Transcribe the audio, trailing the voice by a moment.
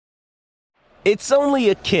It's only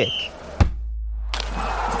a kick,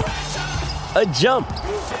 a jump,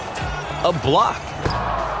 a block.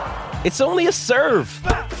 It's only a serve.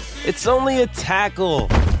 It's only a tackle,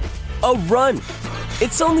 a run.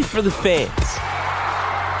 It's only for the fans.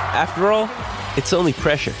 After all, it's only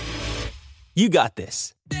pressure. You got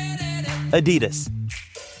this. Adidas.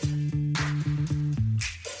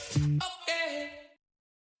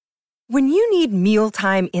 When you need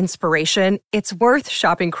mealtime inspiration, it's worth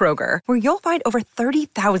shopping Kroger, where you'll find over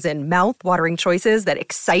 30,000 mouth-watering choices that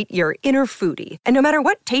excite your inner foodie. And no matter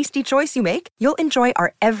what tasty choice you make, you'll enjoy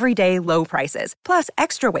our everyday low prices, plus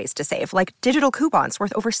extra ways to save, like digital coupons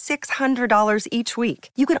worth over $600 each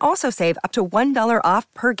week. You can also save up to $1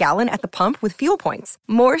 off per gallon at the pump with fuel points.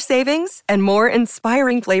 More savings and more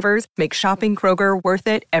inspiring flavors make shopping Kroger worth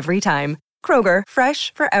it every time. Kroger,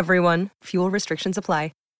 fresh for everyone. Fuel restrictions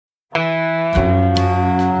apply.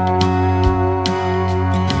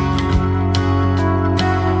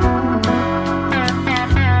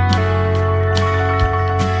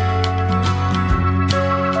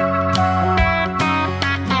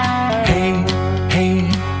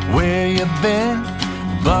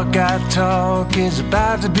 Buckeye Talk is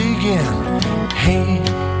about to begin. Hey,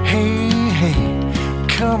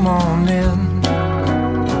 come on in.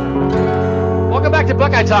 Welcome back to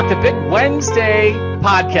Buckeye Talk, the Big Wednesday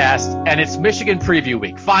podcast, and it's Michigan Preview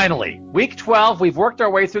Week. Finally, Week 12, we've worked our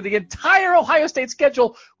way through the entire Ohio State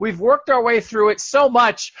schedule. We've worked our way through it so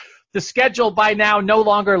much, the schedule by now no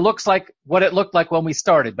longer looks like what it looked like when we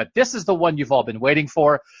started. But this is the one you've all been waiting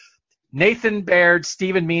for. Nathan Baird,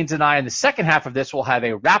 Stephen Means, and I in the second half of this will have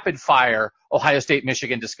a rapid-fire Ohio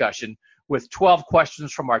State-Michigan discussion with 12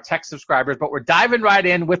 questions from our tech subscribers. But we're diving right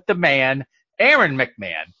in with the man, Aaron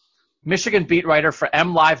McMahon, Michigan beat writer for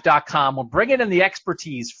MLive.com. We'll bring in the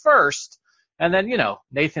expertise first, and then,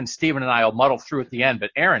 Nathan, Stephen, and I will muddle through at the end.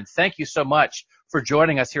 But, Aaron, thank you so much for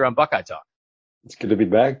joining us here on Buckeye Talk. It's good to be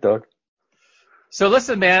back, Doug. So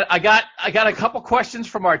listen, man, I got a couple questions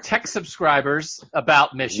from our tech subscribers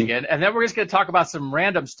about Michigan, and then we're just going to talk about some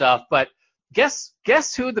random stuff. But guess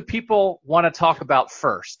who the people want to talk about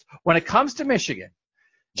first when it comes to Michigan?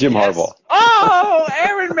 Jim Harbaugh. Oh,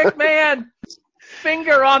 Aaron McMahon,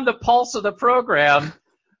 finger on the pulse of the program.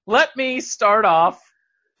 Let me start off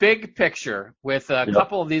big picture with a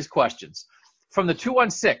couple of these questions. From the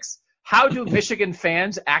 216, how do Michigan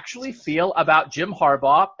fans actually feel about Jim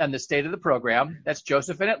Harbaugh and the state of the program? That's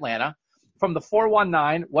Joseph in Atlanta. From the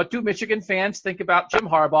 419, what do Michigan fans think about Jim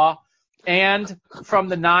Harbaugh? And from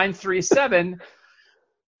the 937,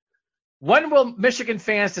 when will Michigan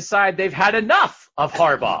fans decide they've had enough of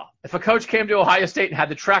Harbaugh? If a coach came to Ohio State and had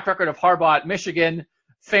the track record of Harbaugh at Michigan,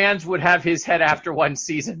 fans would have his head after one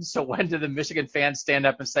season. So when do the Michigan fans stand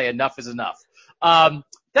up and say enough is enough?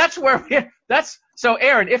 So,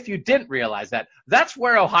 Aaron, if you didn't realize that, that's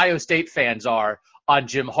where Ohio State fans are on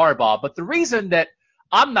Jim Harbaugh. But the reason that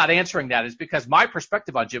I'm not answering that is because my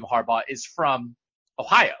perspective on Jim Harbaugh is from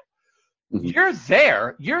Ohio. Mm-hmm.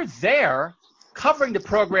 You're there covering the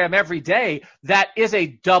program every day. That is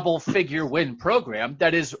a double-figure win program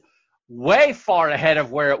that is way far ahead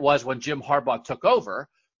of where it was when Jim Harbaugh took over,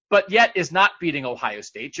 but yet is not beating Ohio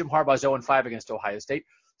State. Jim Harbaugh is 0-5 against Ohio State.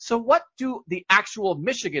 So what do the actual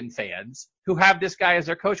Michigan fans who have this guy as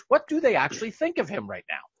their coach, what do they actually think of him right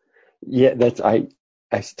now? Yeah, I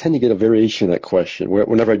tend to get a variation of that question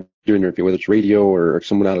whenever I do an interview, whether it's radio or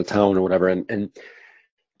someone out of town or whatever. And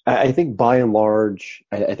I think by and large,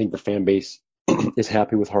 I think the fan base is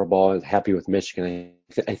happy with Harbaugh, is happy with Michigan.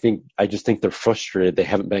 I just think they're frustrated they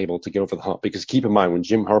haven't been able to get over the hump. Because keep in mind, when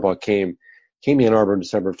Jim Harbaugh came to Ann Arbor in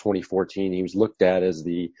December of 2014, he was looked at as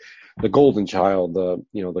the golden child,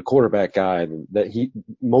 the quarterback guy that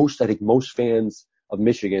I think most fans of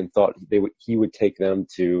Michigan thought he would take them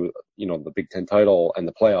to, the Big Ten title and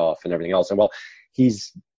the playoff and everything else. And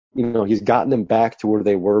he's gotten them back to where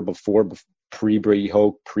they were before, pre-Brady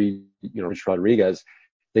Hoke, Rich Rodriguez.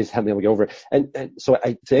 They just haven't been able to get over it. And so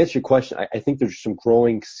to answer your question, I think there's some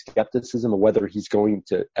growing skepticism of whether he's going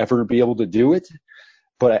to ever be able to do it.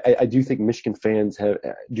 But I do think Michigan fans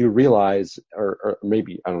do realize, or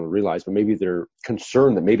maybe, I don't realize, but maybe they're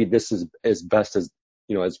concerned that maybe this is as best as,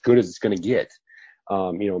 as good as it's going to get.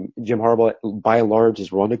 Jim Harbaugh, by and large,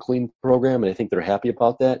 has run a clean program, and I think they're happy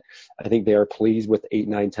about that. I think they are pleased with 8,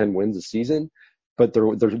 9, 10 wins a season, but they're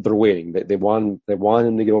waiting. They want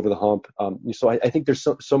him to get over the hump. So I think there's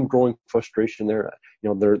some growing frustration there.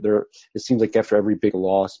 It seems like after every big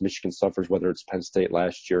loss, Michigan suffers, whether it's Penn State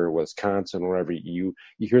last year or Wisconsin or wherever, you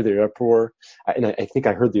hear the uproar. And I think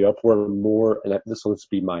I heard the uproar more, and this will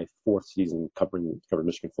be my 4th season covering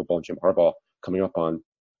Michigan football and Jim Harbaugh coming up on.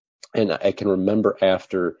 And I can remember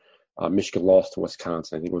after Michigan lost to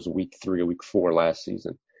Wisconsin. I think it was week 3 or week 4 last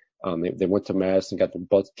season. They went to Madison, got their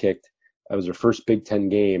butts kicked. That was their first Big Ten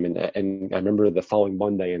game, and I remember the following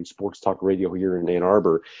Monday in Sports Talk Radio here in Ann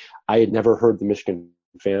Arbor, I had never heard the Michigan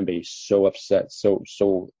fan base so upset, so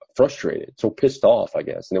frustrated, so pissed off, I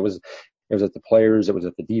guess. And it was at the players, it was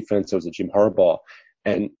at the defense, it was at Jim Harbaugh,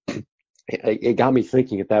 and it got me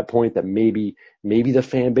thinking at that point that maybe the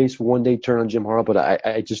fan base will one day turn on Jim Harbaugh, but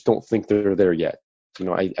I just don't think they're there yet.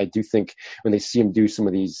 I do think when they see him do some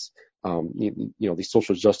of these these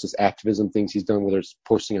social justice activism things he's done, whether it's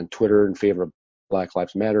posting on Twitter in favor of Black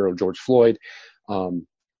Lives Matter or George Floyd,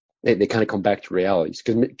 they kind of come back to realities.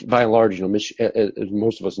 Because by and large, as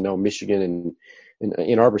most of us know, Michigan and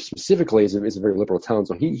Ann Arbor specifically is a very liberal town.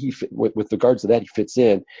 So he with regards to that, he fits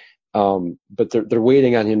in. But they're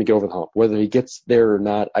waiting on him to get over the hump. Whether he gets there or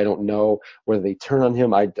not, I don't know. Whether they turn on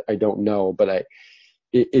him, I don't know. But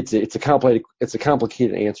it's a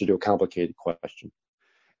complicated answer to a complicated question.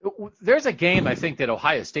 There's a game I think that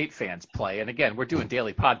Ohio State fans play, and again, we're doing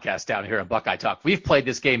daily podcasts down here in Buckeye Talk. We've played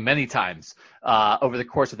this game many times over the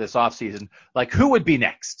course of this offseason. Like, who would be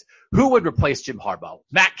next? Who would replace Jim Harbaugh?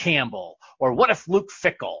 Matt Campbell? Or what if Luke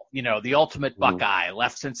Fickell, the ultimate Buckeye,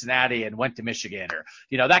 left Cincinnati and went to Michigan, or,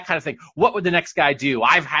 that kind of thing? What would the next guy do?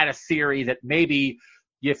 I've had a theory that maybe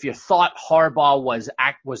if you thought Harbaugh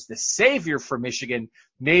was the savior for Michigan,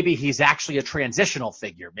 maybe he's actually a transitional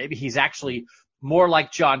figure. Maybe he's actually more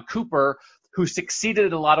like John Cooper, who succeeded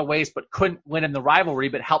in a lot of ways but couldn't win in the rivalry,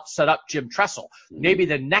 but helped set up Jim Tressel. Maybe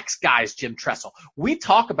the next guy's Jim Tressel. We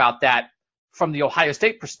talk about that from the Ohio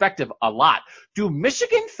State perspective a lot. Do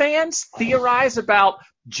Michigan fans theorize about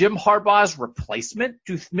Jim Harbaugh's replacement?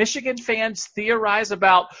 Do Michigan fans theorize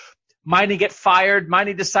about might he get fired, might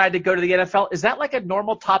he decide to go to the NFL? Is that like a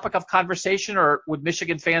normal topic of conversation, or would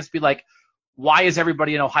Michigan fans be like, why is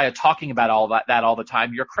everybody in Ohio talking about all that all the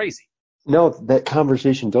time? You're crazy. No, that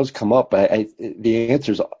conversation does come up. The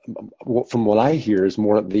answer is, from what I hear, is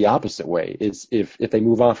more the opposite way. Is if they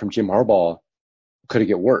move on from Jim Harbaugh, could it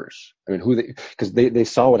get worse? I mean, because they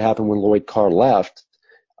saw what happened when Lloyd Carr left,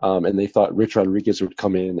 and they thought Rich Rodriguez would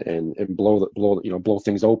come in and blow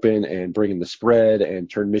things open and bring in the spread and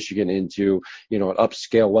turn Michigan into an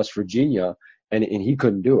upscale West Virginia, and he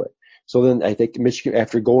couldn't do it. So then I think Michigan,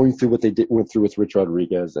 after going through what they went through with Rich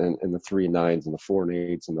Rodriguez and the 3-9s and the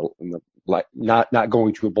 4-8s and the not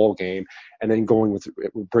going to a bowl game, and then going with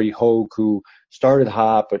Brady Hoke, who started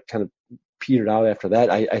hot but kind of petered out after that.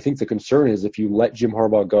 I think the concern is if you let Jim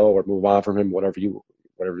Harbaugh go or move on from him, whatever you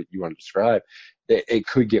want to describe, it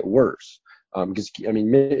could get worse. Because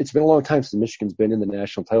it's been a long time since Michigan's been in the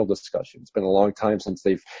national title discussion. It's been a long time since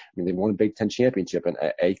they've won a Big Ten championship, and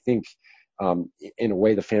I think in a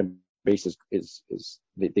way the fan base is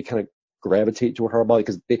they kind of gravitate toward Harbaugh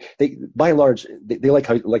because they by and large they like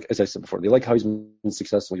how, like as I said before, they like how he's been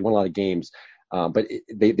successful. He won a lot of games, but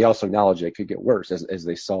they also acknowledge it could get worse as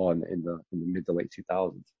they saw in the mid to late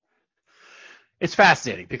 2000s. It's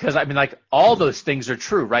fascinating because all those things are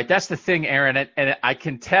true, right? That's the thing, Aaron, and I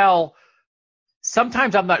can tell.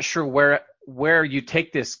 Sometimes I'm not sure where you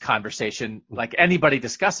take this conversation, like anybody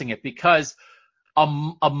discussing it, because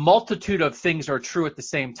a multitude of things are true at the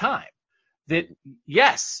same time. That,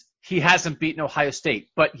 yes, he hasn't beaten Ohio State,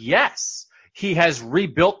 but yes, he has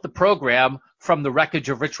rebuilt the program from the wreckage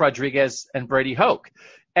of Rich Rodriguez and Brady Hoke.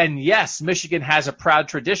 And yes, Michigan has a proud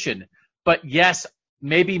tradition, but yes,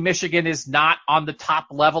 maybe Michigan is not on the top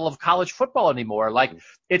level of college football anymore. Like,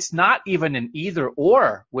 it's not even an either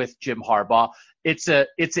or with Jim Harbaugh. It's a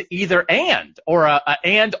either and, or a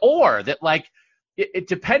and or that, like, it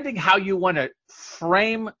depending how you want to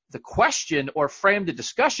frame the question or frame the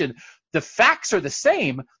discussion, the facts are the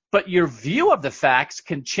same, but your view of the facts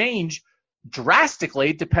can change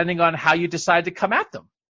drastically depending on how you decide to come at them.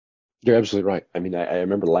 You're absolutely right. I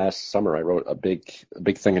remember last summer I wrote a big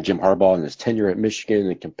thing on Jim Harbaugh and his tenure at Michigan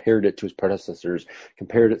and compared it to his predecessors,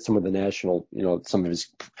 compared it to some of the national, some of his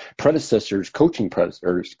predecessors, coaching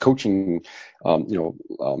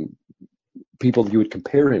people you would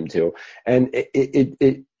compare him to. And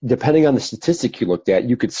it depending on the statistics you looked at,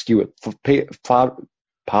 you could skew it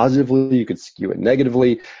positively, you could skew it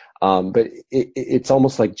negatively. But it's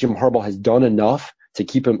almost like Jim Harbaugh has done enough to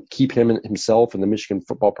keep him himself and the Michigan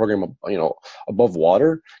football program, above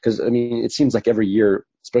water. Because it seems like every year,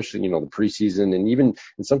 especially the preseason, and even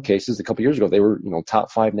in some cases a couple years ago, they were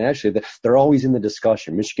top 5 nationally. They're always in the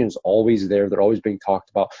discussion. Michigan is always there. They're always being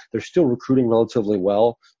talked about. They're still recruiting relatively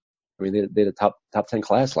well. They had a top 10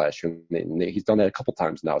 class last year. And he's done that a couple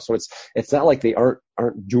times now. So it's not like they aren't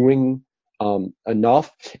doing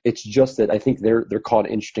enough. It's just that I think they're caught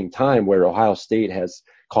an interesting time where Ohio State has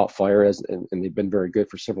caught fire and they've been very good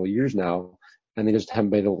for several years now, and they just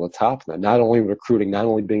haven't been able to top them. Not only recruiting, not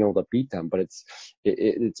only being able to beat them, but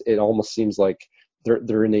it almost seems like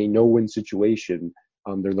they're in a no-win situation.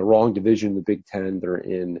 They're in the wrong division in the Big Ten. They're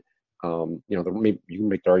in, you can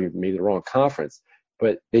make the argument maybe the wrong conference,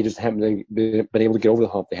 but they just haven't been able to get over the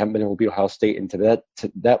hump. They haven't been able to beat Ohio State, and to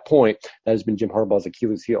that point, that has been Jim Harbaugh's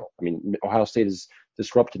Achilles heel. I mean, Ohio State has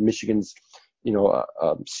disrupted Michigan's,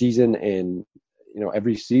 season, and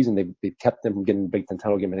every season they've kept them from getting the Big Ten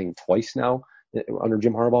title game, I think, twice now under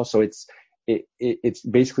Jim Harbaugh. So it's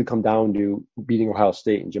basically come down to beating Ohio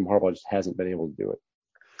State, and Jim Harbaugh just hasn't been able to do it.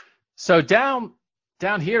 So down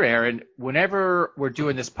here, Aaron, whenever we're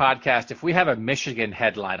doing this podcast, if we have a Michigan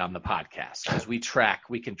headline on the podcast, because we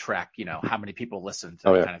can track, how many people listen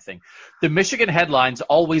to that kind of thing. The Michigan headlines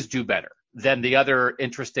always do better than the other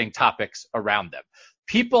interesting topics around them.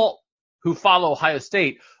 People who follow Ohio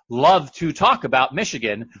State love to talk about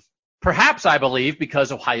Michigan, perhaps, I believe,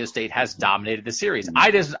 because Ohio State has dominated the series.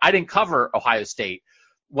 I didn't cover Ohio State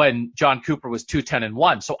when John Cooper was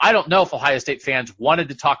 2-10-1. So I don't know if Ohio State fans wanted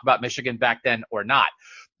to talk about Michigan back then or not.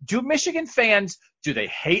 Do Michigan fans, do they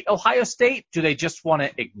hate Ohio State? Do they just want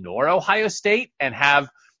to ignore Ohio State and have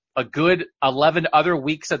a good 11 other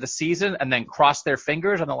weeks of the season and then cross their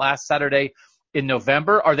fingers on the last Saturday in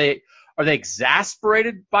November? Are they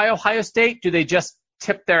exasperated by Ohio State? Do they just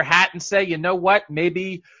tip their hat and say, you know what,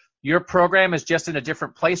 maybe your program is just in a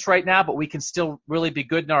different place right now, but we can still really be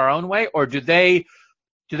good in our own way? Or do they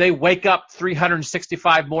wake up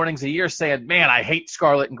 365 mornings a year saying, man, I hate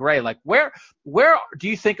Scarlet and Gray? Like, where do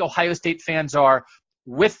you think Ohio State fans are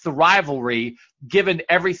with the rivalry, given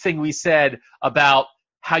everything we said about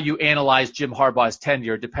how you analyze Jim Harbaugh's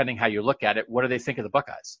tenure, depending how you look at it? What do they think of the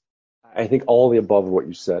Buckeyes? I think all the above of what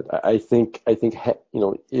you said. I think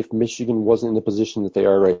if Michigan wasn't in the position that they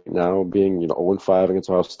are right now, being 0-5 against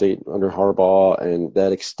Ohio State under Harbaugh, and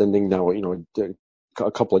that extending now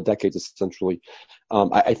a couple of decades essentially,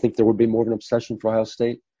 I think there would be more of an obsession for Ohio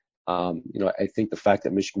State. I think the fact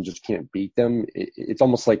that Michigan just can't beat them, it's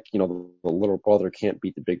almost like the little brother can't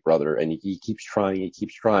beat the big brother, and he keeps trying,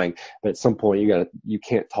 but at some point you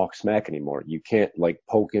can't talk smack anymore. You can't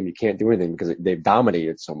poke him, you can't do anything because they've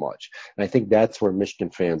dominated so much. And I think that's where Michigan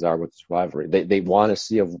fans are with this rivalry. They want to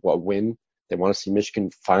see a win. They want to see Michigan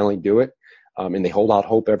finally do it. And they hold out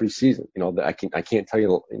hope every season. I can't tell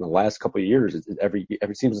you in the last couple of years,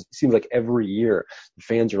 it seems like every year the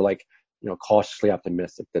fans are cautiously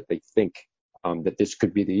optimistic that they think that this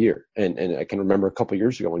could be the year. And I can remember a couple of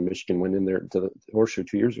years ago when Michigan went in there to the Horseshoe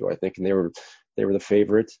 2 years ago, I think, and they were the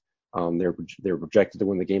favorites. They were projected to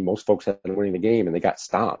win the game. Most folks had been winning the game, and they got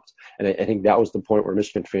stomped. And I think that was the point where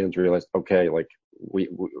Michigan fans realized, okay, we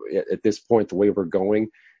at this point, the way we're going,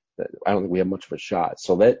 I don't think we have much of a shot.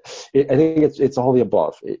 So I think it's all the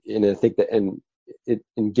above. And I think that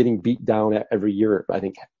in getting beat down every year, I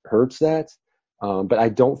think hurts that. But I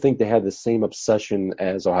don't think they have the same obsession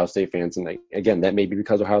as Ohio State fans. And again, that may be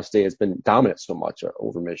because Ohio State has been dominant so much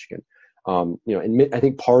over Michigan. And I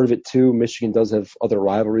think part of it too, Michigan does have other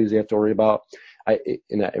rivalries they have to worry about. I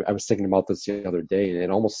was thinking about this the other day, and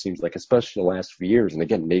it almost seems like, especially the last few years, and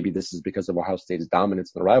again, maybe this is because of Ohio State's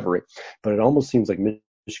dominance in the rivalry, but it almost seems like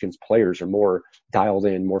Michigan's players are more dialed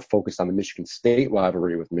in, more focused on the Michigan State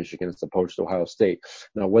rivalry with Michigan as opposed to Ohio State.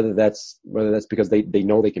 Now, whether that's because they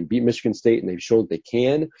know they can beat Michigan State and they've showed they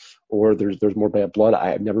can, or there's more bad blood,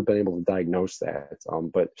 I've never been able to diagnose that.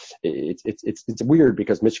 But it's weird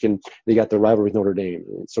because Michigan, they got the rivalry with Notre Dame,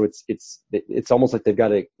 so it's almost like they've got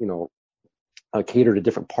to cater to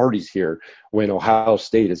different parties here, when Ohio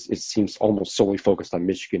State seems almost solely focused on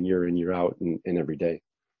Michigan year in, year out, and every day.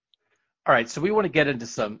 All right, so we want to get into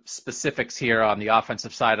some specifics here on the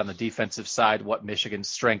offensive side, on the defensive side, what Michigan's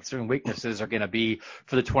strengths and weaknesses are going to be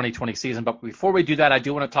for the 2020 season. But before we do that, I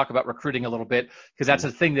do want to talk about recruiting a little bit, because that's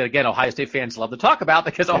a thing that, again, Ohio State fans love to talk about,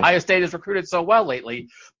 because Ohio State has recruited so well lately.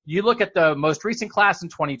 You look at the most recent class in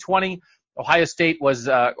 2020, Ohio State was,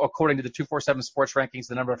 according to the 247 Sports Rankings,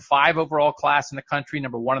 the number 5 overall class in the country,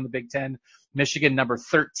 number 1 in the Big Ten. Michigan, number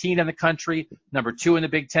 13 in the country, number 2 in the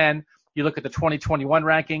Big Ten. You look at the 2021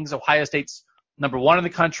 rankings, Ohio State's number 1 in the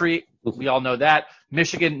country. We all know that.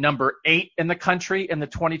 Michigan, number 8 in the country in the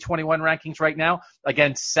 2021 rankings right now.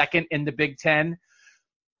 Again, 2nd in the Big Ten.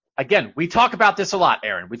 Again, we talk about this a lot,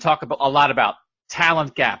 Aaron. We talk a lot about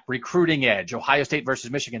talent gap, recruiting edge, Ohio State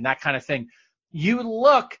versus Michigan, that kind of thing. You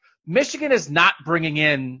look, Michigan is not bringing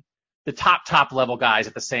in the top level guys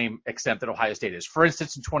at the same extent that Ohio State is. For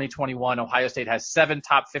instance, in 2021, Ohio State has 7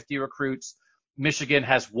 top 50 recruits. Michigan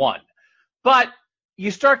has 1. But you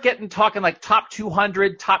start talking like top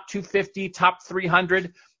 200, top 250, top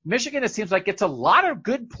 300. Michigan, it seems like, gets a lot of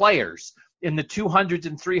good players in the 200s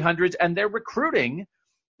and 300s, and they're recruiting.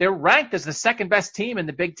 They're ranked as the second best team in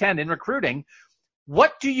the Big Ten in recruiting.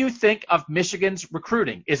 What do you think of Michigan's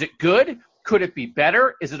recruiting? Is it good? Could it be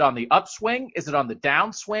better? Is it on the upswing? Is it on the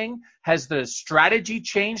downswing? Has the strategy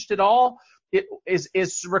changed at all?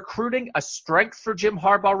 Is recruiting a strength for Jim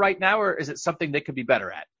Harbaugh right now, or is it something they could be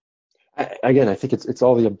better at? Again, I think it's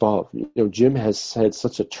all the above. Jim has had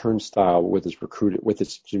such a turnstile with his with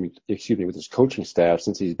his coaching staff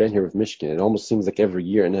since he's been here with Michigan. It almost seems like every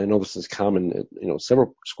year, and I know this is common at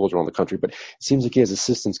several schools around the country, but it seems like he has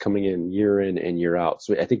assistants coming in and year out.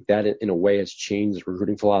 So I think that in a way has changed his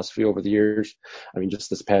recruiting philosophy over the years. I mean, just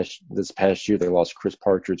this past year, they lost Chris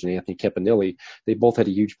Partridge and Anthony Campanile. They both had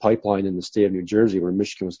a huge pipeline in the state of New Jersey where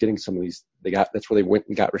Michigan was getting some of these. That's where they went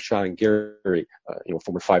and got Rashawn Gary,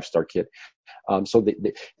 former 5-star kid. So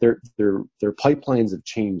their pipelines have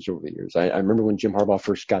changed over the years. I remember when Jim Harbaugh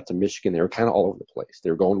first got to Michigan, they were kind of all over the place. They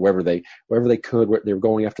were going wherever they could. They were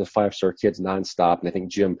going after the 5-star kids nonstop. And I think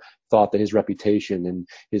Jim thought that his reputation and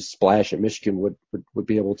his splash at Michigan would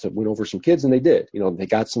be able to win over some kids, and they did. They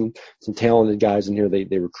got some talented guys in here. They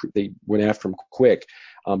went after them quick.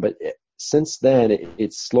 But since then,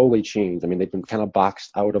 it's slowly changed. I mean, they've been kind of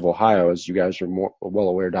boxed out of Ohio, as you guys are well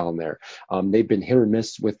aware down there. They've been hit or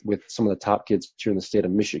miss with some of the top kids here in the state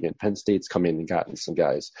of Michigan. Penn State's come in and gotten some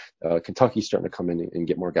guys. Kentucky's starting to come in and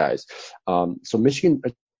get more guys. So Michigan,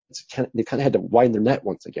 they kind of had to widen their net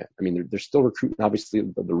once again. I mean, they're still recruiting, obviously,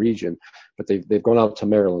 the region, but they've gone out to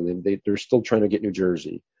Maryland, and they're still trying to get New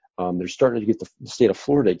Jersey. They're starting to get the state of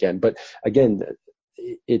Florida again. But again,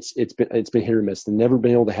 it's been hit or miss. They've never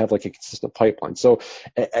been able to have like a consistent pipeline. So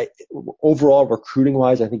overall, recruiting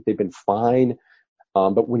wise, I think they've been fine.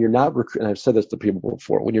 But when you're not recruiting, and I've said this to people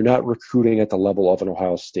before, when you're not recruiting at the level of an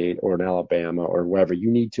Ohio State or an Alabama or wherever, you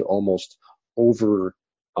need to almost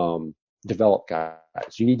develop guys.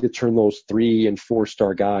 You need to turn those 3- and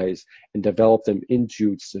 4-star guys and develop them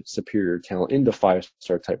into superior talent, into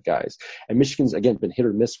 5-star type guys. And Michigan's, again, been hit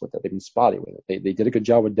or miss with it. They've been spotty with it. They did a good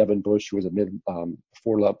job with Devin Bush, who was a mid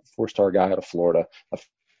 4-star guy out of Florida a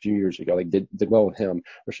few years ago. They did well with him.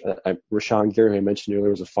 Rashawn Gary, I mentioned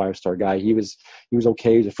earlier, was a 5-star guy. He was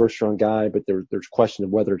okay. He was a first-round guy, but there's question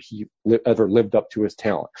of whether he ever lived up to his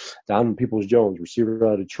talent. Donovan Peoples-Jones, receiver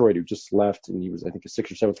out of Detroit, who just left, and he was, I think, a 6th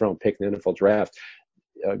or 7th round pick in the NFL draft.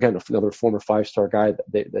 Again, another former 5-star guy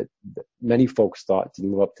that many folks thought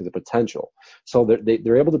didn't live up to the potential. So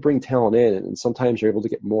they're able to bring talent in, and sometimes you're able to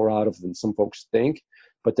get more out of than some folks think,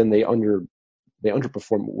 but then they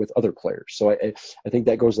underperform with other players. So I think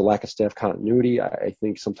that goes to lack of staff continuity. I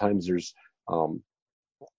think sometimes there's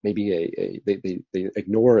maybe they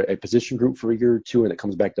ignore a position group for a year or two, and it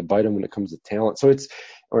comes back to bite them when it comes to talent. So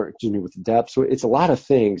with depth. So it's a lot of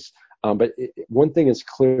things. But one thing is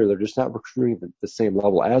clear, they're just not recruiting at the same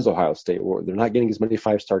level as Ohio State, or they're not getting as many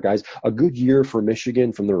 5-star guys. A good year for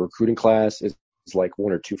Michigan from their recruiting class is like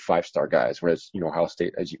 1 or 2 5-star guys, whereas Ohio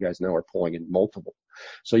State, as you guys know, are pulling in multiple.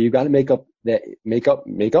 So you've got to make up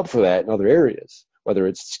for that in other areas, whether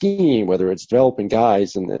it's scheme, whether it's developing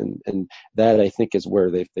guys, and that I think is where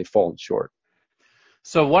they've fallen short.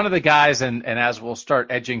 So one of the guys, and as we'll start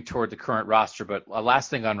edging toward the current roster, but last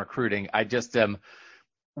thing on recruiting, I just am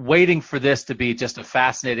waiting for this to be just a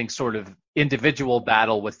fascinating sort of individual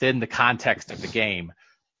battle within the context of the game.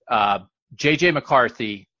 J.J.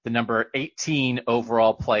 McCarthy, the number 18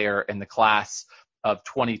 overall player in the class of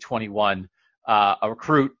 2021, a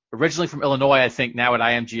recruit originally from Illinois, I think now at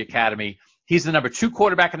IMG Academy. He's the number 2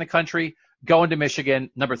 quarterback in the country going to Michigan.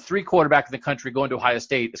 Number 3 quarterback in the country going to Ohio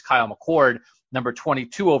State is Kyle McCord, number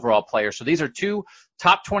 22 overall player. So these are 2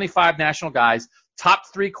 top 25 national guys, top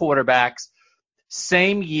 3 quarterbacks.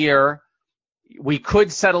 Same year, we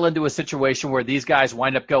could settle into a situation where these guys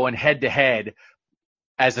wind up going head-to-head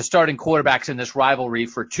as the starting quarterbacks in this rivalry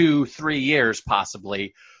for 2-3 years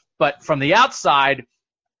possibly. But from the outside,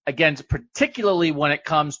 again, particularly when it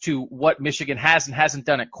comes to what Michigan has and hasn't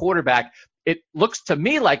done at quarterback, it looks to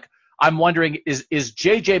me like I'm wondering, is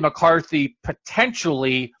J.J. McCarthy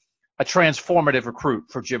potentially a transformative recruit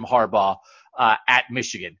for Jim Harbaugh at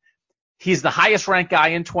Michigan? He's the highest-ranked guy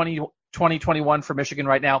in 2021 for Michigan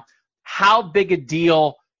right now. How big a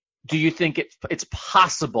deal do you think it's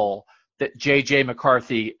possible that J.J.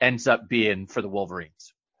 McCarthy ends up being for the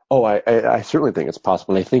Wolverines? Oh, I certainly think it's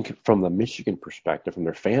possible. And I think from the Michigan perspective, from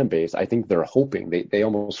their fan base, I think they're hoping they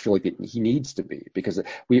almost feel like he needs to be, because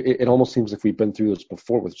it almost seems like we've been through this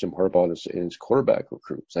before with Jim Harbaugh and his quarterback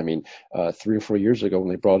recruits. I mean, 3 or 4 years ago when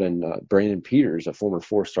they brought in Brandon Peters, a former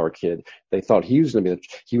 4-star kid, they thought he was going to be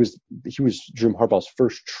he was Jim Harbaugh's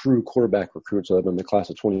first true quarterback recruit, so in the class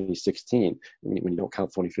of 2016. When you don't count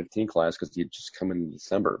 2015 class because he had just come in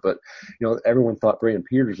December, but everyone thought Brandon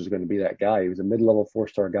Peters was going to be that guy. He was a mid-level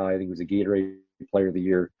 4-star guy. I think he was a Gatorade Player of the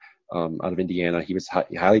Year out of Indiana. He was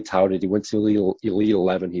highly touted. He went to Elite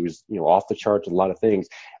 11. He was off the charts with a lot of things,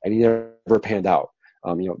 and he never panned out.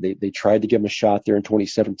 They tried to give him a shot there in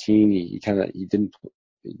 2017. He didn't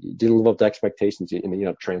live up to expectations, and ended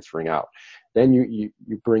up transferring out. Then you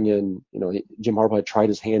bring in, Jim Harbaugh tried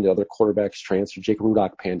his hand at other quarterbacks transfer. Jake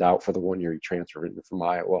Rudock panned out for the 1 year he transferred from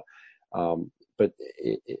Iowa. But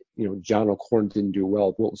John O'Korn didn't do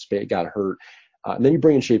well. Wilton Speight got hurt. And then you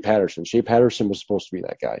bring in Shea Patterson. Shea Patterson was supposed to be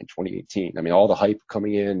that guy in 2018. I mean, all the hype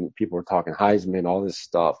coming in, people were talking Heisman, all this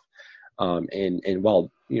stuff. And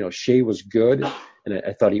while, Shea was good, and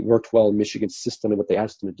I thought he worked well in Michigan's system and what they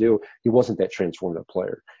asked him to do, he wasn't that transformative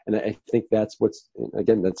player. And I think that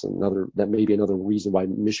may be another reason why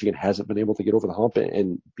Michigan hasn't been able to get over the hump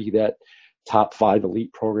and be that top 5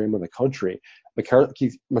 elite program in the country.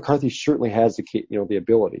 McCarthy certainly has the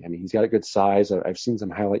ability. I mean, he's got a good size. I've seen some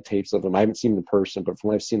highlight tapes of him. I haven't seen him in person, but from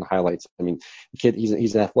what I've seen the highlights, I mean, the kid,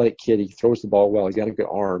 he's an athletic kid. He throws the ball well. He's got a good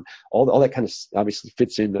arm. All that kind of obviously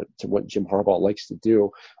fits into what Jim Harbaugh likes to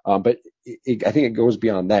do. But I think it goes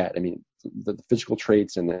beyond that. I mean, the physical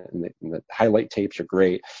traits and the highlight tapes are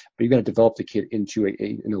great, but you've got to develop the kid into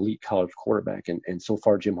an elite college quarterback. And so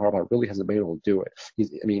far, Jim Harbaugh really hasn't been able to do it.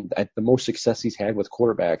 The most success he's had with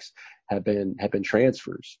quarterbacks have been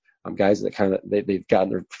transfers. Guys that they've gotten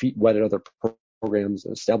their feet wet at other programs,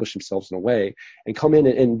 established themselves in a way, and come in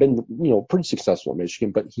and been pretty successful in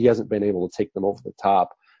Michigan, but he hasn't been able to take them over the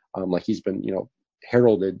top like he's been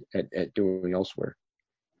heralded at doing elsewhere.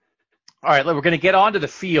 All right, we're going to get onto the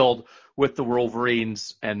field with the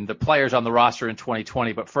Wolverines and the players on the roster in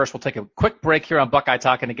 2020. But first, we'll take a quick break here on Buckeye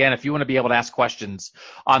Talk. And again, if you want to be able to ask questions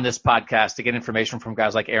on this podcast to get information from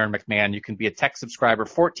guys like Aaron McMahon, you can be a tech subscriber,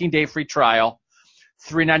 14-day free trial,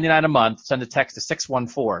 $3.99 a month. Send a text to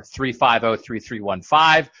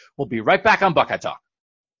 614-350-3315. We'll be right back on Buckeye Talk.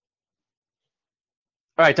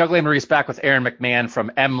 All right, Doug Lesmerises back with Aaron McMahon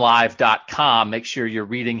from MLive.com. Make sure you're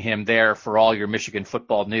reading him there for all your Michigan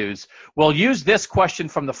football news. We'll use this question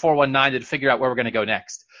from the 419 to figure out where we're going to go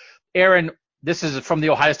next. Aaron, this is from the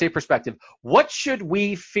Ohio State perspective. What should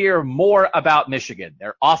we fear more about Michigan,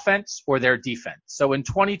 their offense or their defense? So in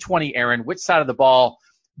 2020, Aaron, which side of the ball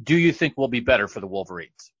do you think will be better for the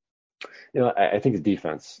Wolverines? I think the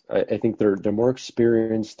defense. I think they're more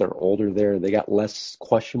experienced. They're older there. They got less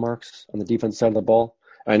question marks on the defense side of the ball.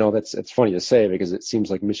 I know it's funny to say because it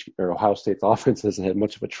seems like Michigan or Ohio State's offense hasn't had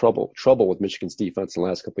much of a trouble with Michigan's defense in the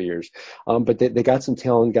last couple of years. But they got some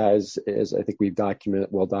talent guys, as I think we've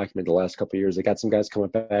well documented the last couple of years. They got some guys coming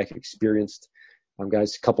back, experienced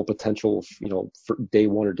guys, a couple potential, for day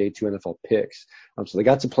 1 or day 2 NFL picks. So they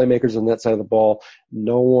got some playmakers on that side of the ball.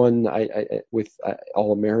 No one with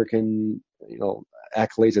All-American,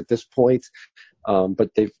 accolades at this point.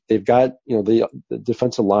 But they've got, the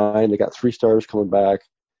defensive line. They got 3 stars coming back.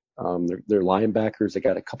 They're linebackers. They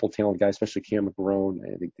got a couple talented guys, especially Cam McGrone.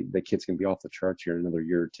 I think the kid's going to be off the charts here in another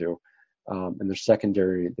year or two. And their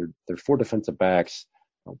secondary, their 4 defensive backs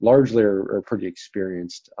largely are pretty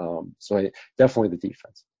experienced. So definitely the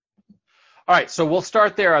defense. All right, so we'll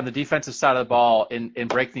start there on the defensive side of the ball in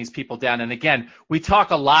breaking these people down. And again, we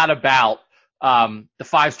talk a lot about the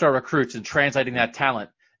 5-star recruits and translating that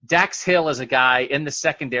talent. Dax Hill is a guy in the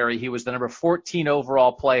secondary. He was the number 14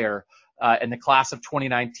 overall player in the class of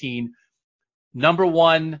 2019. Number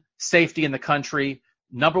 1 safety in the country,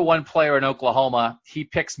 number 1 player in Oklahoma. He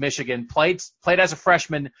picks Michigan, played as a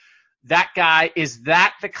freshman. That guy, is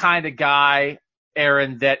that the kind of guy,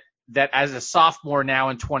 Aaron, that as a sophomore now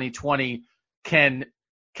in 2020 can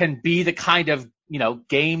be the kind of,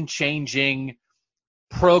 game-changing,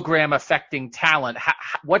 program-affecting talent?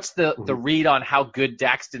 What's the read on how good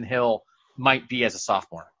Daxton Hill might be as a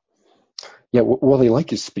sophomore? Yeah, well, they like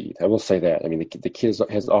his speed. I will say that. I mean, the kid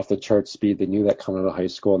has off-the-chart speed. They knew that coming out of high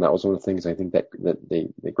school, and that was one of the things I think that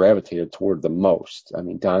they gravitated toward the most. I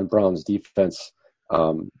mean, Don Brown's defense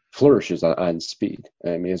flourishes on speed.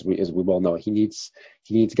 I mean, as we well know, he needs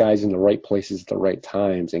guys in the right places at the right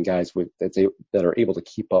times, and guys that are able to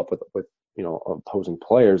keep up with opposing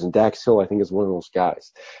players. And Dax Hill, I think, is one of those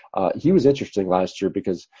guys. He was interesting last year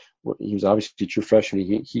because he was obviously a true freshman.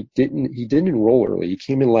 He didn't enroll early. He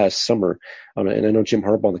came in last summer, and I know Jim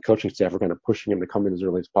Harbaugh and the coaching staff were kind of pushing him to come in as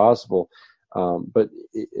early as possible. But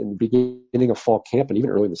in the beginning of fall camp and even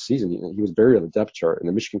early in the season, he was buried on the depth chart, and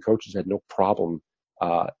the Michigan coaches had no problem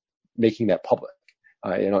making that public.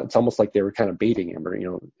 It's almost like they were kind of baiting him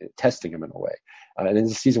or, testing him in a way. And as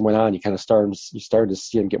the season went on, you started to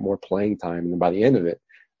see him get more playing time. And then by the end of it,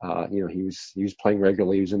 he was playing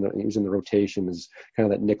regularly. He was in the rotation as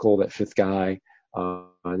kind of that nickel, that fifth guy.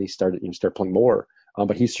 And he started playing more.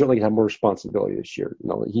 But he's certainly going to have more responsibility this year.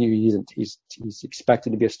 He's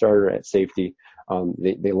expected to be a starter at safety.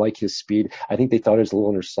 They like his speed. I think they thought he was a little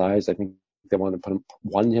undersized. I think they wanted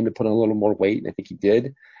him to put on a little more weight, and I think he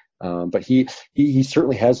did. But he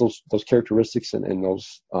certainly has those characteristics and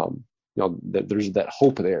those there's that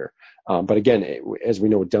hope there. But again, as we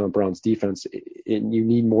know with Devin Brown's defense, you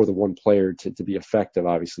need more than one player to be effective.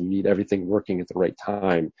 Obviously, you need everything working at the right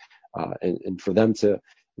time, and for them to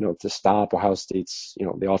stop Ohio State's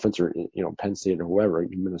the offense or Penn State or whoever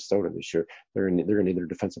in Minnesota this year, they're going to need their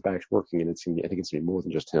defensive backs working, and I think it's going to be more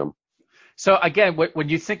than just him. So again, when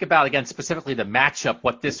you think about, again, specifically the matchup,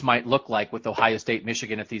 what this might look like with Ohio State,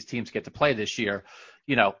 Michigan, if these teams get to play this year,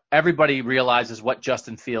 everybody realizes what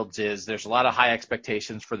Justin Fields is. There's a lot of high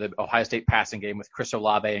expectations for the Ohio State passing game with Chris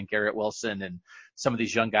Olave and Garrett Wilson and some of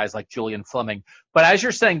these young guys like Julian Fleming. But as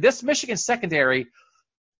you're saying, this Michigan secondary,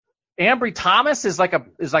 Ambry Thomas is like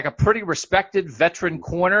a pretty respected veteran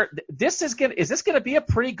corner. Is this going to be a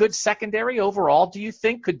pretty good secondary overall? Do you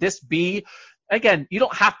think? Could this be? Again, you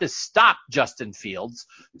don't have to stop Justin Fields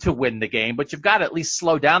to win the game, but you've got to at least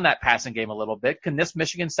slow down that passing game a little bit. Can this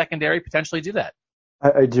Michigan secondary potentially do that?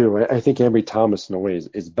 I do. I think Ambry Thomas, in a way,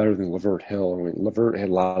 is better than Lavert Hill. I mean, Lavert had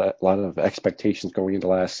a lot of expectations going into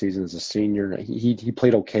last season as a senior. He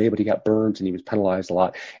played okay, but he got burned and he was penalized a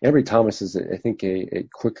lot. Ambry Thomas is, I think, a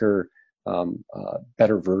quicker,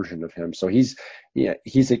 better version of him. So he's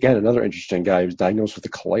again another interesting guy. He was diagnosed with the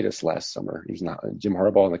colitis last summer. He's not. Jim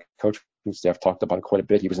Harbaugh and the coaching staff talked about it quite a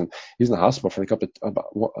bit. He was in the hospital for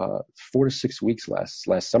about 4 to 6 weeks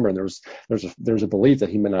last summer, and there's a belief that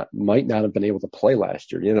he might not have been able to play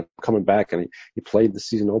last year. He ended up coming back and he played the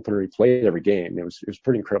season opener. He played every game. It was a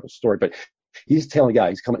pretty incredible story. But he's a talented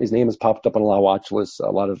guy. His name has popped up on a lot of watch lists. A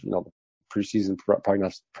lot of preseason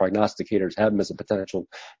prognosticators have him as a potential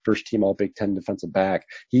first team All Big Ten defensive back.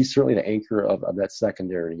 He's certainly the anchor of that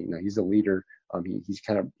secondary. He's a leader. He's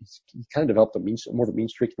kind of developed more of a mean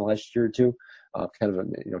streak in the last year or two, kind of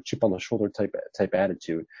a chip on the shoulder type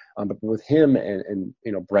attitude. But with him and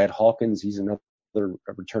Brad Hawkins, he's another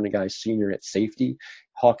returning guy, senior at safety.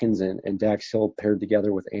 Hawkins and Dax Hill paired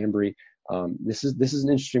together with Ambry. This is an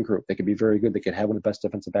interesting group. They could be very good. They could have one of the best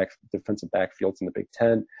defensive backfields in the Big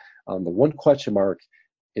Ten. The one question mark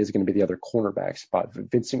is going to be the other cornerback spot.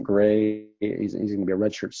 Vincent Gray, he's going to be a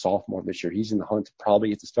redshirt sophomore this year. He's in the hunt to probably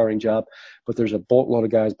get the starting job, but there's a boatload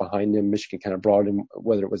of guys behind him. Michigan kind of brought him,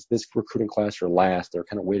 whether it was this recruiting class or last, they're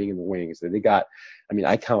kind of waiting in the wings. They got, I'm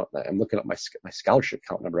looking at my scholarship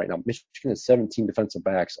count number right now. Michigan has 17 defensive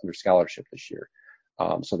backs under scholarship this year.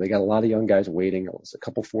 So they got a lot of young guys waiting. A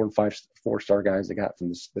couple 4 and 5 4-star guys they got from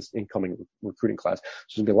this incoming recruiting class. So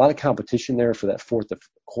there's going to be a lot of competition there for that fourth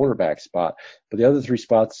cornerback spot. But the other 3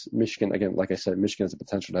 spots, Michigan, again, like I said, Michigan has the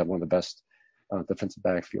potential to have one of the best defensive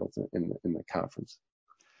backfields in the conference.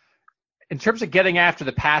 In terms of getting after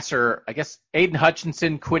the passer, I guess Aiden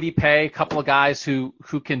Hutchinson, Kwity Paye, a couple of guys who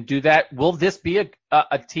can do that. Will this be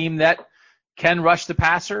a team that can rush the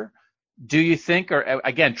passer? Do you think, or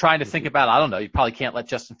again, trying to think about, I don't know, you probably can't let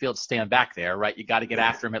Justin Fields stand back there, right? You got to get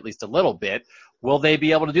after him at least a little bit. Will they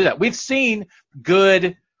be able to do that? We've seen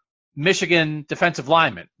good Michigan defensive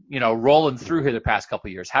linemen, rolling through here the past couple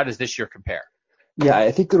of years. How does this year compare? Yeah,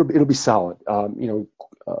 I think it'll be solid.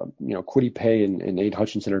 Kwity Paye and Aiden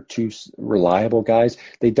Hutchinson are 2 reliable guys.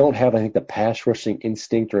 They don't have, I think, the pass rushing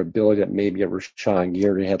instinct or ability that maybe a Rashawn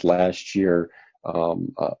Gary had last year.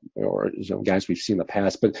 Or guys we've seen in the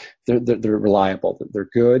past, but they're reliable. They're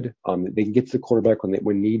good. They can get to the quarterback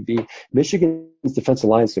when need be. Michigan's defensive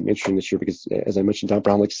line is going to be interesting this year because, as I mentioned, Don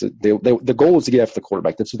Brown, like said, the goal is to get after the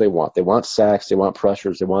quarterback. That's what they want. They want sacks. They want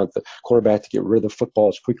pressures. They want the quarterback to get rid of the football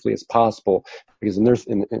as quickly as possible because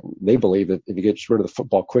they believe that if you get rid of the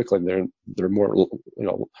football quickly, they're more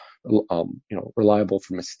reliable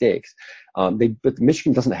for mistakes. But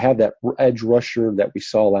Michigan doesn't have that edge rusher that we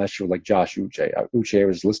saw last year, like Josh Uche. Uche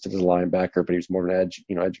was listed as a linebacker, but he was more of an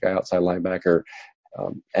edge guy, outside linebacker,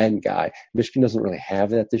 end guy. Michigan doesn't really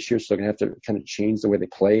have that this year, so they're going to have to kind of change the way they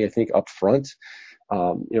play, I think, up front.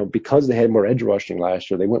 Because they had more edge rushing last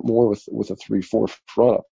year, they went more with a 3-4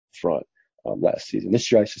 front up front last season.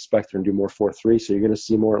 This year, I suspect they're going to do more 4-3. So you're going to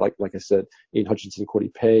see more, like I said, Aiden Hutchinson,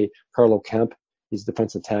 Kwity Paye, Carlo Kemp. He's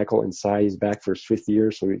defensive tackle inside. He's back for his 5th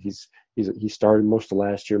year, so he started most of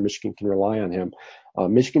last year. Michigan can rely on him.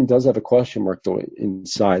 Michigan does have a question mark though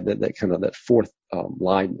inside that kind of that 4th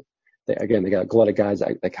line. They got a glut of guys.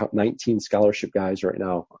 I count 19 scholarship guys right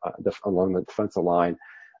now along the defensive line.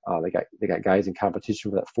 They got guys in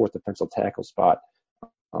competition for that 4th defensive tackle spot.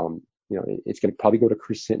 It's going to probably go to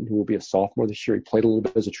Chris Hinton, who will be a sophomore this year. He played a little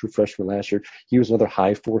bit as a true freshman last year. He was another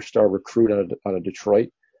high 4-star recruit out of Detroit.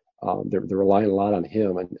 They're relying a lot on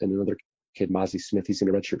him and another kid, Mozzie Smith. He's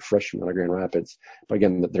going to redshirt freshman out of Grand Rapids. But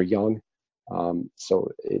again, they're young.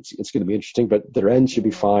 So it's going to be interesting, but their end should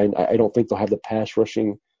be fine. I don't think they'll have the pass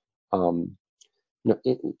rushing,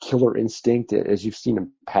 killer instinct as you've seen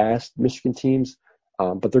in past Michigan teams.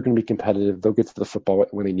 But they're going to be competitive. They'll get to the football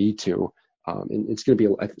when they need to. And it's going to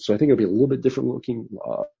be, so I think it'll be a little bit different looking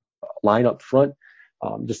line up front,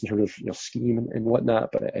 just in terms of scheme and whatnot.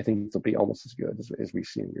 But I think they'll be almost as good as we've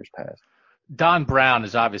seen in years past. Don Brown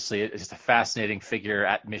is obviously just a fascinating figure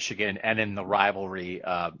at Michigan and in the rivalry.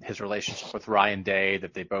 His relationship with Ryan Day,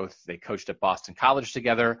 that they coached at Boston College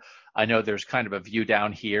together. I know there's kind of a view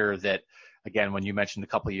down here that, again, when you mentioned a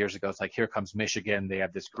couple of years ago, it's like, here comes Michigan. They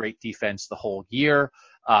have this great defense the whole year.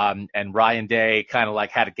 And Ryan Day kind of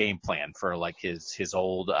like had a game plan for like his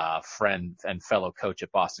old friend and fellow coach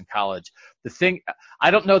at Boston College. The thing,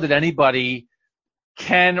 I don't know that anybody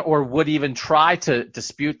can or would even try to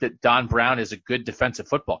dispute that Don Brown is a good defensive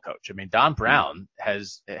football coach. I mean, Don Brown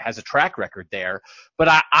has a track record there.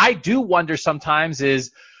 But I do wonder sometimes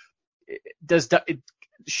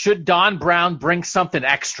should Don Brown bring something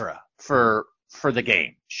extra for the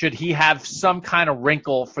game? Should he have some kind of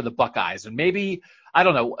wrinkle for the Buckeyes? And maybe, I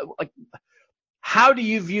don't know, like, how do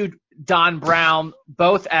you view Don Brown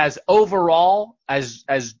both as overall as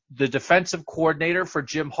the defensive coordinator for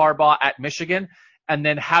Jim Harbaugh at Michigan, and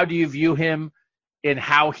then how do you view him in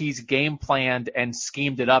how he's game planned and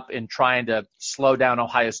schemed it up in trying to slow down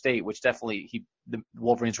Ohio State, which definitely the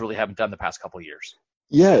Wolverines really haven't done the past couple of years?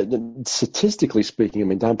 Yeah, statistically speaking, I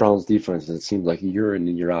mean, Don Brown's defense, it seems like year in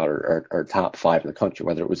and year out are top 5 in the country,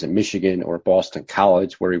 whether it was in Michigan or Boston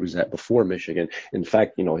College, where he was at before Michigan. In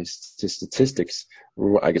fact, his statistics,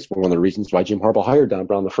 I guess, were one of the reasons why Jim Harbaugh hired Don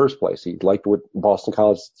Brown in the first place. He liked what Boston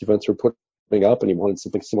College defense were putting up, and he wanted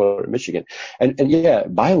something similar to Michigan. And yeah,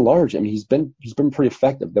 by and large, I mean, he's been pretty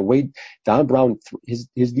effective. The way Don Brown, his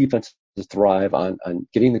defense thrive on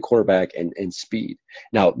getting the quarterback and speed.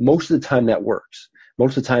 Now, most of the time that works.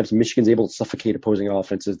 Most of the times, Michigan's able to suffocate opposing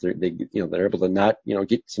offenses. They're able to not,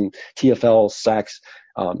 get some TFL sacks.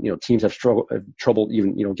 Teams have trouble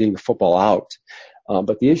even, getting the football out.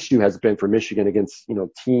 But the issue has been for Michigan against,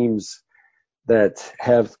 teams that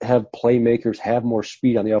have playmakers, have more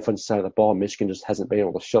speed on the offensive side of the ball. Michigan just hasn't been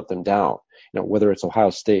able to shut them down. Whether it's Ohio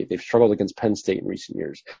State, they've struggled against Penn State in recent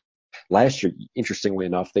years. Last year, interestingly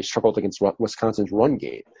enough, they struggled against Wisconsin's run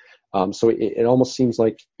game. So it almost seems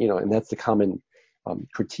like, and that's the common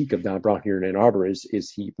critique of Don Brown here in Ann Arbor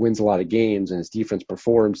is he wins a lot of games and his defense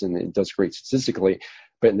performs and it does great statistically,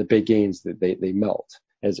 but in the big games they melt,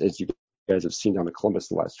 as you guys have seen down in Columbus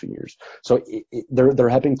the last few years. So there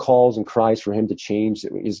have been calls and cries for him to change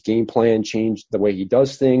his game plan, change the way he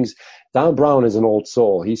does things. Don Brown is an old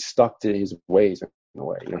soul. He's stuck to his ways in a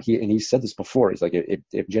way. He said this before. He's like,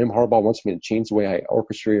 if Jim Harbaugh wants me to change the way I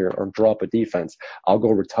orchestrate or draw up a defense, I'll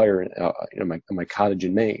go retire in my cottage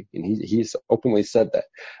in Maine. And he's openly said that.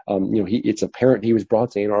 It's apparent he was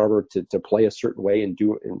brought to Ann Arbor to play a certain way and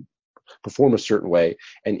do it and perform a certain way,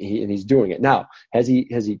 and he's doing it now. Has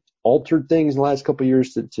he altered things in the last couple of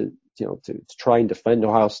years to try and defend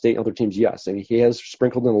Ohio State and other teams? Yes, and he has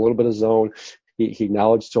sprinkled in a little bit of zone. He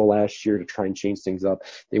acknowledged so last year to try and change things up.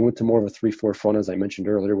 They went to more of a 3-4 front, as I mentioned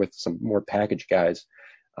earlier, with some more package guys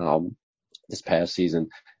this past season.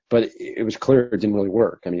 But it was clear it didn't really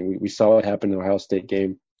work. I mean, we saw what happened in the Ohio State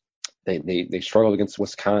game. They struggled against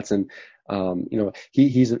Wisconsin.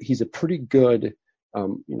 He's a pretty good.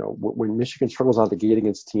 When Michigan struggles out the gate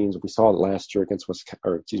against teams, we saw it last year against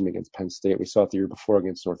Penn State. We saw it the year before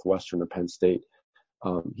against Northwestern and Penn State.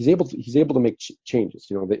 He's able to make changes.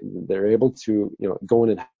 They're able to go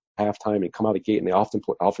in at halftime and come out of the gate, and they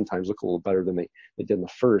oftentimes look a little better than they did in the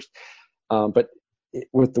first. But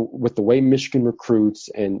with the way Michigan recruits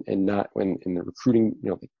and not when in the recruiting,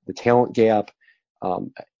 the talent gap.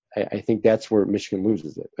 I think that's where Michigan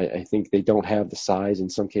loses it. I think they don't have the size in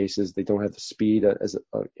some cases. They don't have the speed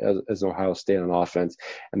as Ohio State on offense,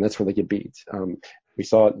 and that's where they get beat. We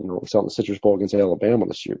saw it, we saw it in the Citrus Bowl against Alabama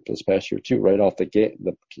this past year too. Right off the gate,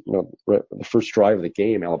 the first drive of the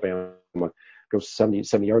game, Alabama goes 70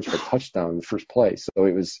 yards for a touchdown in the first play. So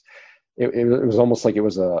it was almost like it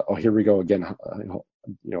was here we go again,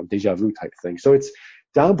 deja vu type thing. So it's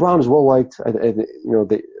Don Brown is well liked.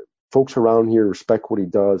 The folks around here respect what he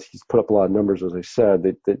does. He's put up a lot of numbers, as I said.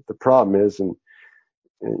 The problem is, and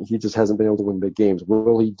he just hasn't been able to win big games.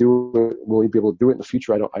 Will he do it? Will he be able to do it in the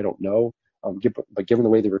future? I don't know. But given the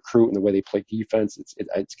way they recruit and the way they play defense,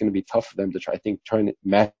 it's going to be tough for them to trying to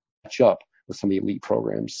match up with some of the elite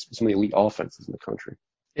programs, some of the elite offenses in the country.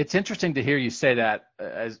 It's interesting to hear you say that,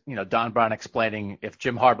 as Don Brown explaining, if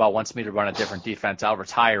Jim Harbaugh wants me to run a different defense, I'll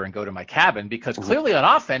retire and go to my cabin, because clearly on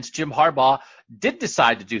offense, Jim Harbaugh did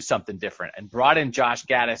decide to do something different and brought in Josh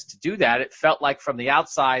Gaddis to do that. It felt like from the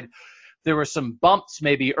outside there were some bumps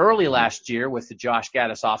maybe early last year with the Josh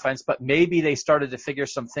Gaddis offense, but maybe they started to figure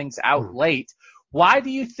some things out late. Why do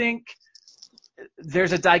you think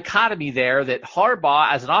there's a dichotomy there that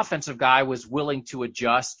Harbaugh, as an offensive guy, was willing to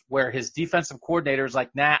adjust, where his defensive coordinator is like,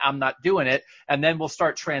 nah, I'm not doing it, and then we'll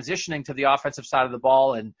start transitioning to the offensive side of the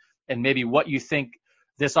ball and maybe what you think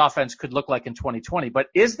this offense could look like in 2020. But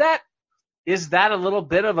is that a little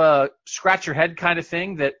bit of a scratch your head kind of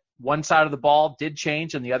thing, that one side of the ball did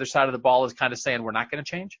change and the other side of the ball is kind of saying we're not going to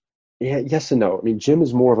change? Yeah, yes and no. I mean, Jim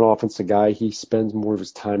is more of an offensive guy. He spends more of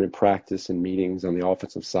his time in practice and meetings on the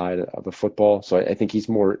offensive side of the football. So I think he's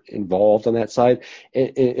more involved on that side.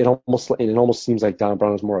 It almost seems like Don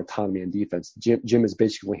Brown has more autonomy in defense. Jim has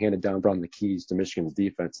basically handed Don Brown the keys to Michigan's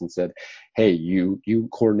defense and said, hey, you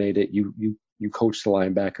coordinate it, you coach the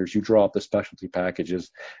linebackers, you draw up the specialty packages,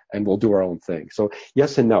 and we'll do our own thing. So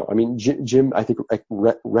yes and no. I mean, Jim, I think,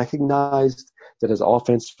 recognized that his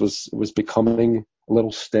offense was becoming a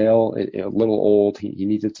little stale, a little old. He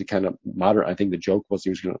needed to kind of I think the joke was he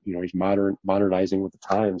was going to, he's modernizing with the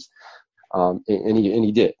times. And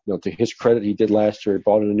he did. To his credit, he did last year. He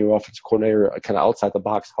brought in a new offensive coordinator, a kind of outside the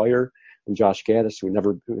box hire, and Josh Gaddis, who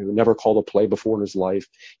never called a play before in his life.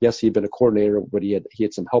 Yes, he'd been a coordinator, but he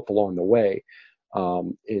had some help along the way.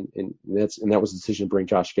 And that was the decision to bring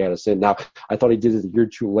Josh Gaddis in. Now, I thought he did it a year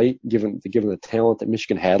too late, given the talent that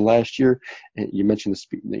Michigan had last year. And you mentioned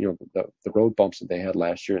the road bumps that they had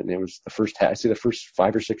last year, and it was the first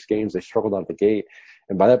 5 or 6 games they struggled out of the gate.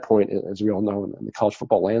 And by that point, as we all know, in the college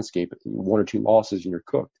football landscape, 1 or 2 losses and you're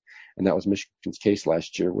cooked. And that was Michigan's case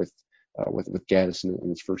last year with Gaddis in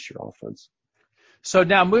his first year offense. So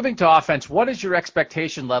now moving to offense, what is your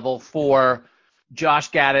expectation level for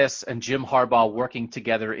Josh Gaddis and Jim Harbaugh working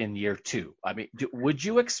together in year 2? I mean, would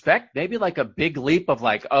you expect maybe like a big leap of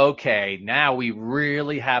like, okay, now we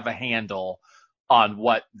really have a handle on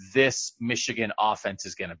what this Michigan offense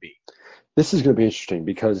is going to be? This is going to be interesting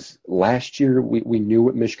because last year we knew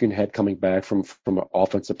what Michigan had coming back from an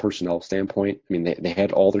offensive personnel standpoint. I mean, they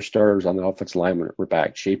had all their starters on the offensive line were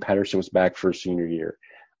back. Shea Patterson was back for his senior year.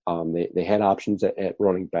 They had options at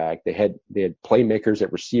running back. They had playmakers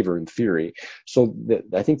at receiver in theory. So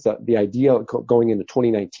I think the idea going into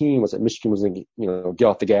 2019 was that Michigan was going to get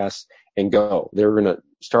off the gas and go. They were going to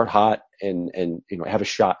start hot and have a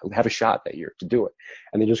shot that year to do it,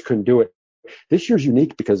 and they just couldn't do it. This year's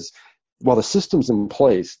unique because while the system's in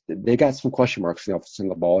place, they got some question marks in the offensive side of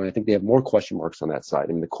the ball, and I think they have more question marks on that side.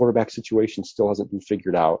 I mean, the quarterback situation still hasn't been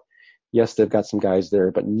figured out. Yes, they've got some guys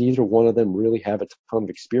there, but neither one of them really have a ton of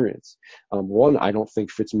experience. One, I don't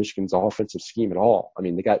think fits Michigan's offensive scheme at all. I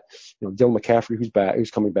mean, they got Dylan McCaffrey,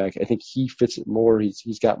 who's coming back. I think he fits it more.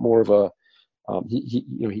 He's got more of a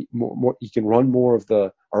he can run more of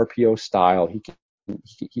the RPO style.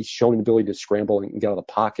 He's shown an ability to scramble and get out of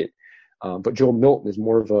the pocket. But Joe Milton is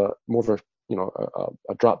more of a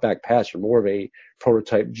drop back passer, more of a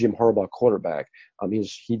prototype Jim Harbaugh quarterback.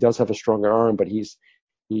 He does have a stronger arm, but he's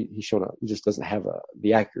shown he just doesn't have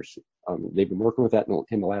the accuracy. They've been working with that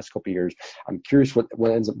in the last couple of years. I'm curious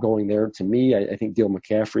what ends up going there. To me, I think Dylan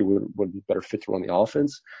McCaffrey would be better fit to run the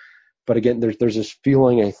offense. But again, there's this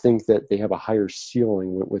feeling, I think, that they have a higher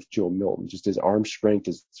ceiling with Joe Milton. Just his arm strength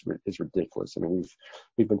is ridiculous. I mean,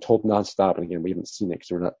 we've been told nonstop, and again, we haven't seen it because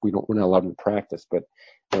we're not allowed to practice. But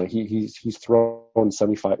he's thrown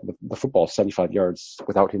the football 75 yards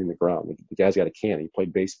without hitting the ground. The guy's got a cannon. He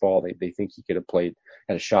played baseball. They think he could have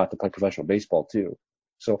had a shot to play professional baseball too.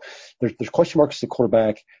 So there's question marks at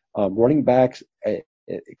quarterback, running backs.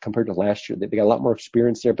 Compared to last year, they got a lot more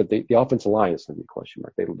experience there, but the offensive line is going to be a question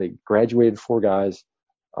mark. They graduated 4 guys.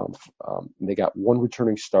 They got 1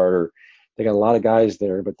 returning starter. They got a lot of guys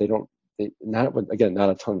there, but not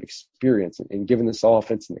a ton of experience. And given this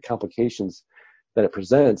offense and the complications that it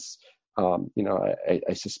presents,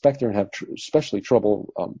 I suspect they're going to have especially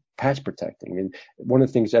trouble pass protecting. I mean, one of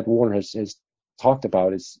the things Ed Warner has talked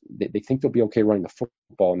about is they think they'll be okay running the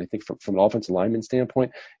football, and they think from an offensive lineman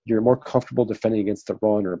standpoint, you're more comfortable defending against the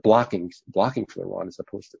run or blocking for the run as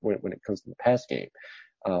opposed to when it comes to the pass game.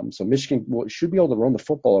 So Michigan should be able to run the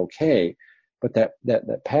football okay, but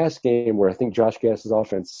that pass game where I think Josh Gass's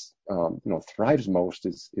offense thrives most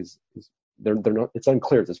is they're not, it's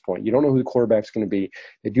unclear at this point. You don't know who the quarterback's going to be.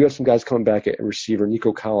 They do have some guys coming back at receiver,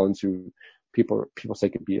 Nico Collins, who people say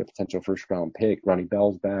could be a potential first round pick. Ronnie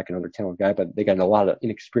Bell's back, another talented guy, but they got a lot of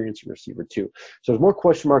inexperience in receiver too. So there's more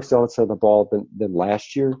question marks outside the ball than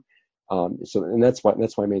last year. And that's why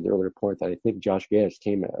I made the earlier point that I think Josh Gass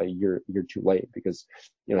came a year too late, because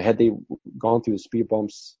had they gone through the speed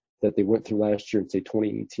bumps that they went through last year in say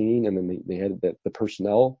 2018, and then they had the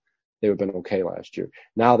personnel, they would have been okay last year.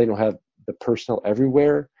 Now they don't have the personnel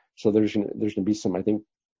everywhere, so there's gonna be some, I think,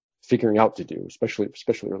 figuring out to do, especially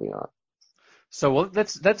early on. So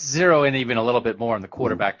let's zero in even a little bit more on the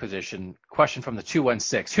quarterback position. Question from the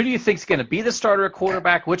 216: who do you think is going to be the starter at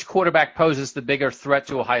quarterback? Which quarterback poses the bigger threat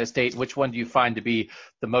to Ohio State? Which one do you find to be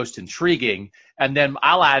the most intriguing? And then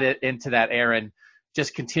I'll add it into that, Aaron,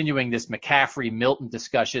 just continuing this McCaffrey-Milton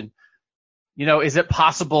discussion. Is it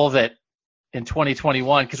possible that in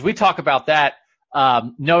 2021, because we talk about that,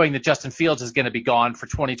 knowing that Justin Fields is going to be gone for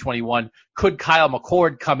 2021, could Kyle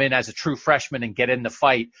McCord come in as a true freshman and get in the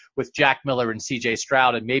fight with Jack Miller and CJ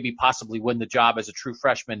Stroud and maybe possibly win the job as a true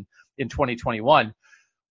freshman in 2021?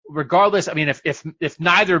 Regardless, I mean, if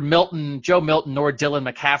neither Joe Milton nor Dylan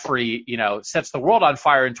McCaffrey, sets the world on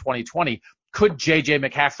fire in 2020, could JJ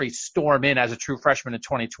McCaffrey storm in as a true freshman in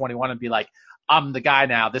 2021 and be like, I'm the guy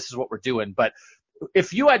now, this is what we're doing? But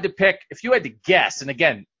if you had to guess, and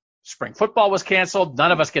again, spring football was canceled,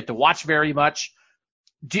 none of us get to watch very much.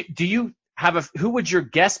 Do you have who would your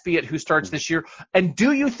guess be at who starts this year? And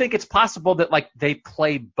do you think it's possible that they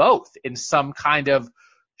play both in some kind of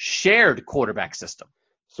shared quarterback system?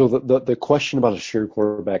 So the question about a shared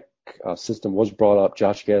quarterback system was brought up.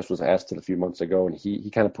 Josh Gass was asked it a few months ago, and he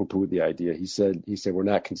kind of poo-pooed the idea. He said we're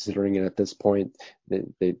not considering it at this point. They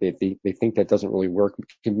think that doesn't really work.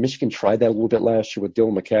 Michigan tried that a little bit last year with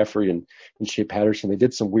Dylan McCaffrey and Shea Patterson. They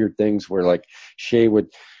did some weird things where Shea would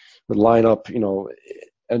line up,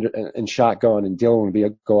 and shotgun, and Dylan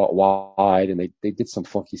would go out wide, and they did some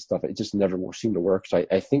funky stuff. It just never seemed to work. So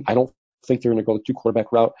I don't think they're going to go the two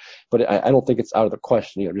quarterback route, but I don't think it's out of the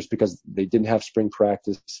question, just because they didn't have spring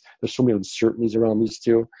practice. There's so many uncertainties around these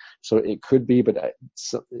two, so it could be, but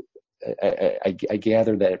I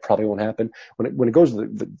gather that it probably won't happen. When it goes to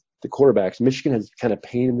the quarterbacks, Michigan has kind of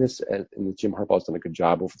painted this, and Jim Harbaugh's done a good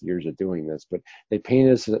job over the years of doing this, but they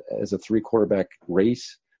painted this as a 3 quarterback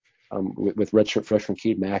race. With redshirt freshman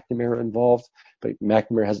Cade McNamara involved, but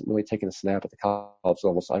McNamara hasn't really taken a snap at the college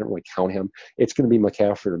level, so I don't really count him. It's going to be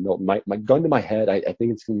McCaffrey or Milton. My gun to my head, I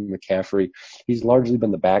think it's going to be McCaffrey. He's largely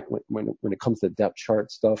been the back when it comes to depth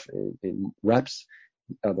chart stuff in reps.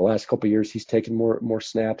 The last couple of years, he's taken more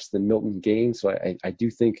snaps than Milton gained, so I do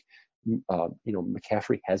think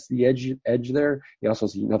McCaffrey has the edge there. He also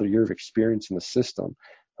has another year of experience in the system.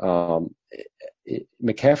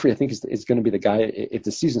 McCaffrey, I think, is going to be the guy. If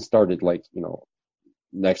the season started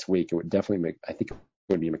next week, it would definitely it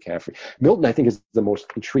would be McCaffrey. Milton, I think, is the most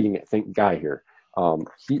intriguing guy here.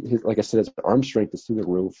 Like I said, his arm strength is through the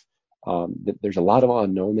roof. There's a lot of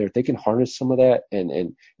unknown there. If they can harness some of that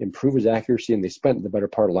and improve his accuracy, and they spent the better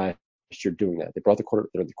part of last year doing that. They brought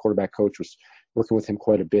the quarterback coach was working with him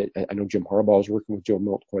quite a bit. I know Jim Harbaugh was working with Joe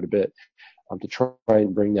Milton quite a bit to try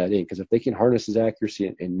and bring that in, because if they can harness his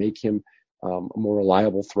accuracy and make him a more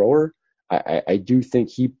reliable thrower, I do think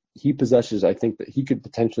he possesses. I think that he could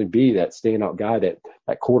potentially be that standout guy,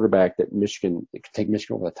 that quarterback that could take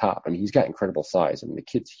Michigan over the top. I mean, he's got incredible size. I mean, the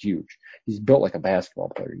kid's huge. He's built like a basketball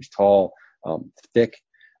player. He's tall, thick.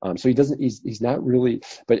 So he's not really,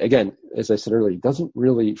 but again, as I said earlier, he doesn't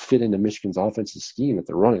really fit into Michigan's offensive scheme that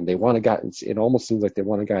they're running. They want a guy, it almost seems like they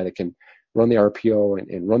want a guy that can run the RPO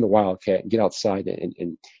and run the Wildcat and get outside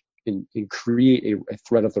and create a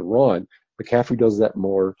threat of the run. McCaffrey does that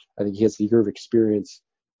more. I think he has the year of experience,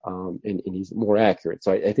 and he's more accurate.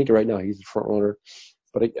 So I think right now he's the front runner.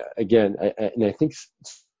 But again, I think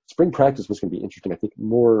spring practice was going to be interesting. I think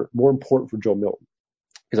more important for Joe Milton.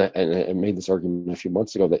 Because I made this argument a few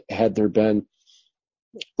months ago that had there been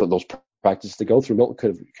those practices to go through, Milton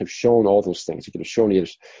could have shown all those things. He could have shown he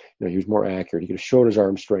was more accurate. He could have showed his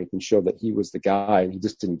arm strength and showed that he was the guy, and he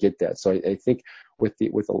just didn't get that. So I think with the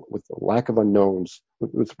lack of unknowns,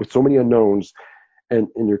 with so many unknowns, and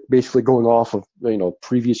you're basically going off of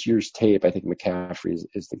previous year's tape, I think McCaffrey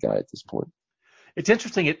is the guy at this point. It's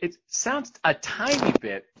interesting. It sounds a tiny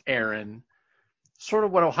bit, Aaron, sort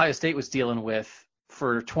of what Ohio State was dealing with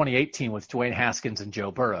for 2018 with Dwayne Haskins and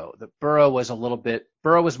Joe Burrow. That Burrow was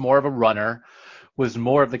more of a runner, was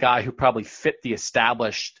more of the guy who probably fit the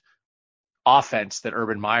established offense that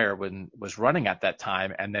Urban Meyer was running at that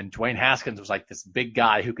time. And then Dwayne Haskins was like this big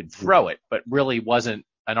guy who could throw it, but really wasn't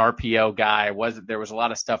an RPO guy. There was a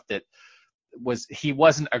lot of stuff that he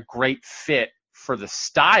wasn't a great fit for the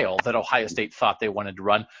style that Ohio State thought they wanted to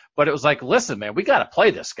run. But it was like, listen, man, we got to play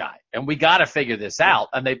this guy and we got to figure this out.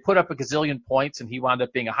 And they put up a gazillion points and he wound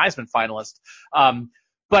up being a Heisman finalist.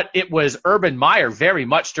 But it was Urban Meyer very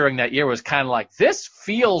much during that year was kind of like, this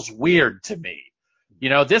feels weird to me. You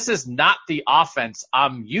know, this is not the offense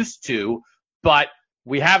I'm used to, but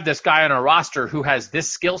we have this guy on our roster who has this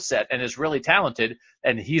skill set and is really talented,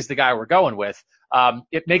 and he's the guy we're going with.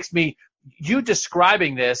 You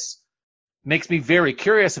describing this makes me very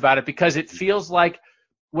curious about it, because it feels like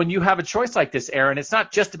when you have a choice like this, Aaron, it's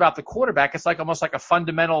not just about the quarterback. It's like almost like a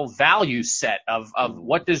fundamental value set of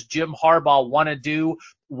what does Jim Harbaugh want to do?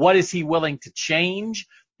 What is he willing to change?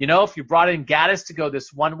 You know, if you brought in Gaddis to go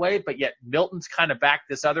this one way, but yet Milton's kind of back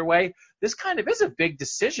this other way, this kind of is a big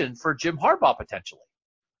decision for Jim Harbaugh potentially.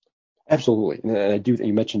 Absolutely. And I do.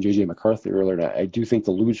 You mentioned J.J. McCarthy earlier, and I do think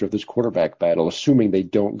the loser of this quarterback battle, assuming they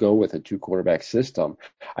don't go with a 2-quarterback system,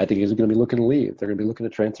 I think is going to be looking to leave. They're going to be looking to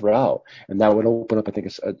transfer out. And that would open up, I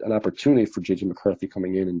think, an opportunity for J.J. McCarthy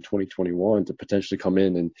coming in 2021 to potentially come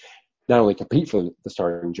in and not only compete for the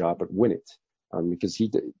starting job, but win it. Because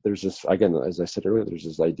there's this, again, as I said earlier, there's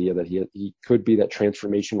this idea that he could be that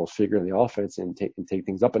transformational figure in the offense and take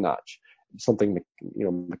things up a notch. Something that, you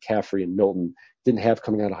know, McCaffrey and Milton didn't have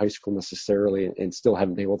coming out of high school necessarily, and still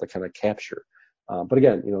haven't been able to kind of capture. But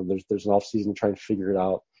again, you know, there's an off season to try and figure it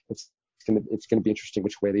out. It's gonna be interesting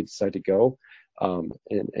which way they decide to go, and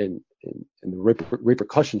the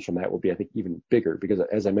repercussions from that will be, I think, even bigger, because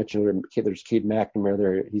as I mentioned earlier, there's Cade McNamara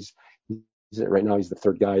there. He's right now he's the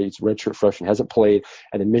third guy. He's a redshirt freshman, hasn't played,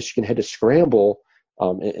 and then Michigan had to scramble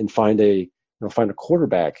and find a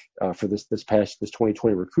quarterback for this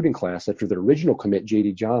 2020 recruiting class after their original commit,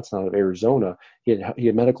 J.D. Johnson out of Arizona. He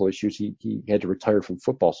had medical issues. He had to retire from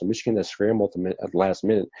football. So Michigan had to scramble at the last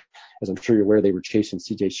minute. As I'm sure you're aware, they were chasing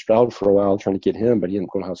C.J. Stroud for a while, trying to get him, but he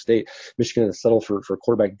didn't go to Ohio State. Michigan had to settle for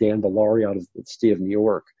quarterback Dan Bellari out of the state of New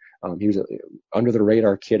York. He was under the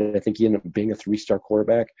radar kid. I think he ended up being a 3-star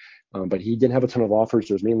quarterback, but he didn't have a ton of offers.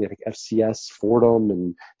 There was mainly, I think, FCS, Fordham,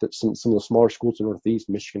 and some of the smaller schools in the Northeast.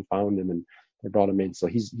 Michigan found him and they brought him in. So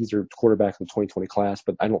he's their quarterback in the 2020 class,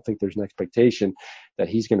 but I don't think there's an expectation that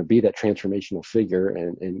he's going to be that transformational figure.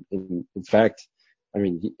 And in fact, I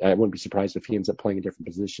mean, I wouldn't be surprised if he ends up playing a different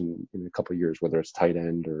position in a couple of years, whether it's tight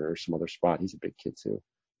end or some other spot. He's a big kid too.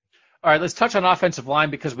 All right, let's touch on offensive line,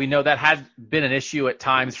 because we know that had been an issue at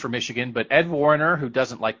times for Michigan, but Ed Warner, who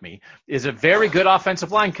doesn't like me, is a very good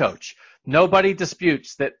offensive line coach. Nobody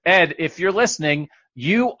disputes that. Ed, if you're listening,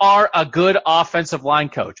 you are a good offensive line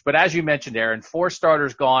coach. But as you mentioned, Aaron, 4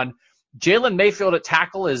 starters gone. Jalen Mayfield at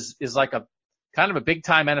tackle is like a kind of a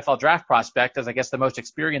big-time NFL draft prospect, as I guess the most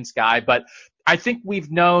experienced guy. But I think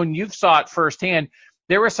you've saw it firsthand.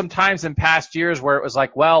 There were some times in past years where it was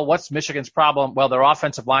like, well, what's Michigan's problem? Well, their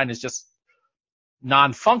offensive line is just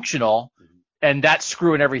non-functional, and that's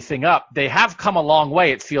screwing everything up. They have come a long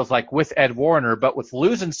way, it feels like, with Ed Warner, but with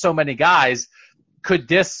losing so many guys, could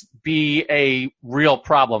this be a real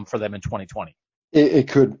problem for them in 2020? It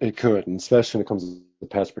could, and especially when it comes to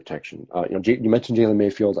pass protection. You mentioned Jalen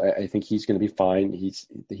Mayfield. I think he's going to be fine.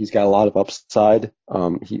 He's got a lot of upside.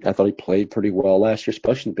 I thought he played pretty well last year,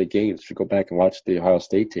 especially in big games. If you go back and watch the Ohio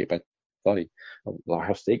State tape, the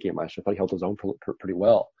Ohio State game last year, I thought he held his own pretty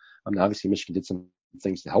well. Obviously Michigan did some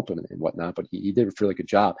things to help him and whatnot, but he did a really good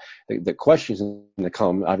job. The question is going to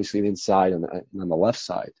come, obviously, inside on the left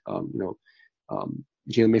side. Jalen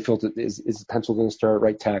Mayfield is penciled in to start at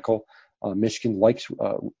right tackle. Michigan likes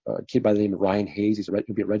a kid by the name of Ryan Hayes.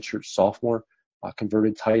 He'll be a redshirt sophomore,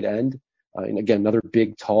 converted tight end. And again, another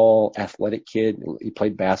big, tall, athletic kid. He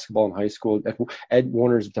played basketball in high school. Ed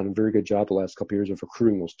Warner's done a very good job the last couple of years of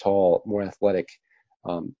recruiting those tall, more athletic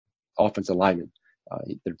offensive linemen.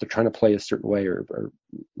 They're trying to play a certain way or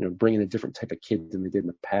bring in a different type of kid than they did in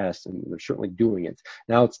the past, and they're certainly doing it.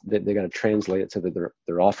 Now they got to translate it to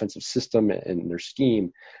their offensive system and their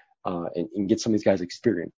scheme and get some of these guys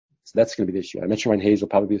experience. So that's going to be the issue. I mentioned Ryan Hayes will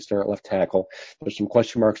probably be a starter at left tackle. There's some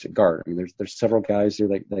question marks at guard. I mean, there's several guys there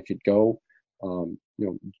that could go.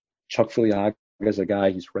 Chuck Filiaga is a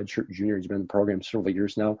guy. He's a redshirt junior. He's been in the program several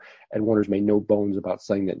years now. Ed Warner's made no bones about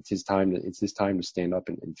saying that it's his time to stand up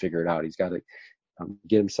and figure it out. He's got to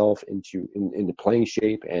get himself into playing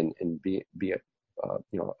shape and be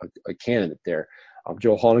a candidate there.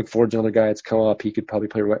 Joe Honigford's another guy that's come up. He could probably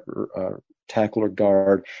play tackle or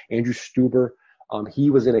guard. Andrew Stuber, he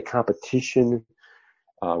was in a competition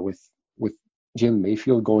with Jalen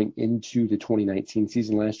Mayfield going into the 2019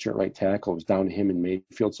 season last year at right tackle. It was down to him and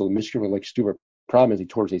Mayfield. So Michigan would like Stuber. Problem is he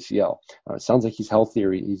tore his ACL. It sounds like he's healthy,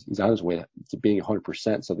 or he's on his way to being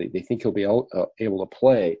 100%. So they think he'll be able to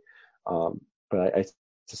play. But I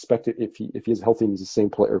suspect if he is healthy and he's the same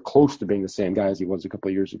player, or close to being the same guy as he was a couple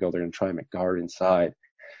of years ago, they're going to try McGuard inside.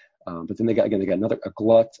 But then they got a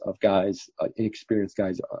glut of guys, inexperienced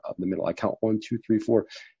guys up in the middle. I count 11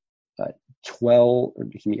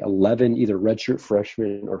 either redshirt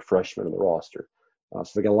freshmen or freshmen on the roster.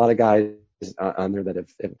 So they got a lot of guys on there that have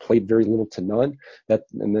played very little to none.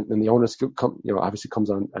 And then the onus obviously comes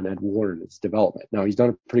on Ed Warner and its development. Now he's done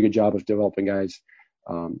a pretty good job of developing guys.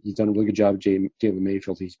 He's done a really good job of Jalen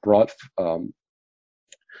Mayfield. He's brought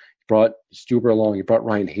Stuber along. He brought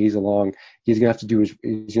Ryan Hayes along. He's going to have to do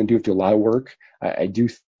a lot of work. I do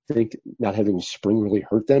think not having spring really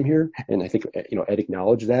hurt them here, and I think Ed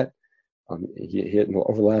acknowledged that. He hit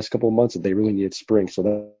over the last couple of months that they really needed spring,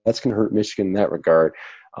 so that's going to hurt Michigan in that regard.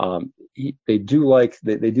 They do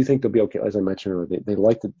think they'll be okay, as I mentioned earlier. They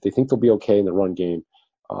think they'll be okay in the run game.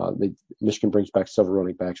 Michigan brings back several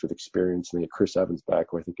running backs with experience, and they get Chris Evans back,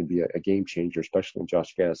 who I think can be a game changer, especially in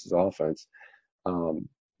Josh Gaddis' offense.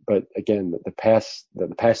 But again, the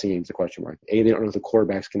passing game is a question mark. They don't know who the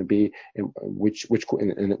quarterback's going to be, and which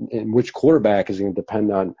quarterback is going to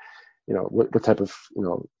depend on, what type of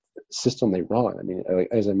system they run. I mean,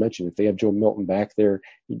 as I mentioned, if they have Joe Milton back there,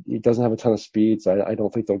 he doesn't have a ton of speed, so I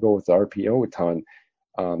don't think they'll go with the RPO a ton.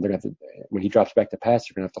 They're gonna have to, when he drops back to pass,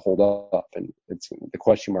 they're gonna have to hold up, and the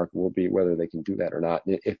question mark will be whether they can do that or not.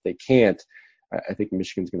 And if they can't, I think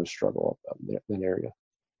Michigan's going to struggle up that area.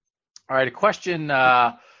 All right, a question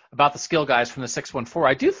about the skill guys from the 614.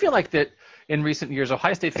 I do feel like that in recent years,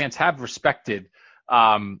 Ohio State fans have respected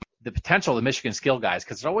the potential of the Michigan skill guys,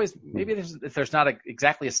 because there's always, if there's not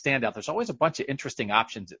exactly a standout, there's always a bunch of interesting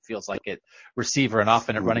options, it feels like, at receiver and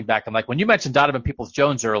often at running back. And like when you mentioned Donovan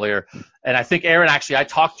Peoples-Jones earlier, and I think, Aaron, actually, I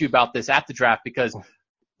talked to you about this at the draft, because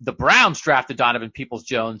the Browns drafted Donovan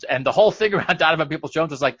Peoples-Jones, and the whole thing around Donovan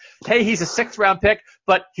Peoples-Jones was like, hey, he's a 6th-round pick,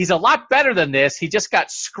 but he's a lot better than this. He just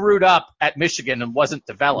got screwed up at Michigan and wasn't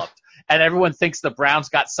developed. And everyone thinks the Browns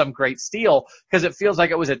got some great steal because it feels like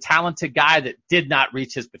it was a talented guy that did not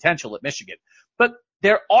reach his potential at Michigan. But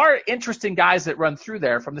there are interesting guys that run through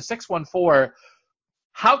there. From the 614,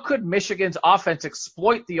 how could Michigan's offense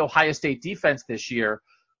exploit the Ohio State defense this year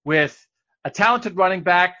with a talented running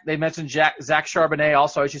back? They mentioned Zach Charbonnet.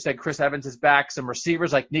 Also, as you said, Chris Evans is back. Some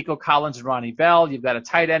receivers like Nico Collins and Ronnie Bell. You've got a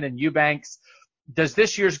tight end in Eubanks. Does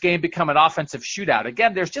this year's game become an offensive shootout?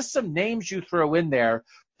 Again, there's just some names you throw in there.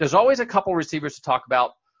 There's always a couple receivers to talk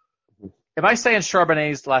about. Am I saying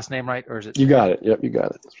Charbonnet's last name right, or is it? You got it. Yep, you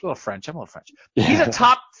got it. It's a little French. I'm a little French. Yeah. He's a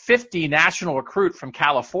top 50 national recruit from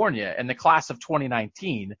California in the class of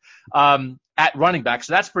 2019 at running back.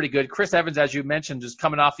 So that's pretty good. Chris Evans, as you mentioned, is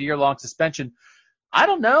coming off a year-long suspension. I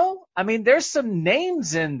don't know. I mean, there's some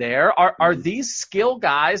names in there. Are these skill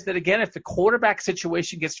guys that, again, if the quarterback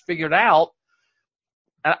situation gets figured out,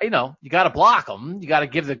 you got to block them. You got to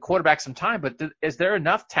give the quarterback some time. But is there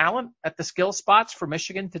enough talent at the skill spots for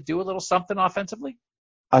Michigan to do a little something offensively?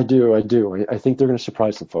 I do. I think they're going to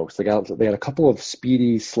surprise some folks. They got a couple of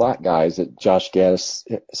speedy slot guys that Josh Gaddis,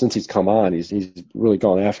 since he's come on, he's really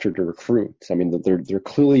gone after to recruit. I mean, they're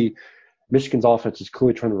clearly, Michigan's offense is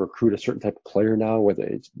clearly trying to recruit a certain type of player now, whether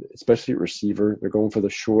it's especially at receiver. They're going for the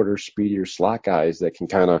shorter, speedier slot guys that can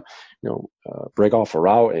kind of, break off a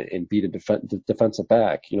route and beat a defensive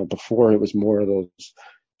back. Before it was more of those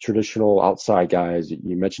traditional outside guys.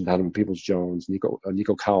 You mentioned Donovan Peoples-Jones.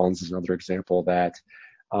 Nico Collins is another example of that.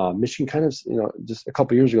 Michigan kind of, just a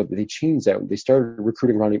couple of years ago, they changed that. They started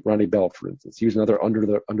recruiting Ronnie Bell, for instance. He was another under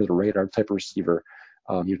the radar type of receiver.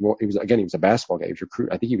 He was a basketball guy. He was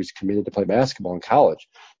recruited. I think he was committed to play basketball in college.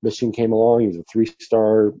 Michigan came along. He was a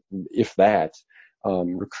 3-star, if that,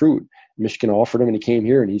 recruit. Michigan offered him, and he came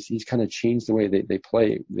here, and he's kind of changed the way they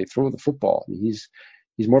play. They throw the football. I mean, he's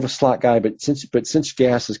more of a slot guy, but since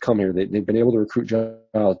Gass has come here, they've been able to recruit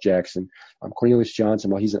Giles Jackson, Cornelius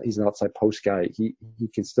Johnson. While he's an outside post guy, he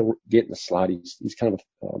can still get in the slot. He's kind of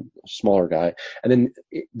a smaller guy. And then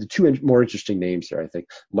the two more interesting names there, I think,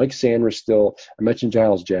 Mike Sanders still. I mentioned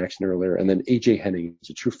Giles Jackson earlier, and then A.J. Henning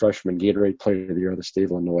is a true freshman, Gatorade Player of the Year of the state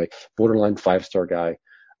of Illinois, borderline 5-star guy.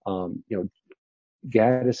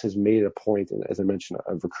 Gaddis has made a point, as I mentioned,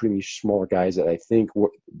 of recruiting these smaller guys that I think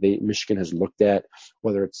Michigan has looked at,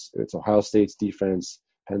 whether it's Ohio State's defense,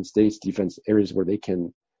 Penn State's defense, areas where they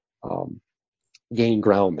can gain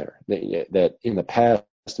ground there. That in the past,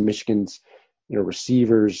 Michigan's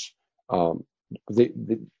receivers,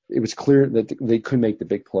 it was clear that they could make the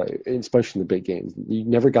big play, especially in the big games. You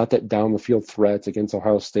never got that down the field threats against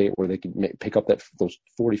Ohio State where they could pick up those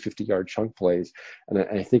 40, 50-yard chunk plays. And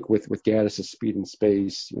I think with Gaddis' speed and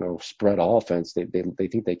space, spread offense, they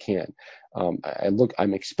think they can.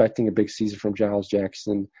 I'm expecting a big season from Giles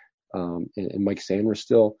Jackson and Mike Sanders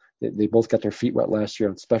still. They both got their feet wet last year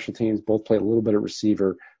on special teams, both play a little bit of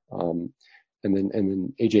receiver. And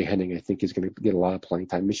then A.J. Henning, I think, is going to get a lot of playing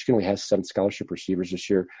time. Michigan only has 7 scholarship receivers this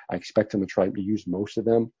year. I expect them to try to use most of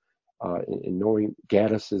them. And knowing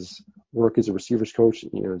Gaddis' work as a receivers coach,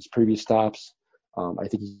 his previous stops, I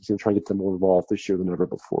think he's going to try and get them more involved this year than ever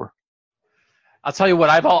before. I'll tell you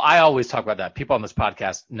what, I always talk about that. People on this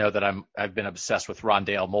podcast know that I've been obsessed with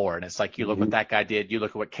Rondale Moore, and it's like you look what that guy did. You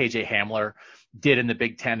look at what KJ Hamler did in the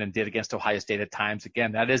Big Ten and did against Ohio State at times.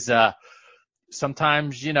 Again, that is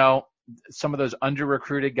sometimes some of those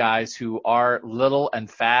under-recruited guys who are little and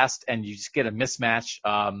fast, and you just get a mismatch.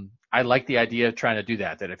 I like the idea of trying to do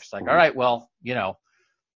that if it's like, all right, well,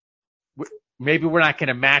 maybe we're not going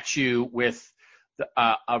to match you with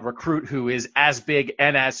a recruit who is as big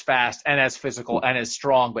and as fast and as physical and as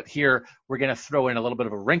strong, but here we're going to throw in a little bit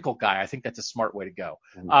of a wrinkle guy. I think that's a smart way to go.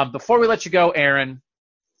 Before we let you go, Aaron,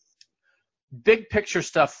 big picture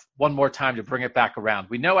stuff one more time to bring it back around.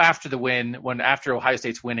 We know after the win, after Ohio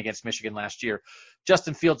State's win against Michigan last year,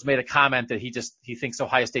 Justin Fields made a comment that he thinks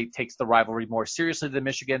Ohio State takes the rivalry more seriously than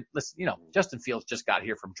Michigan. Listen, Justin Fields just got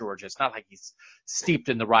here from Georgia. It's not like he's steeped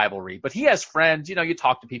in the rivalry, but he has friends. You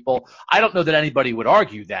talk to people. I don't know that anybody would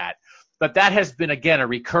argue that, but that has been, again, a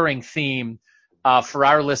recurring theme for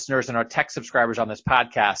our listeners and our tech subscribers on this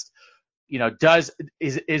podcast.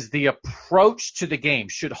 Is the approach to the game,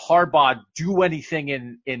 should Harbaugh do anything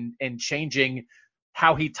in changing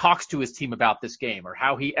how he talks to his team about this game, or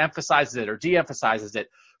how he emphasizes it or de-emphasizes it?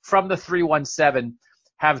 From the 317,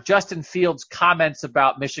 have Justin Fields' comments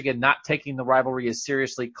about Michigan not taking the rivalry as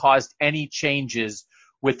seriously caused any changes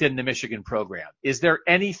within the Michigan program? Is there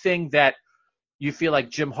anything that you feel like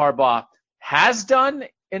Jim Harbaugh has done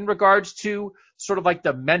in regards to sort of like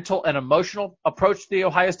the mental and emotional approach to the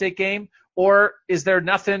Ohio State game? Or is there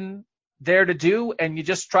nothing there to do and you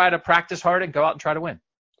just try to practice hard and go out and try to win?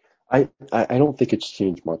 I don't think it's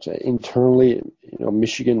changed much. Internally,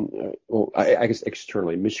 Michigan, I guess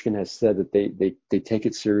externally, Michigan has said that they take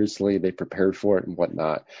it seriously, they prepared for it and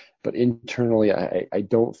whatnot. But internally, I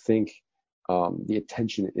don't think the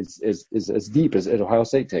attention is as deep as Ohio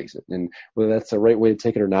State takes it. And whether that's the right way to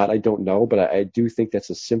take it or not, I don't know. But I do think that's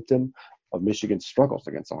a symptom of Michigan's struggles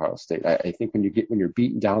against Ohio State. I think when you're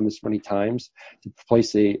beaten down this many times, to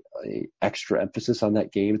place a extra emphasis on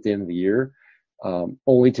that game at the end of the year,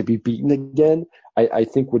 only to be beaten again, I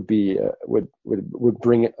think would be would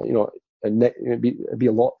bring it.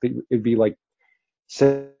 It'd be like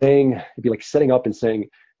setting up and saying,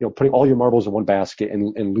 putting all your marbles in one basket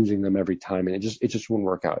and losing them every time, and it just wouldn't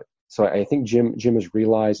work out. So I think Jim has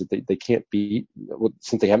realized that they can't beat,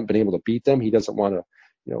 since they haven't been able to beat them. He doesn't want to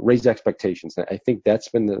raise expectations. And I think that's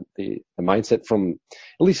been the mindset from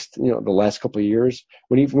at least the last couple of years.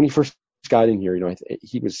 When he first got in here,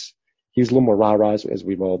 he was a little more rah-rah as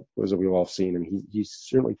we've all seen, and he's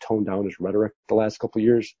certainly toned down his rhetoric the last couple of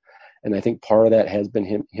years. And I think part of that has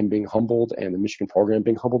been him being humbled, and the Michigan program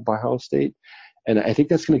being humbled by Ohio State. And I think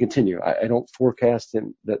that's going to continue. I don't forecast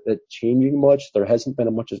that changing much. There hasn't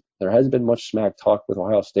been much smack talk with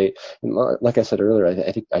Ohio State. And like I said earlier,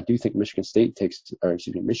 I do think Michigan takes the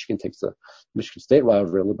Michigan State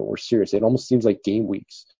rivalry a little bit more serious. It almost seems like game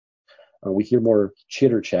weeks. We hear more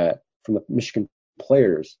chitter chat from the Michigan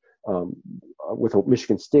players with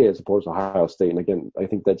Michigan State as opposed to Ohio State. And again, I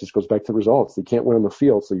think that just goes back to the results. They can't win on the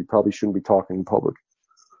field, so you probably shouldn't be talking in public.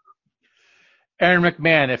 Aaron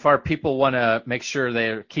McMahon, if our people want to make sure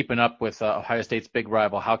they're keeping up with Ohio State's big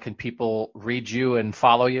rival, how can people read you and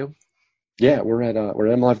follow you? Yeah, we're at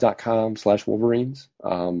mlive.com/Wolverines.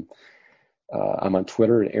 I'm on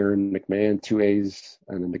Twitter at Aaron McMahon, 2 A's,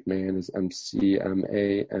 and then McMahon is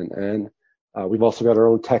McMann. We've also got our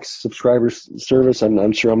own text subscribers service.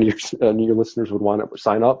 I'm sure how many of your listeners would want to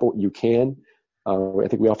sign up, but you can. I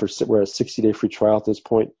think we're at a 60-day free trial at this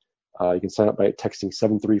point. You can sign up by texting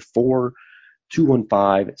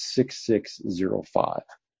 734-215-6605.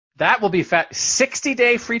 That will be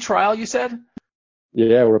 60-day free trial, you said?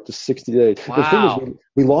 Yeah, we're up to 60 days. Wow. The thing is,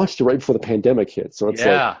 we launched it right before the pandemic hit, so it's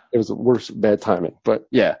like it was worse bad timing. But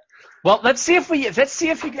yeah. Well, let's see if we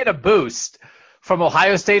get a boost from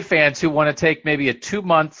Ohio State fans who want to take maybe a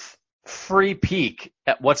 2-month free peek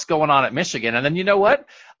at what's going on at Michigan. And then you know what?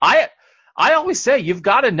 I always say you've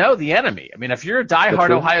got to know the enemy. I mean, if you're a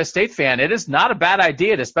diehard Ohio State fan, it is not a bad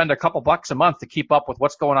idea to spend a couple bucks a month to keep up with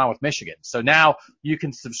what's going on with Michigan. So now you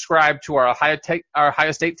can subscribe to our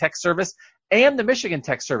Ohio State text service and the Michigan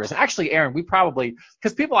text service. Actually, Aaron, we probably,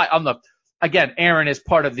 because people again, Aaron is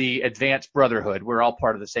part of the Advanced Brotherhood. We're all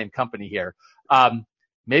part of the same company here.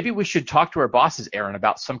 Maybe we should talk to our bosses, Aaron,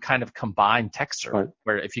 about some kind of combined text service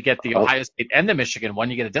where if you get the Ohio State and the Michigan one,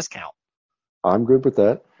 you get a discount. I'm good with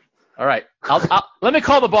that. All right. Let me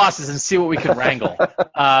call the bosses and see what we can wrangle.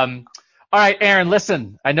 All right, Aaron,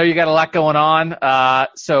 listen, I know you got a lot going on,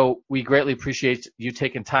 so we greatly appreciate you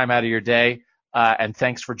taking time out of your day, and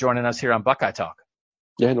thanks for joining us here on Buckeye Talk.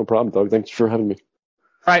 Yeah, no problem, Doug. Thanks for having me.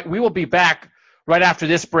 All right, we will be back right after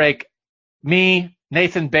this break. Me,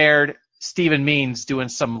 Nathan Baird, Stephen Means doing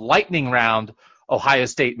some lightning round Ohio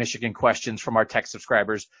State, Michigan questions from our tech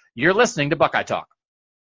subscribers. You're listening to Buckeye Talk.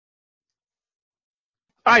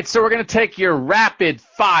 All right, so we're going to take your rapid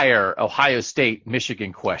fire Ohio State,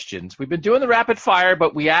 Michigan questions. We've been doing the rapid fire,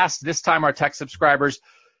 but we asked this time our tech subscribers,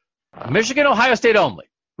 Michigan, Ohio State only.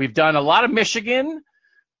 We've done a lot of Michigan,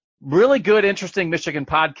 really good, interesting Michigan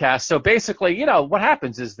podcasts. So basically, what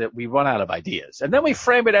happens is that we run out of ideas. And then we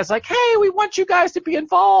frame it as like, hey, we want you guys to be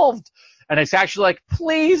involved. And it's actually like,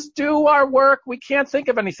 please do our work. We can't think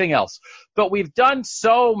of anything else. But we've done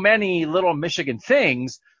so many little Michigan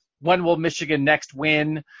things. When will Michigan next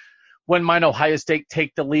win? When might Ohio State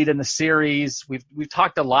take the lead in the series? We've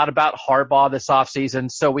talked a lot about Harbaugh this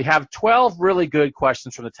offseason. So we have 12 really good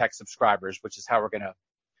questions from the tech subscribers, which is how we're going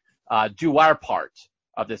to do our part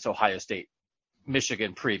of this Ohio State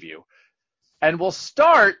Michigan preview. And we'll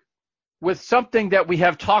start with something that we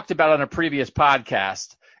have talked about on a previous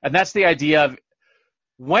podcast, and that's the idea of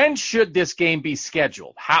when should this game be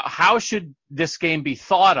scheduled? How should this game be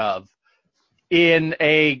thought of in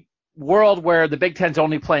a world where the Big Ten's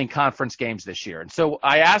only playing conference games this year? And so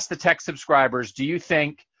I asked the tech subscribers, do you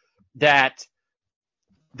think that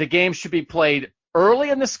the game should be played early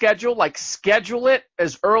in the schedule, like schedule it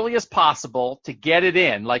as early as possible to get it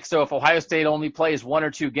in? Like, so if Ohio State only plays one or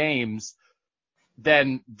two games,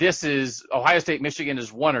 then this is Ohio State, Michigan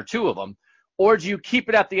is one or two of them. Or do you keep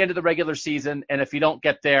it at the end of the regular season, and if you don't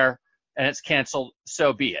get there and it's canceled,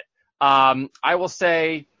 so be it? I will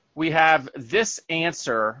say we have this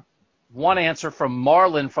answer, one answer from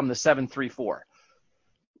Marlon from the 734.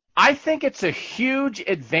 I think it's a huge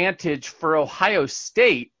advantage for Ohio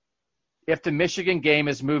State if the Michigan game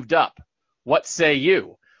is moved up. What say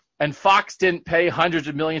you? And Fox didn't pay hundreds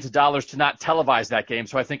of millions of dollars to not televise that game,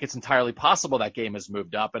 so I think it's entirely possible that game is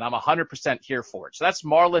moved up, and I'm 100% here for it. So that's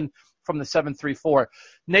Marlon from the 734.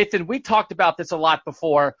 Nathan, we talked about this a lot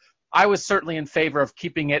before. I was certainly in favor of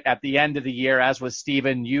keeping it at the end of the year, as was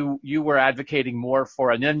Stephen. You were advocating more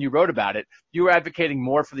for, and then you wrote about it, you were advocating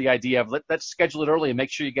more for the idea of let's schedule it early and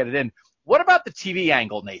make sure you get it in. What about the TV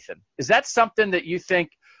angle, Nathan? Is that something that you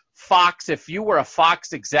think Fox, if you were a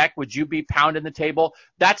Fox exec, would you be pounding the table?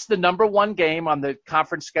 That's the number one game on the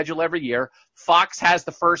conference schedule every year. Fox has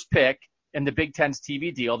the first pick in the Big Ten's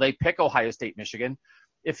TV deal. They pick Ohio State, Michigan.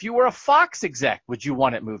 If you were a Fox exec, would you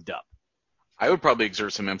want it moved up? I would probably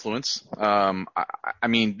exert some influence. I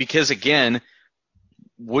mean, because again,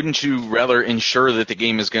 wouldn't you rather ensure that the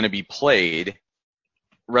game is going to be played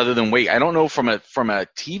rather than wait? I don't know from a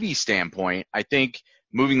TV standpoint. I think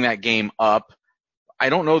moving that game up, I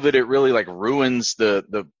don't know that it really ruins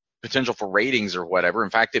the potential for ratings or whatever.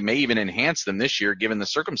 In fact, it may even enhance them this year given the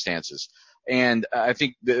circumstances. And I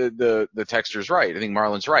think the texter's right. I think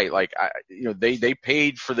Marlon's right. They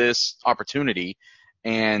paid for this opportunity.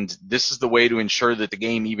 And this is the way to ensure that the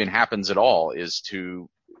game even happens at all, is to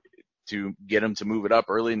get them to move it up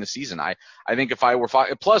early in the season. I think if I were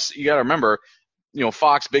Fox, plus you got to remember,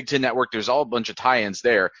 Fox, Big Ten Network, there's all a bunch of tie-ins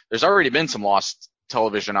there. There's already been some lost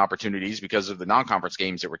television opportunities because of the non-conference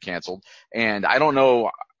games that were canceled. And I don't know,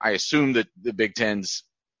 I assume that the Big Ten's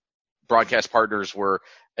broadcast partners were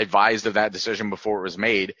advised of that decision before it was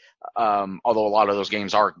made. Although a lot of those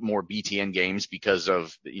games are more BTN games because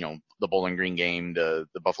of, the Bowling Green game, the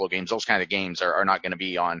Buffalo games, those kind of games are not going to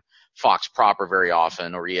be on Fox proper very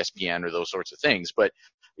often, or ESPN, or those sorts of things. But,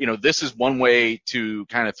 this is one way to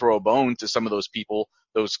kind of throw a bone to some of those people,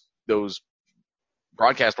 those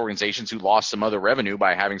broadcast organizations who lost some other revenue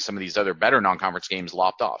by having some of these other better non-conference games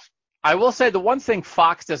lopped off. I will say the one thing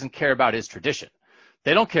Fox doesn't care about is tradition.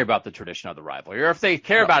 They don't care about the tradition of the rivalry, or if they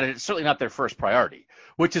care about it, it's certainly not their first priority,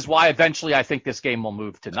 which is why eventually I think this game will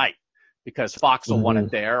move tonight, because Fox will want it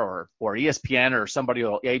there, or ESPN or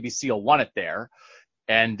ABC will want it there,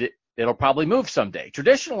 and it'll probably move someday.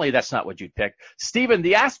 Traditionally, that's not what you'd pick. Stephen,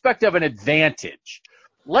 the aspect of an advantage,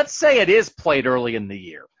 let's say it is played early in the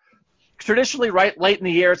year. traditionally, right, late in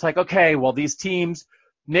the year, it's like, okay, well, these teams,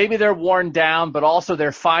 maybe they're worn down, but also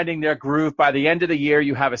they're finding their groove. By the end of the year,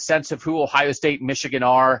 you have a sense of who Ohio State and Michigan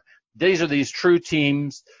are. These are these true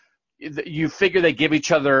teams. You figure they give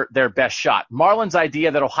each other their best shot. Marlon's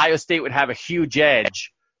idea that Ohio State would have a huge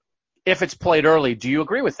edge if it's played early, do you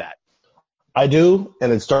agree with that? I do,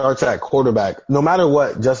 and it starts at quarterback. No matter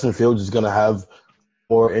what, Justin Fields is going to have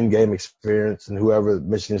more in-game experience than whoever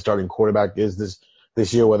Michigan's starting quarterback is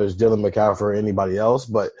this year, whether it's Dylan McCaffrey or anybody else.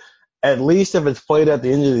 But at least if it's played at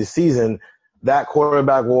the end of the season, that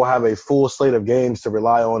quarterback will have a full slate of games to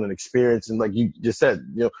rely on and experience. And like you just said,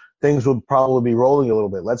 things will probably be rolling a little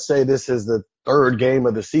bit. Let's say this is the third game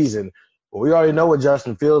of the season. Well, we already know what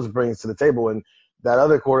Justin Fields brings to the table, and that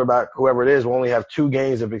other quarterback, whoever it is, will only have 2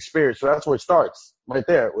 games of experience. So that's where it starts, right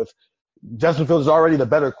there. With Justin Fields is already the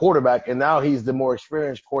better quarterback, and now he's the more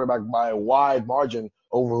experienced quarterback by a wide margin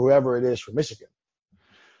over whoever it is for Michigan.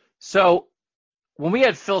 So when we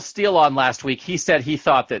had Phil Steele on last week, he said he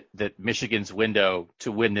thought that Michigan's window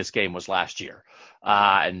to win this game was last year.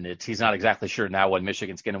 And he's not exactly sure now when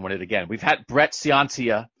Michigan's going to win it again. We've had Brett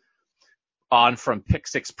Ciancia on from Pick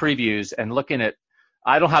Six Previews, and looking at,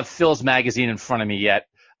 I don't have Phil's magazine in front of me yet,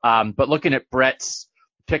 but looking at Brett's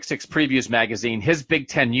Pick Six Previews magazine, his Big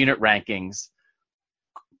Ten unit rankings,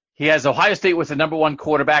 he has Ohio State with the number 1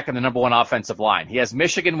 quarterback and the number 1 offensive line. He has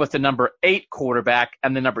Michigan with the number 8 quarterback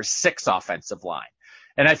and the number 6 offensive line.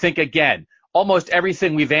 And I think, again, almost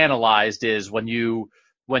everything we've analyzed is when you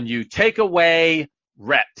take away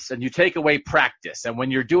reps and you take away practice, and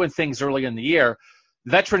when you're doing things early in the year,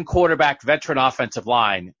 veteran quarterback, veteran offensive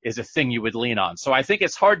line is a thing you would lean on. So I think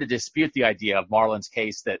it's hard to dispute the idea of Marlon's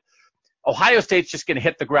case that Ohio State's just going to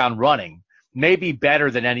hit the ground running, maybe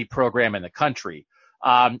better than any program in the country.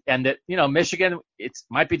 And that, Michigan, it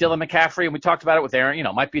might be Dylan McCaffrey, and we talked about it with Aaron,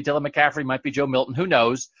 might be Dylan McCaffrey, might be Joe Milton, who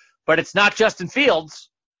knows, but it's not Justin Fields.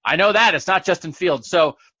 I know that it's not Justin Fields.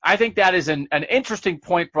 So I think that is an interesting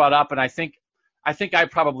point brought up, and I think I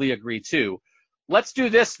probably agree too. Let's do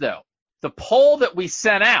this though. The poll that we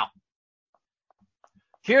sent out,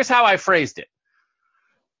 here's how I phrased it.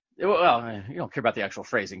 Well, you don't care about the actual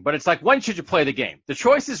phrasing, but it's like, when should you play the game? The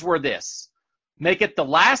choices were this: make it the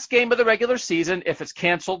last game of the regular season. If it's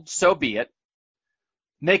canceled, so be it.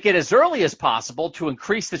 Make it as early as possible to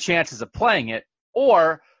increase the chances of playing it,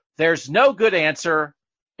 or there's no good answer.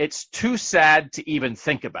 It's too sad to even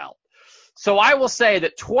think about. So I will say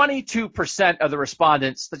that 22% of the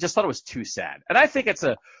respondents just thought it was too sad. And I think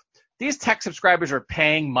these tech subscribers are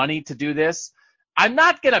paying money to do this. I'm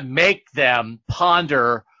not going to make them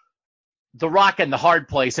ponder the rock and the hard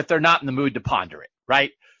place if they're not in the mood to ponder it, right?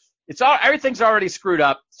 Everything's already screwed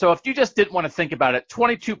up. So if you just didn't want to think about it,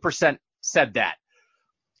 22% said that.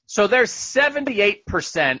 So there's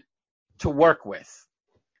 78% to work with.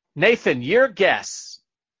 Nathan, your guess,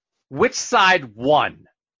 which side won?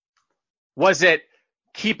 Was it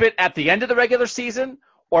keep it at the end of the regular season,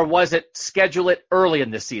 or was it schedule it early in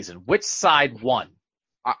the season? Which side won?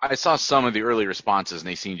 I saw some of the early responses, and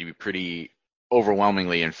they seem to be pretty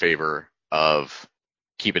overwhelmingly in favor of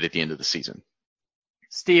keep it at the end of the season.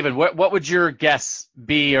 Steven, what would your guess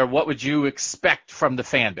be, or what would you expect from the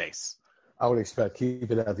fan base? I would expect keep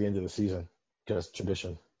it at the end of the season, just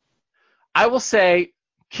tradition. I will say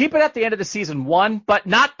keep it at the end of the season, but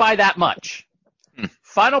not by that much.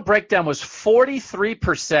 Final breakdown was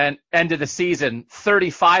 43% end of the season,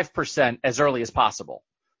 35% as early as possible,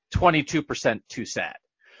 22% too sad.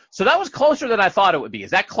 So that was closer than I thought it would be.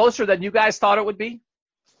 Is that closer than you guys thought it would be?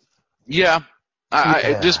 Yeah.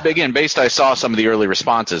 I saw some of the early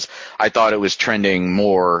responses. I thought it was trending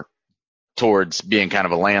more towards being kind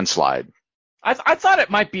of a landslide. I thought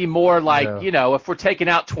it might be more like, if we're taking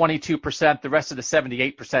out 22%, the rest of the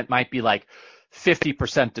 78% might be like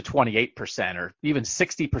 50% to 28%, or even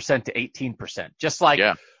 60% to 18%. Just like,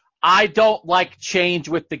 I don't like change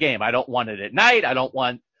with the game. I don't want it at night. I don't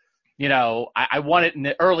want, I want it in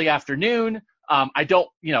the early afternoon. I don't,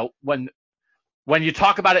 when you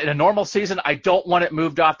talk about it in a normal season, I don't want it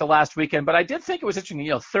moved off the last weekend. But I did think it was interesting,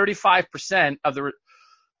 35% of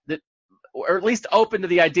or at least open to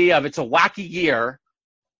the idea of it's a wacky year,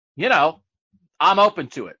 I'm open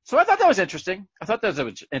to it. So I thought that was interesting.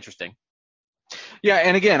 Yeah,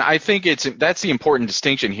 and again, I think that's the important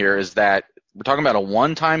distinction here, is that we're talking about a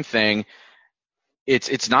one-time thing.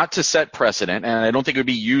 It's not to set precedent, and I don't think it would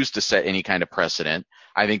be used to set any kind of precedent.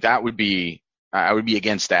 I think I would be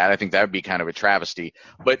against that. I think that would be kind of a travesty.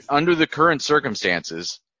 But under the current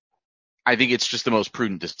circumstances, I think it's just the most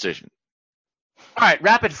prudent decision. All right,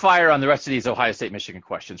 rapid fire on the rest of these Ohio State, Michigan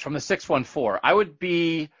questions. From the 614, I would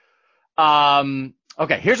be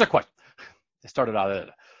okay, here's a question. I started out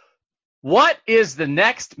What is the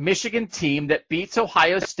next Michigan team that beats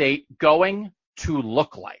Ohio State going to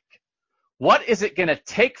look like? What is it going to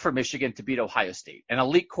take for Michigan to beat Ohio State? An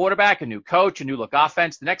elite quarterback, a new coach, a new look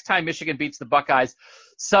offense. The next time Michigan beats the Buckeyes,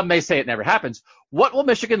 some may say it never happens. What will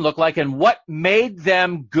Michigan look like, and what made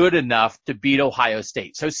them good enough to beat Ohio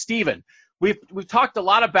State? So, Stephen, we've talked a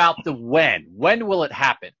lot about the when. When will it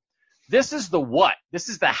happen? This is the what. This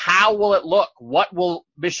is the how will it look? What will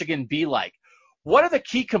Michigan be like? What are the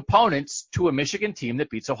key components to a Michigan team that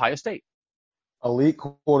beats Ohio State? Elite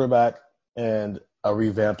quarterback and a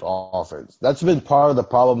revamped offense. That's been part of the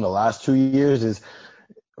problem the last 2 years is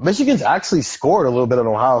Michigan's actually scored a little bit on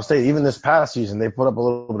Ohio State. Even this past season, they put up a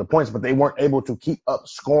little bit of points, but they weren't able to keep up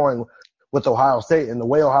scoring with Ohio State. And the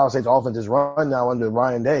way Ohio State's offense is run now under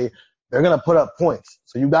Ryan Day, they're going to put up points.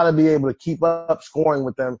 So you got to be able to keep up scoring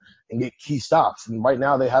with them and get key stops. And right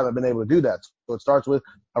now they haven't been able to do that. So it starts with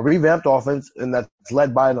a revamped offense, and that's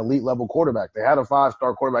led by an elite level quarterback. They had a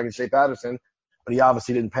 5-star quarterback in Shea Patterson, but he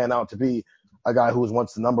obviously didn't pan out to be a guy who was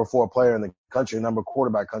once the number 4 player in the country, number 1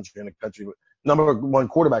 quarterback in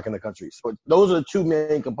the country. So those are the two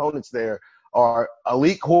main components there are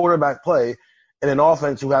elite quarterback play and an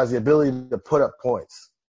offense who has the ability to put up points.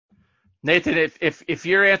 Nathan, if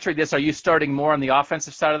you're answering this, are you starting more on the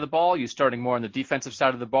offensive side of the ball? Are you starting more on the defensive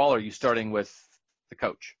side of the ball? Or are you starting with the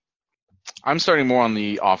coach? I'm starting more on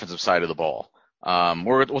the offensive side of the ball.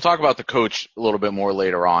 We'll talk about the coach a little bit more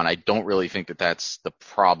later on. I don't really think that that's the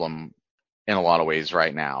problem in a lot of ways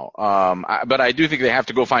right now. But I do think they have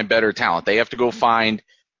to go find better talent. They have to go find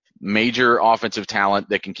major offensive talent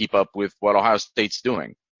that can keep up with what Ohio State's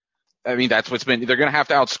doing. I mean, that's what's been – they're going to have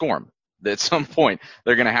to outscore them. At some point,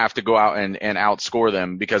 they're going to have to go out and outscore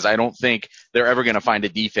them because I don't think they're ever going to find a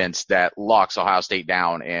defense that locks Ohio State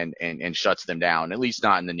down and shuts them down, at least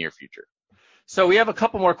not in the near future. So we have a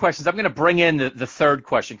couple more questions. I'm going to bring in the third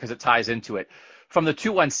question because it ties into it. From the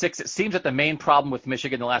 216, it seems that the main problem with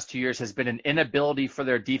Michigan the last 2 years has been an inability for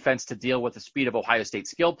their defense to deal with the speed of Ohio State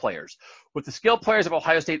skilled players. With the skilled players of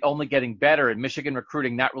Ohio State only getting better and Michigan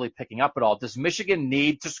recruiting not really picking up at all, does Michigan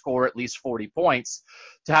need to score at least 40 points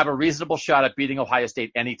to have a reasonable shot at beating Ohio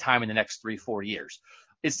State any time in the next 3-4 years?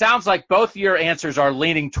 It sounds like both your answers are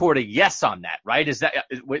leaning toward a yes on that, right?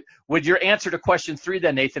 Would your answer to question 3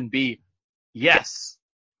 then, Nathan, be yes?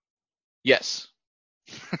 Yes.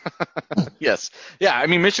 Yes. Yeah. I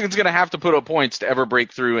mean, Michigan's going to have to put up points to ever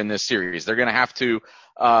break through in this series. They're going to have to,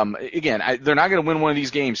 they're not going to win one of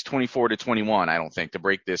these games 24-21, I don't think, to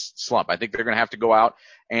break this slump. I think they're going to have to go out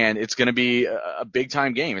and it's going to be a big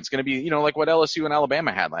time game. It's going to be, like what LSU and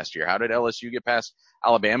Alabama had last year. How did LSU get past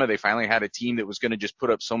Alabama? They finally had a team that was going to just put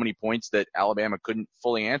up so many points that Alabama couldn't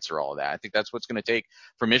fully answer all of that. I think that's what's going to take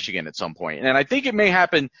for Michigan at some point. And I think it may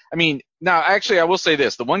happen. I mean, now actually I will say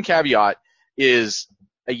this, the one caveat is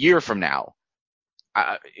a year from now,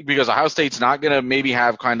 because Ohio State's not going to maybe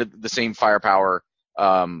have kind of the same firepower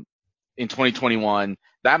in 2021.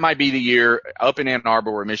 That might be the year up in Ann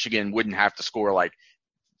Arbor where Michigan wouldn't have to score like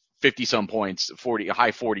 50-some points,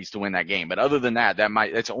 high 40s to win that game. But other than that,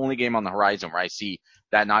 that's the only game on the horizon where I see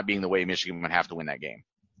that not being the way Michigan would have to win that game.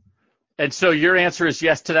 And so your answer is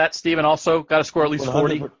yes to that, Stephen, also got to score at least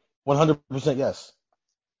 40? 100% yes.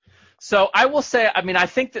 So I will say, I mean, I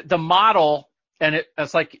think that the model – and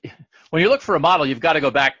it's like when you look for a model, you've got to go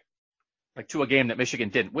back like to a game that Michigan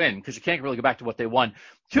didn't win because you can't really go back to what they won.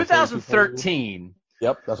 2013.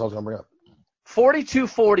 Yep, that's what I was going to bring up.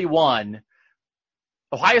 42-41.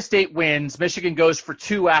 Ohio State wins. Michigan goes for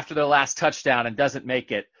 2 after their last touchdown and doesn't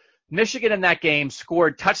make it. Michigan in that game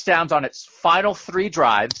scored touchdowns on its final 3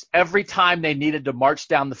 drives. Every time they needed to march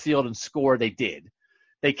down the field and score, they did.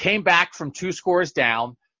 They came back from 2 scores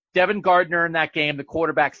down. Devin Gardner in that game, the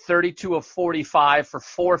quarterback, 32 of 45 for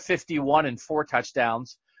 451 and 4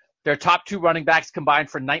 touchdowns. Their top 2 running backs combined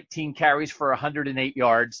for 19 carries for 108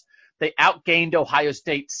 yards. They outgained Ohio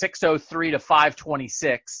State 603 to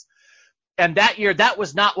 526. And that year, that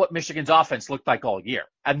was not what Michigan's offense looked like all year.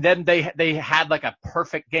 And then they had like a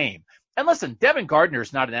perfect game. And listen, Devin Gardner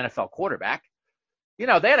is not an NFL quarterback. They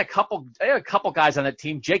had a couple guys on that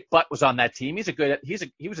team. Jake Butt was on that team.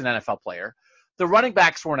 He was an NFL player. The running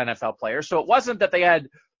backs weren't NFL players, so it wasn't that they had,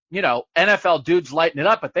 NFL dudes lighting it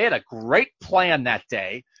up, but they had a great plan that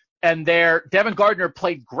day, and Devin Gardner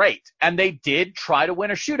played great, and they did try to win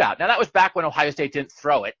a shootout. Now, that was back when Ohio State didn't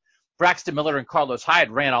throw it. Braxton Miller and Carlos Hyde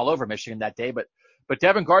ran all over Michigan that day, but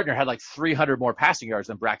Devin Gardner had like 300 more passing yards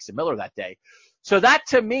than Braxton Miller that day. So that,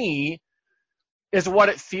 to me, is what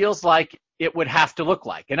it feels like it would have to look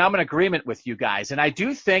like. And I'm in agreement with you guys. And I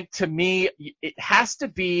do think, to me, it has to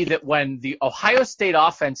be that when the Ohio State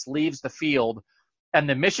offense leaves the field and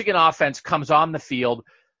the Michigan offense comes on the field,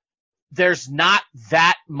 there's not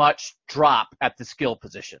that much drop at the skill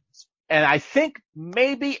positions. And I think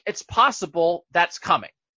maybe it's possible that's coming.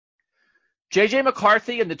 J.J.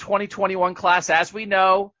 McCarthy in the 2021 class, as we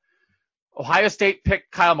know, Ohio State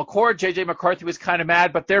picked Kyle McCord. J.J. McCarthy was kind of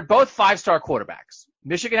mad, but they're both five-star quarterbacks.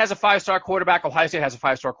 Michigan has a five-star quarterback. Ohio State has a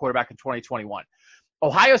five-star quarterback in 2021.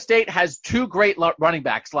 Ohio State has two great running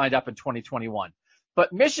backs lined up in 2021.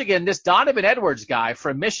 But Michigan, this Donovan Edwards guy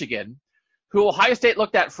from Michigan, who Ohio State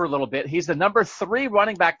looked at for a little bit, he's the number 3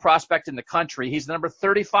 running back prospect in the country. He's the number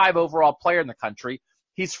 35 overall player in the country.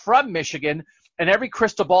 He's from Michigan, and every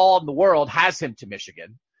crystal ball in the world has him to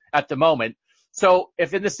Michigan at the moment. So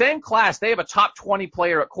if in the same class they have a top 20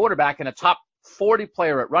 player at quarterback and a top 40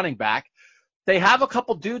 player at running back, they have a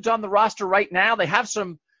couple dudes on the roster right now. They have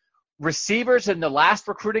some receivers in the last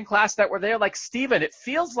recruiting class that were there. Like Steven, it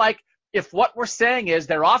feels like if what we're saying is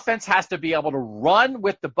their offense has to be able to run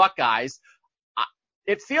with the Buckeyes,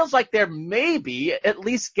 it feels like they're maybe at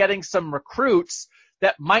least getting some recruits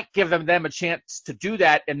that might give them a chance to do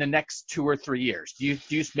that in the next 2 or 3 years. Do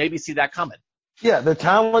you maybe see that coming? Yeah, the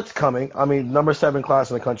talent's coming. I mean, number 7 class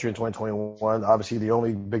in the country in 2021. Obviously, the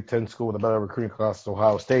only Big Ten school with a better recruiting class is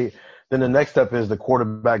Ohio State. Then the next step is the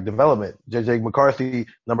quarterback development. J.J. McCarthy,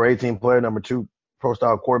 number 18 player, number 2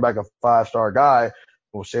 pro-style quarterback, a 5-star guy.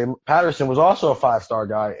 Well, Shea Patterson was also a 5-star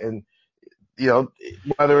guy. And, you know,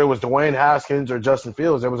 whether it was Dwayne Haskins or Justin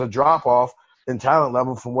Fields, there was a drop-off in talent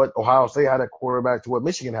level from what Ohio State had at quarterback to what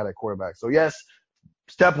Michigan had at quarterback. So, yes,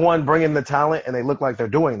 step one, bring in the talent, and they look like they're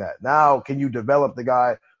doing that. Now, can you develop the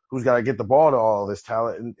guy who's got to get the ball to all this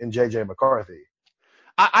talent in J.J. McCarthy?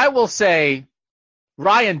 I will say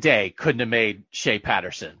Ryan Day couldn't have made Shea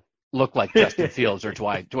Patterson look like Justin Fields or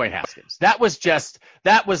Dwayne Haskins. That was just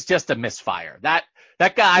a misfire. That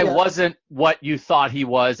guy wasn't what you thought he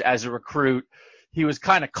was as a recruit. He was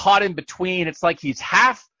kind of caught in between. It's like he's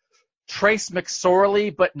half Trace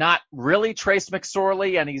McSorley, but not really Trace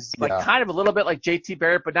McSorley, and he's kind of a little bit like JT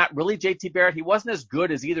Barrett, but not really JT Barrett. He wasn't as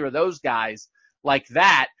good as either of those guys like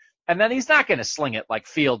that. And then he's not going to sling it like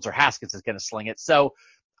Fields or Haskins is going to sling it. So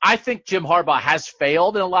I think Jim Harbaugh has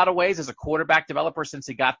failed in a lot of ways as a quarterback developer since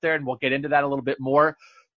he got there, and we'll get into that a little bit more.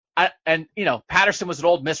 And Patterson was at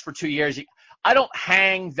Ole Miss for 2 years. I don't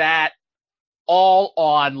hang that all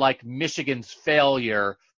on like Michigan's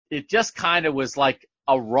failure. It just kind of was like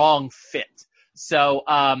a wrong fit. So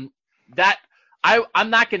I'm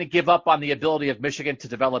not going to give up on the ability of Michigan to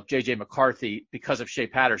develop J.J. McCarthy because of Shea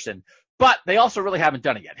Patterson, but they also really haven't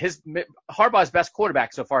done it yet. Harbaugh's best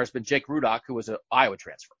quarterback so far has been Jake Rudock, who was an Iowa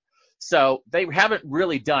transfer. So they haven't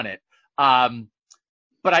really done it.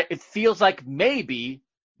 But it feels like maybe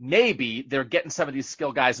they're getting some of these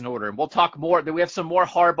skill guys in order. And we'll talk more. We have some more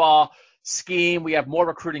Harbaugh scheme. We have more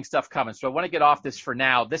recruiting stuff coming. So I want to get off this for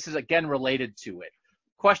now. This is, again, related to it.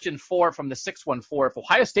 Question 4 from the 614. If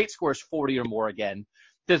Ohio State scores 40 or more again,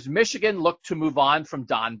 does Michigan look to move on from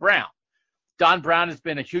Don Brown? Don Brown has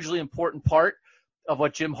been a hugely important part of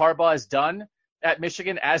what Jim Harbaugh has done at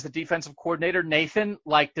Michigan as the defensive coordinator. Nathan,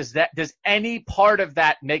 does any part of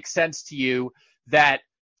that make sense to you that,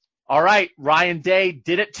 all right, Ryan Day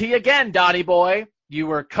did it to you again, Donnie boy. You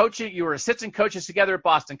were assistant coaches together at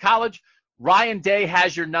Boston College. Ryan Day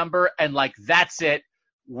has your number, and that's it.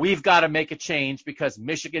 We've got to make a change because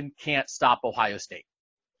Michigan can't stop Ohio State.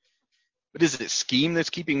 But is it scheme that's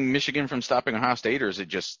keeping Michigan from stopping Ohio State, or is it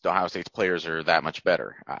just Ohio State's players are that much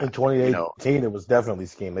better? In 2018, it was definitely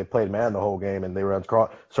scheme. They played man the whole game, and they ran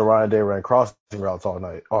so Ryan Day ran crossing routes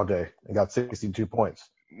all day, and got 62 points.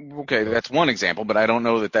 Okay, that's one example, but I don't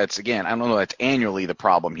know that's annually the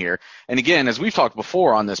problem here. And again, as we've talked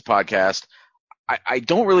before on this podcast, I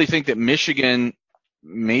don't really think that Michigan,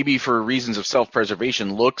 maybe for reasons of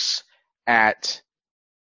self-preservation,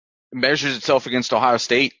 measures itself against Ohio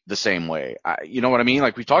State the same way. You know what I mean?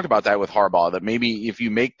 Like we talked about that with Harbaugh, that maybe if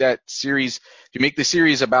you make the series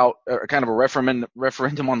about kind of a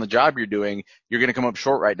referendum on the job you're doing, you're going to come up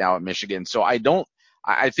short right now at Michigan. So I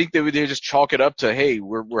think they just chalk it up to, hey,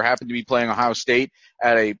 we're happy to be playing Ohio State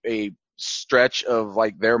at a stretch of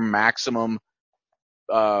like their maximum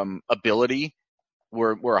ability,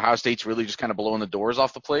 where Ohio State's really just kind of blowing the doors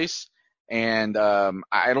off the place. And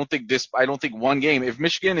I don't think one game, if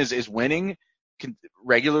Michigan is winning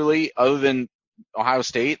regularly other than Ohio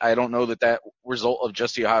State, I don't know that result of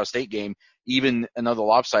just the Ohio State game, even another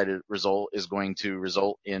lopsided result, is going to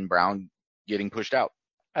result in Brown getting pushed out.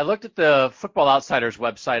 I looked at the Football Outsiders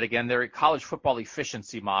website again. They're college football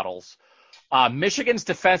efficiency models. Michigan's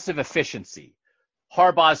defensive efficiency,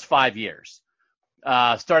 Harbaugh's 5 years,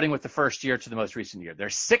 starting with the first year to the most recent year. They're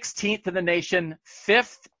 16th in the nation,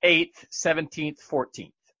 5th, 8th, 17th,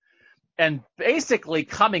 14th. And basically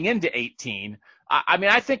coming into 18, I mean,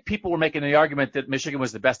 I think people were making the argument that Michigan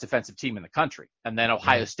was the best defensive team in the country, and then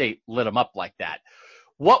Ohio State lit them up like that.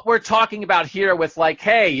 What we're talking about here with like,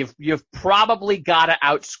 hey, you've probably got to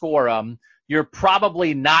outscore them. You're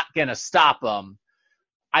probably not going to stop them,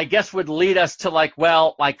 I guess would lead us to like,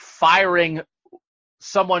 well, like firing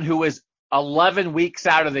someone who is 11 weeks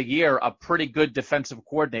out of the year, a pretty good defensive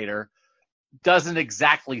coordinator, doesn't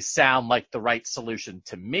exactly sound like the right solution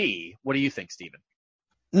to me. What do you think, Stephen?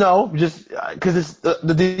 No, just because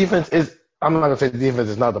the defense is. I'm not gonna say the defense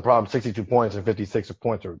is not the problem. 62 points and 56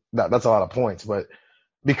 points that's a lot of points, but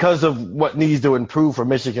because of what needs to improve for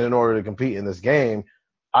Michigan in order to compete in this game,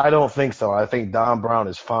 I don't think so. I think Don Brown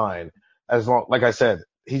is fine as long. Like I said,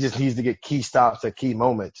 he just needs to get key stops at key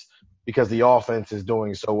moments because the offense is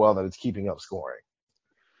doing so well that it's keeping up scoring.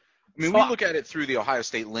 I mean, we look at it through the Ohio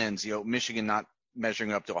State lens, Michigan not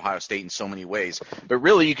measuring up to Ohio State in so many ways. But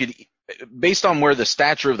really, you could, based on where the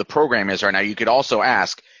stature of the program is right now, you could also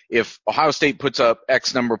ask if Ohio State puts up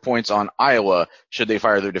X number of points on Iowa, should they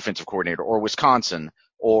fire their defensive coordinator, or Wisconsin,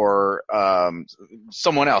 or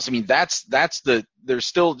someone else? I mean, there's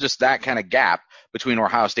still just that kind of gap between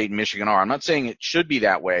Ohio State and Michigan are. I'm not saying it should be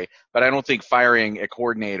that way, but I don't think firing a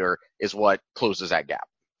coordinator is what closes that gap.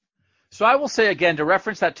 So I will say again, to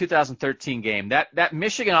reference that 2013 game, that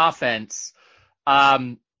Michigan offense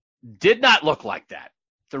did not look like that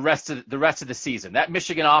the rest of the season. That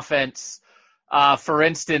Michigan offense, for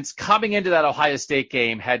instance, coming into that Ohio State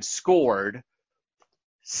game, had scored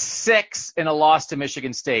 6 in a loss to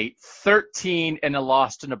Michigan State, 13 in a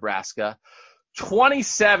loss to Nebraska,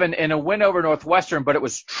 27 in a win over Northwestern, but it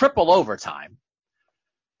was triple overtime,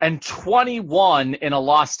 and 21 in a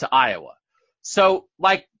loss to Iowa. So,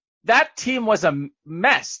 like, that team was a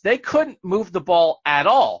mess. They couldn't move the ball at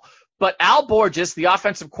all. But Al Borges, the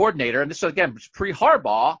offensive coordinator, and this was, again,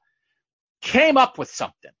 pre-Harbaugh, came up with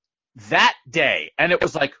something that day. And it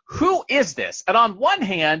was like, who is this? And on one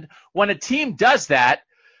hand, when a team does that,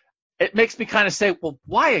 it makes me kind of say, well,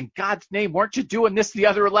 why in God's name weren't you doing this the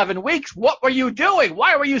other 11 weeks? What were you doing?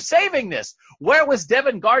 Why were you saving this? Where was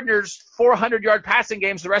Devin Gardner's 400-yard passing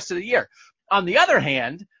games the rest of the year? On the other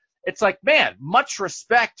hand, it's like, man, much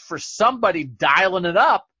respect for somebody dialing it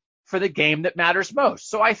up for the game that matters most.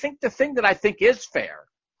 So I think the thing that I think is fair,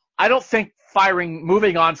 I don't think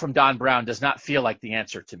moving on from Don Brown does not feel like the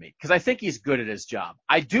answer to me, because I think he's good at his job.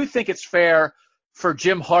 I do think it's fair for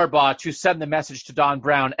Jim Harbaugh to send the message to Don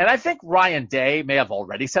Brown, and I think Ryan Day may have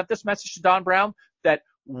already sent this message to Don Brown, that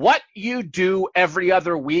what you do every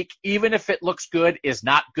other week, even if it looks good, is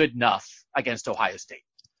not good enough against Ohio State.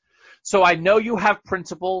 So I know you have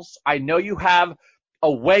principles. I know you have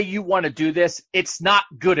a way you want to do this. It's not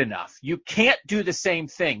good enough. You can't do the same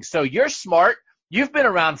thing. So you're smart. You've been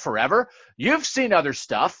around forever. You've seen other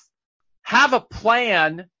stuff. Have a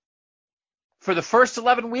plan for the first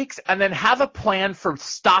 11 weeks, and then have a plan for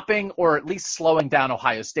stopping or at least slowing down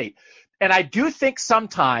Ohio State. And I do think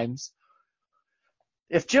sometimes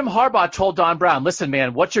if Jim Harbaugh told Don Brown, listen,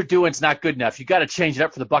 man, what you're doing is not good enough. You got to change it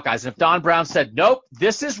up for the Buckeyes. And if Don Brown said, nope,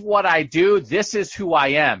 this is what I do, this is who I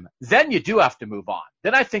am, then you do have to move on.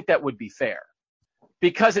 Then I think that would be fair.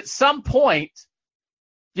 Because at some point,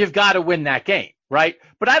 you've got to win that game, right?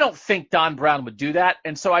 But I don't think Don Brown would do that.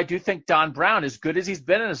 And so I do think Don Brown, as good as he's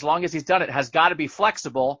been and as long as he's done it, has got to be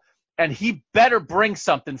flexible. And he better bring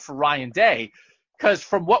something for Ryan Day. Because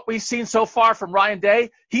from what we've seen so far from Ryan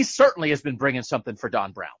Day, he certainly has been bringing something for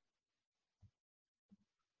Don Brown.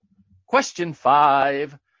 Question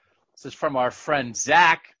 5. This is from our friend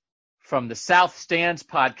Zach from the South Stands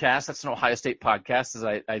podcast. That's an Ohio State podcast,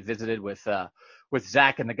 as I visited with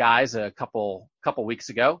Zach and the guys a couple weeks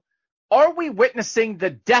ago. Are we witnessing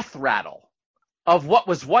the death rattle of what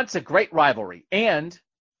was once a great rivalry? And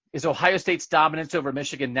is Ohio State's dominance over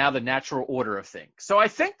Michigan now the natural order of things? So I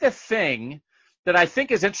think the thing that I think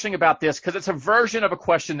is interesting about this, because it's a version of a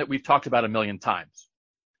question that we've talked about a million times.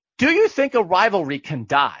 Do you think a rivalry can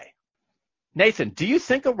die? Nathan, do you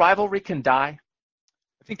think a rivalry can die?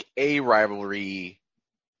 I think a rivalry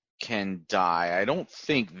can die. I don't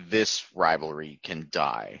think this rivalry can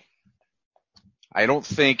die. I don't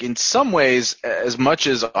think, in some ways, as much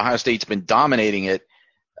as Ohio State's been dominating it,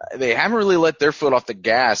 they haven't really let their foot off the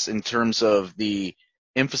gas in terms of the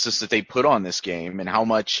emphasis that they put on this game and how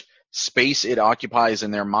much space it occupies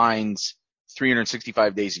in their minds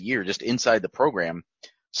 365 days a year, just inside the program.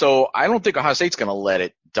 So I don't think Ohio State's going to let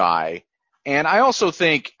it die. And I also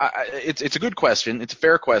think it's a good question. It's a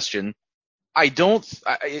fair question.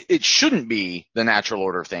 it shouldn't be the natural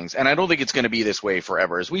order of things, and I don't think it's going to be this way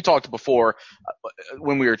forever. As we talked before,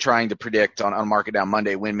 when we were trying to predict on Market Down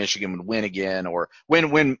Monday when Michigan would win again, or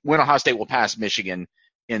when Ohio State will pass Michigan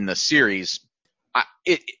in the series,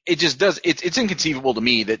 it's inconceivable to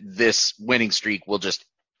me that this winning streak will just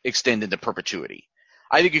extend into perpetuity.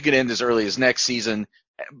 I think it could end as early as next season,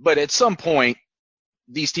 but at some point,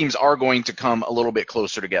 these teams are going to come a little bit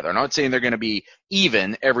closer together. I'm not saying they're going to be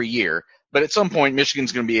even every year, but at some point,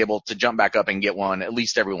 Michigan's going to be able to jump back up and get one at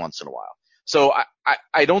least every once in a while. So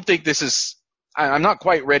I don't think this is – I'm not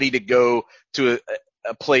quite ready to go to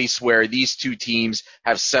a place where these two teams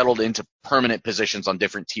have settled into permanent positions on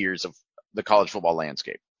different tiers of the college football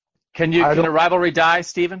landscape. Can a rivalry die,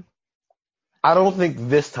 Stephen? I don't think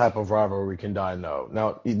this type of rivalry can die, no.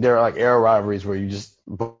 Now, there are like era rivalries where you just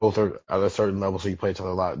both are at a certain level, so you play each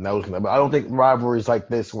other a lot. But I don't think rivalries like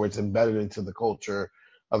this where it's embedded into the culture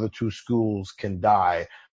of the two schools can die.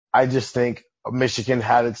 I just think Michigan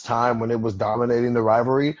had its time when it was dominating the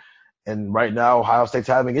rivalry, and right now Ohio State's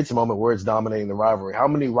having its moment where it's dominating the rivalry. How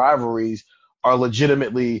many rivalries are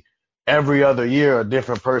legitimately every other year a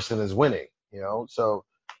different person is winning, So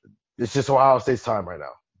it's just Ohio State's time right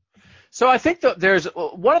now. So I think that there's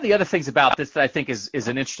one of the other things about this that I think is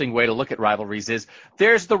an interesting way to look at rivalries is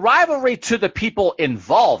there's the rivalry to the people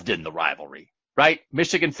involved in the rivalry, right?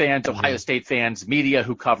 Michigan fans, Ohio State fans, media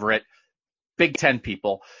who cover it, Big Ten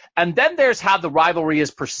people. And then there's how the rivalry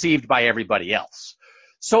is perceived by everybody else.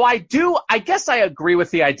 So I guess I agree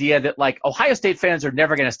with the idea that like Ohio State fans are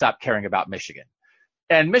never going to stop caring about Michigan.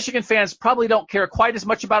 And Michigan fans probably don't care quite as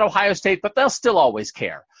much about Ohio State, but they'll still always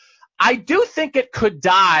care. I do think it could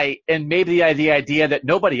die in maybe the idea that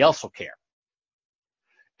nobody else will care.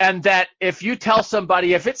 And that if you tell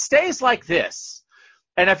somebody, if it stays like this,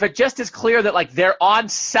 and if it just is clear that like they're on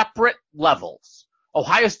separate levels,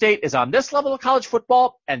 Ohio State is on this level of college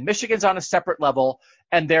football and Michigan's on a separate level,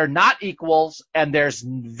 and they're not equals, and there's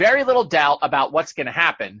very little doubt about what's going to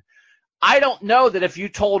happen. I don't know that if you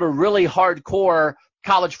told a really hardcore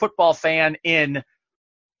college football fan in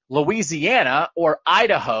Louisiana or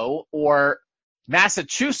Idaho or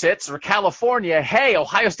Massachusetts or California, hey,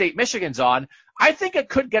 Ohio State, Michigan's on, I think it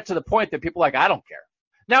could get to the point that people are like, I don't care.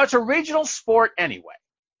 Now, it's a regional sport anyway.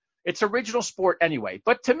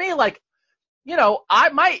 But to me, like,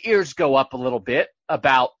 my ears go up a little bit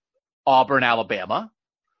about Auburn, Alabama.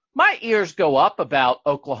 My ears go up about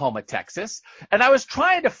Oklahoma, Texas. And I was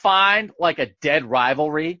trying to find like a dead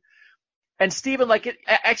rivalry. And Stephen,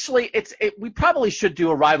 we probably should do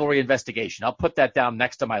a rivalry investigation. I'll put that down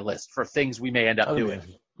next to my list for things we may end up doing.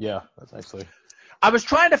 Yeah, that's actually. I was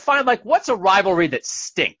trying to find what's a rivalry that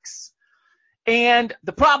stinks, and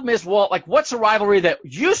the problem is, what's a rivalry that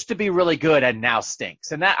used to be really good and now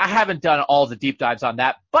stinks? And that I haven't done all the deep dives on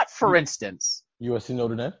that. But for instance, USC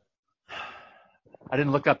Notre Dame. I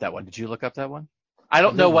didn't look up that one. Did you look up that one? I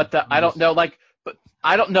don't know what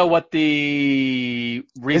the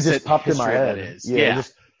recent it just popped in my head. That is. Yeah.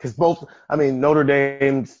 Because Notre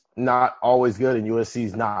Dame's not always good and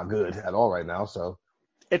USC's not good at all right now. So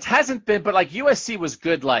it hasn't been, but USC was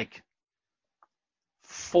good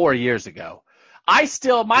 4 years ago.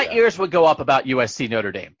 My ears would go up about USC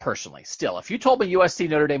Notre Dame personally. Still, if you told me USC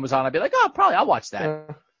Notre Dame was on, I'd be like, oh, probably I'll watch that. Yeah.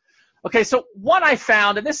 Okay, so one I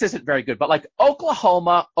found, and this isn't very good, but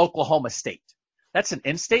Oklahoma State. That's an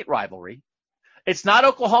in-state rivalry. It's not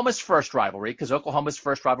Oklahoma's first rivalry because Oklahoma's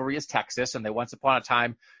first rivalry is Texas, and they once upon a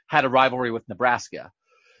time had a rivalry with Nebraska.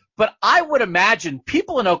 But I would imagine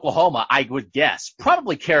people in Oklahoma, I would guess,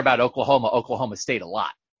 probably care about Oklahoma State a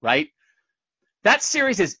lot, right? That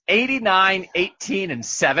series is 89, 18, and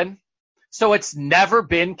 7, so it's never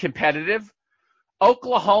been competitive.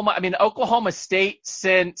 Oklahoma State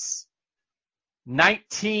since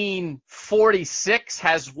 1946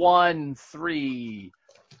 has won 3,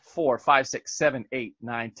 4, 5, 6, 7, 8,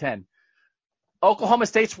 9, 10. Oklahoma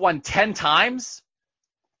State's won 10 times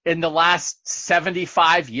in the last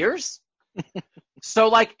 75 years.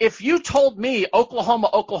 So, if you told me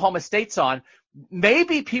Oklahoma State's on,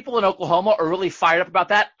 maybe people in Oklahoma are really fired up about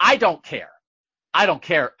that. I don't care. I don't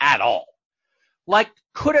care at all.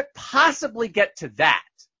 Could it possibly get to that?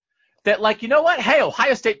 That, you know what? Hey,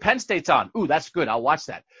 Ohio State, Penn State's on. Ooh, that's good. I'll watch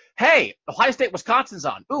that. Hey, Ohio State, Wisconsin's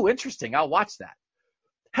on. Ooh, interesting. I'll watch that.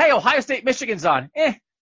 Hey, Ohio State, Michigan's on.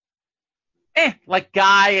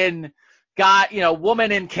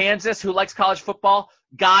 Woman in Kansas who likes college football.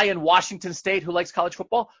 Guy in Washington State who likes college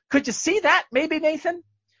football. Could you see that maybe, Nathan?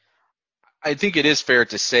 I think it is fair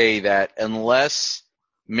to say that unless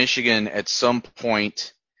Michigan at some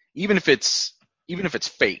point, even if it's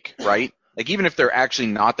fake, right? Like, even if they're actually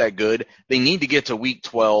not that good, they need to get to week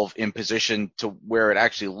 12 in position to where it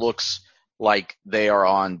actually looks like they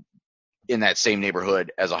are in that same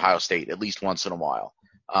neighborhood as Ohio State, at least once in a while.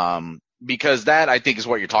 Because that, I think, is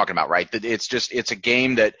what you're talking about, right? That it's a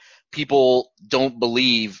game that people don't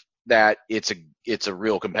believe that it's a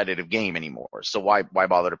real competitive game anymore. So why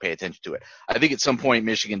bother to pay attention to it? I think at some point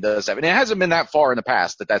Michigan does have, and it hasn't been that far in the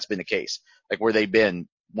past that's been the case, like where they've been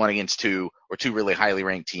 1 against 2 or 2 really highly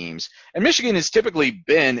ranked teams. And Michigan has typically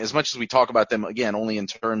been, as much as we talk about them, again, only in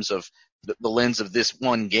terms of the lens of this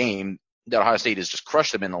one game that Ohio State has just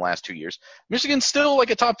crushed them in the last 2 years, Michigan's still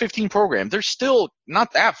like a top 15 program. They're still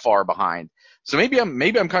not that far behind. So maybe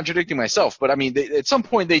I'm contradicting myself, but I mean, at some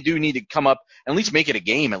point they do need to come up and at least make it a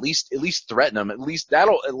game, at least threaten them. At least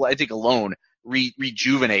that'll, I think, alone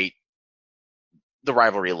rejuvenate the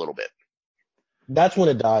rivalry a little bit. That's when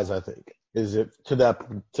it dies, I think. Is it to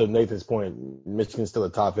Nathan's point, Michigan's still a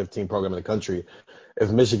top 15 program in the country. If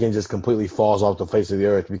Michigan just completely falls off the face of the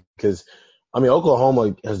earth, because I mean,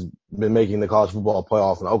 Oklahoma has been making the college football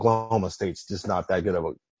playoff, and Oklahoma State's just not that good of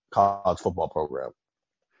a college football program.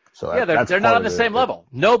 So yeah, they're not on the same level.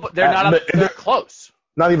 No, but they're not. They're close.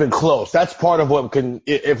 Not even close. That's part of what can.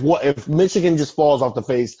 If Michigan just falls off the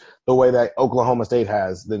face the way that Oklahoma State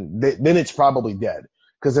has, then it's probably dead.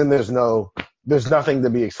 Because then there's nothing to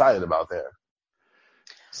be excited about there.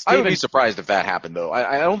 I would be surprised if that happened, though.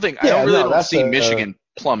 I don't see Michigan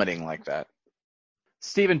plummeting like that.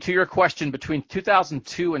 Stephen, to your question, between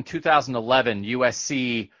 2002 and 2011,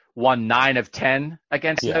 USC won 9 of 10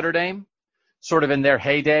 against Notre Dame, sort of in their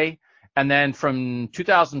heyday. And then from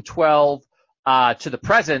 2012 to the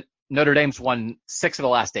present, Notre Dame's won 6 of the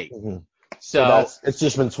last 8. Mm-hmm. So it's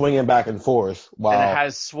just been swinging back and forth. Wow. And it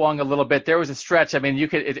has swung a little bit. There was a stretch. I mean,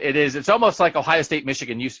 it's almost like Ohio State,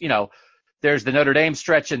 Michigan. You know, there's the Notre Dame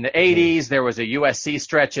stretch in the 80s. There was a USC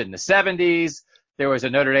stretch in the 70s. There was a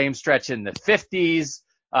Notre Dame stretch in the 50s.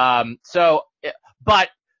 But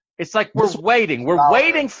it's like we're waiting. We're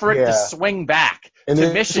waiting for it to swing back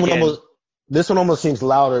to Michigan. This one almost seems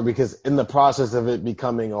louder because in the process of it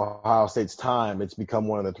becoming Ohio State's time, it's become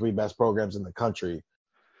one of the 3 best programs in the country.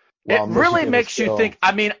 It really makes you think.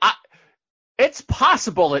 I mean, it's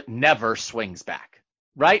possible it never swings back,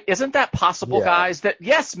 right? Isn't that possible, guys? That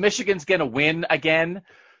yes, Michigan's going to win again,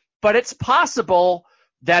 but it's possible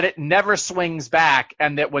that it never swings back,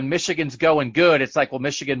 and that when Michigan's going good, it's like, well,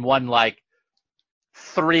 Michigan won like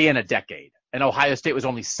 3 in a decade, and Ohio State was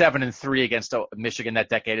only 7-3 against Michigan that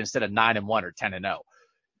decade instead of 9-1 or 10-0.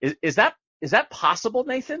 Is that possible,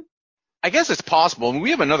 Nathan? I guess it's possible. I mean,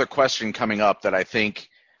 we have another question coming up that I think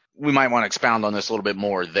we might want to expound on this a little bit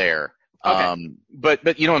more there. Okay.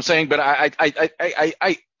 But you know what I'm saying? But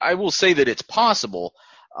I will say that it's possible,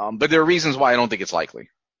 but there are reasons why I don't think it's likely.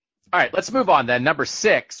 All right, let's move on then. Number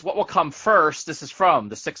 6, what will come first? This is from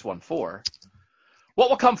the 614. What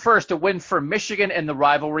will come first, a win for Michigan in the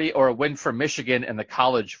rivalry or a win for Michigan in the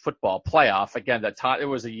college football playoff? Again, it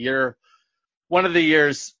was one of the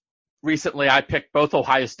years recently I picked both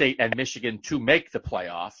Ohio State and Michigan to make the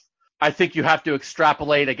playoff. I think you have to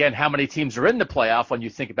extrapolate, again, how many teams are in the playoff when you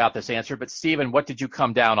think about this answer. But, Stephen, what did you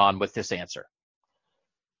come down on with this answer?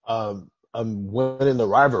 I'm winning the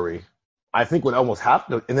rivalry. I think would almost have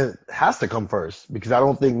to, and it has to come first, because I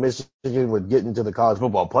don't think Michigan would get into the college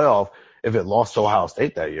football playoff if it lost to Ohio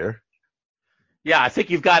State that year. Yeah, I think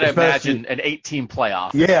you've got to imagine an 8-team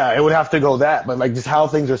playoff. Yeah, it would have to go that. But, like, just how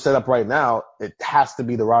things are set up right now, it has to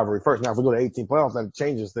be the rivalry first. Now, if we go to 18 playoffs, that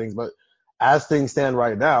changes things. But as things stand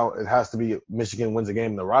right now, it has to be Michigan wins a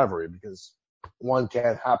game in the rivalry, because one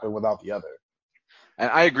can't happen without the other. And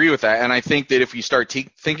I agree with that. And I think that if you start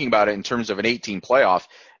thinking about it in terms of an 8-team playoff,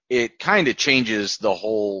 it kind of changes the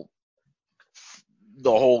whole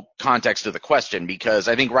context of the question, because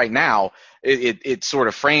I think right now it's sort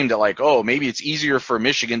of framed at like, oh, maybe it's easier for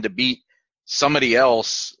Michigan to beat somebody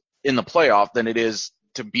else in the playoff than it is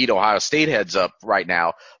to beat Ohio State heads up right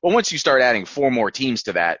now. But once you start adding 4 more teams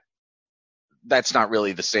to that, that's not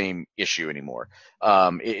really the same issue anymore.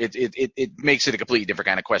 It makes it a completely different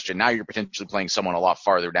kind of question. Now you're potentially playing someone a lot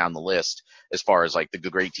farther down the list as far as like the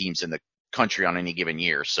great teams in the country on any given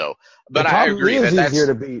year. So, but I agree that it's easier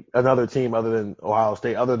to beat another team other than Ohio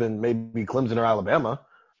State, other than maybe Clemson or Alabama.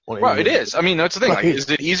 Well, it is. I mean, that's the thing. Like, is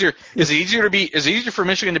it easier for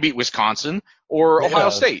Michigan to beat Wisconsin or Ohio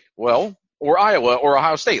State? Well, or Iowa or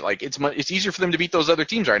Ohio State. Like, it's easier for them to beat those other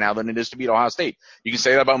teams right now than it is to beat Ohio State. You can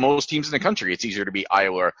say that about most teams in the country. It's easier to beat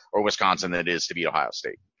Iowa or Wisconsin than it is to beat Ohio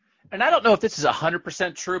State. And I don't know if this is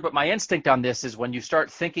 100% true, but my instinct on this is when you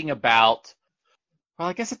start thinking about, well,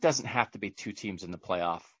 I guess it doesn't have to be 2 teams in the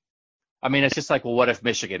playoff. I mean, it's just like, well, what if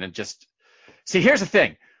Michigan and just – see, here's the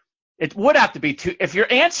thing. It would have to be two. If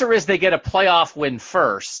your answer is they get a playoff win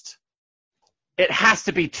first, it has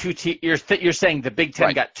to be two teams. You're saying the Big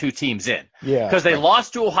Ten got two teams in. Yeah. Because they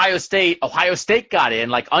lost to Ohio State. Ohio State got in,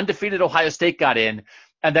 like undefeated Ohio State got in,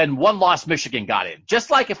 and then one loss Michigan got in. Just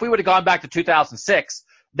like if we would have gone back to 2006,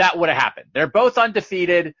 that would have happened. They're both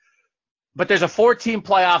undefeated, but there's a 4-team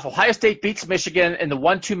playoff. Ohio State beats Michigan in the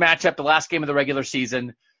 1-2 matchup, the last game of the regular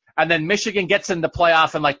season. And then Michigan gets in the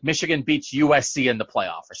playoff, and like Michigan beats USC in the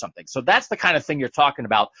playoff or something. So that's the kind of thing you're talking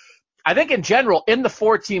about. I think in general, in the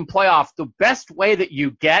 4-team playoff, the best way that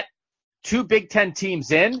you get two Big Ten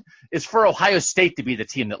teams in is for Ohio State to be the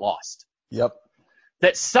team that lost. Yep.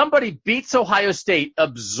 That somebody beats Ohio State,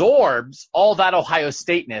 absorbs all that Ohio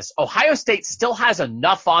State-ness. Ohio State still has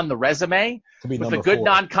enough on the resume with a good 4.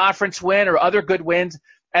 non-conference win or other good wins,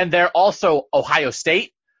 and they're also Ohio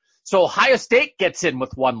State. So Ohio State gets in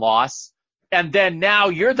with one loss, and then now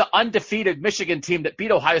you're the undefeated Michigan team that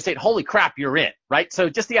beat Ohio State. Holy crap, you're in, right? So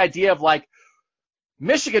just the idea of like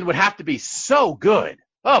Michigan would have to be so good.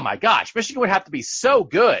 Oh my gosh, Michigan would have to be so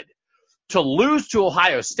good to lose to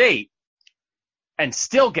Ohio State and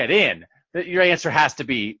still get in. That your answer has to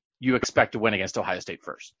be you expect to win against Ohio State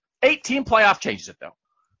first. 8-team playoff changes it though,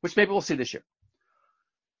 which maybe we'll see this year.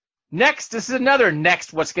 Next, this is another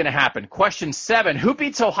what's going to happen. Question 7, who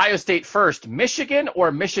beats Ohio State first, Michigan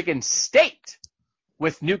or Michigan State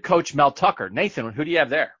with new coach Mel Tucker? Nathan, who do you have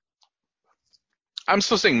there? I'm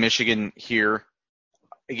still saying Michigan here.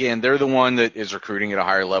 Again, they're the one that is recruiting at a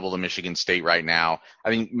higher level than Michigan State right now. I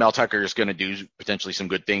think Mel Tucker is going to do potentially some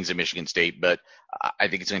good things at Michigan State, but I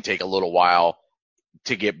think it's going to take a little while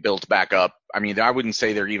to get built back up. I mean, I wouldn't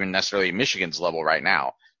say they're even necessarily Michigan's level right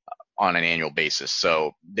now on an annual basis.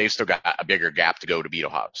 So they've still got a bigger gap to go to beat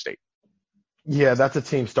Ohio State. Yeah, that's a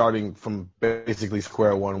team starting from basically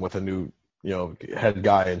square one with a new, head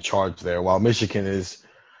guy in charge there. While Michigan is,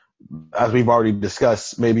 as we've already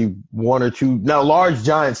discussed, maybe one or two, now large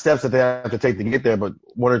giant steps that they have to take to get there, but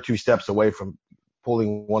 1 or 2 steps away from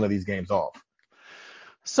pulling one of these games off.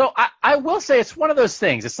 So I will say it's one of those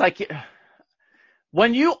things. It's like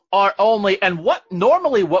when you are only, and what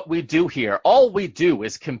we do here, all we do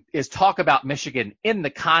is talk about Michigan in the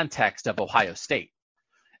context of Ohio State.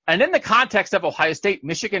 And in the context of Ohio State,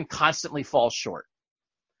 Michigan constantly falls short.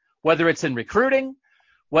 Whether it's in recruiting,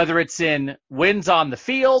 whether it's in wins on the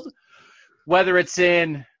field, whether it's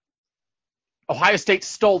in Ohio State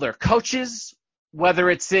stole their coaches, whether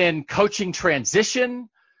it's in coaching transition,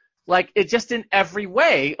 like it just in every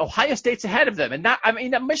way, Ohio State's ahead of them. And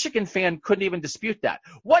a Michigan fan couldn't even dispute that.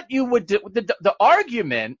 What you would do, the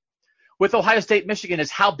argument with Ohio State, Michigan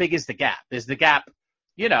is how big is the gap? Is the gap,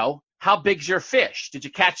 how big's your fish? Did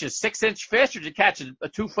you catch a 6-inch fish or did you catch a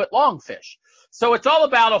 2-foot long fish? So it's all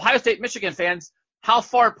about Ohio State, Michigan fans. How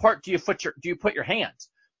far apart do you put your hands?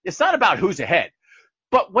 It's not about who's ahead.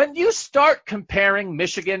 But when you start comparing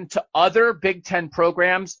Michigan to other Big Ten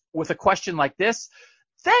programs with a question like this,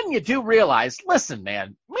 then you do realize, listen,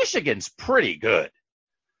 man, Michigan's pretty good.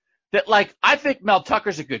 I think Mel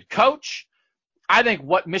Tucker's a good coach. I think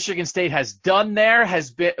what Michigan State has done there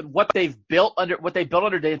has been what they built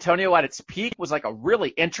under D'Antonio at its peak was like a really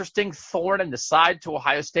interesting thorn in the side to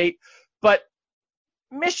Ohio State. But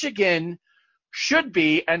Michigan should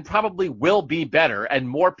be and probably will be better and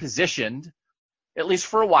more positioned, at least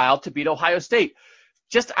for a while, to beat Ohio State.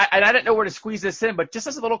 I didn't know where to squeeze this in, but just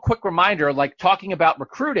as a little quick reminder, like talking about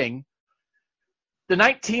recruiting, the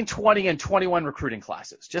 19, 20, and 21 recruiting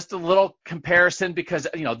classes, just a little comparison because,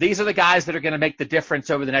 these are the guys that are going to make the difference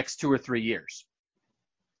over the next 2 or 3 years.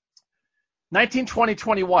 19, 20,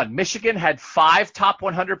 21, Michigan had 5 top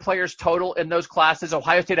 100 players total in those classes.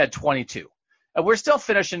 Ohio State had 22. And we're still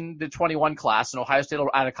finishing the 21 class, and Ohio State will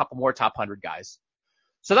add a couple more top 100 guys.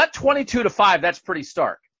 So that 22-5, that's pretty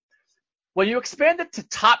stark. When you expand it to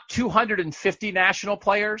top 250 national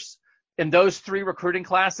players in those 3 recruiting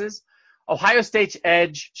classes, Ohio State's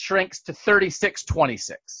edge shrinks to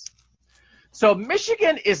 36-26. So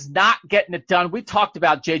Michigan is not getting it done. We talked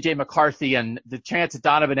about J.J. McCarthy and the chance of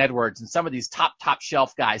Donovan Edwards and some of these top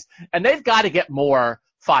shelf guys, and they've got to get more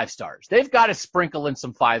 5-stars. They've got to sprinkle in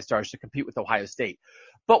some 5-stars to compete with Ohio State.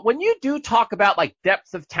 But when you do talk about like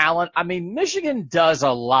depth of talent, Michigan does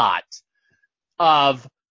a lot of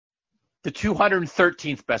the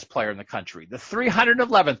 213th best player in the country, the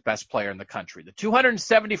 311th best player in the country, the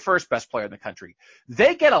 271st best player in the country.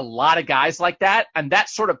 They get a lot of guys like that, and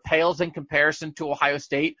that sort of pales in comparison to Ohio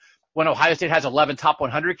State when Ohio State has 11 top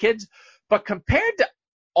 100 kids. But compared to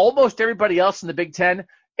almost everybody else in the Big Ten,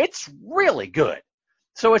 it's really good.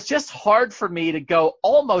 So it's just hard for me to go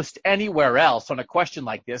almost anywhere else on a question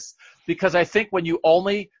like this because I think when you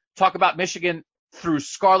only talk about Michigan through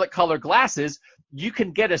scarlet-colored glasses, you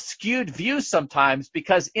can get a skewed view sometimes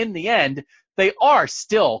because in the end, they are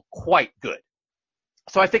still quite good.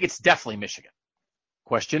 So I think it's definitely Michigan.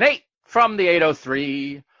 Question 8 from the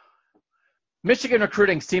 803. Michigan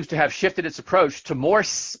recruiting seems to have shifted its approach to more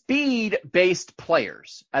speed-based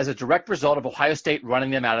players as a direct result of Ohio State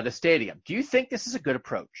running them out of the stadium. Do you think this is a good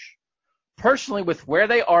approach? Personally, with where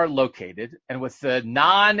they are located and with the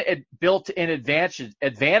non-built-in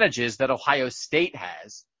advantages that Ohio State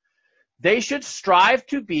has, they should strive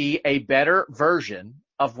to be a better version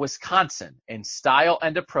of Wisconsin in style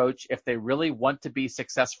and approach if they really want to be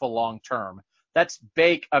successful long-term. That's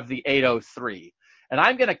Bake of the 803. And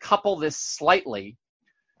I'm going to couple this slightly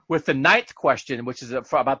with the 9th question, which is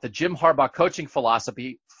about the Jim Harbaugh coaching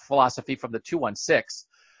philosophy from the 216.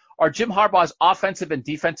 Are Jim Harbaugh's offensive and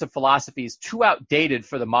defensive philosophies too outdated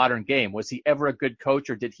for the modern game? Was he ever a good coach,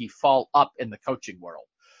 or did he fall up in the coaching world?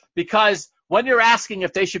 Because when you're asking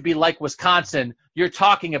if they should be like Wisconsin, you're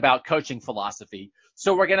talking about coaching philosophy.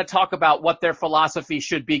 So we're going to talk about what their philosophy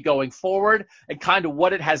should be going forward and kind of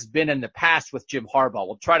what it has been in the past with Jim Harbaugh.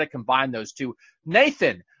 We'll try to combine those two.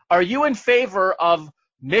 Nathan, are you in favor of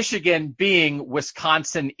Michigan being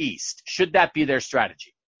Wisconsin East? Should that be their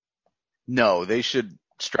strategy? No, they should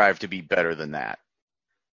strive to be better than that.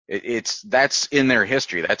 That's in their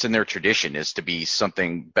history. That's in their tradition, is to be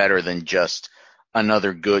something better than just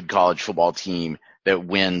another good college football team that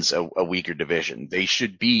wins a weaker division. They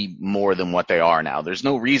should be more than what they are now. There's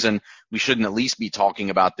no reason we shouldn't at least be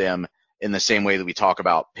talking about them in the same way that we talk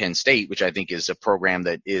about Penn State, which I think is a program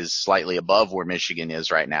that is slightly above where Michigan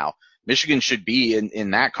is right now. Michigan should be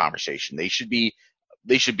in that conversation. They should be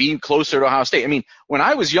closer to Ohio State. I mean, when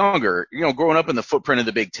I was younger, growing up in the footprint of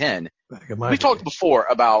the Big Ten, we talked before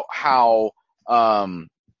about how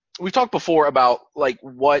like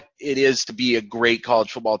what it is to be a great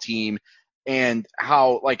college football team and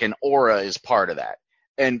how like an aura is part of that.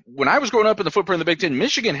 And when I was growing up in the footprint of the Big Ten,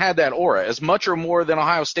 Michigan had that aura as much or more than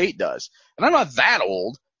Ohio State does. And I'm not that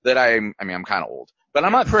old that I'm kind of old, but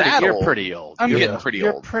I'm not that old. You're pretty old. I'm getting pretty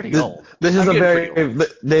old. You're pretty old. This is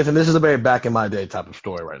Nathan, this is a very back in my day type of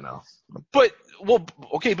story right now. But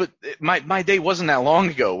my day wasn't that long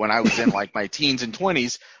ago when I was in like my teens and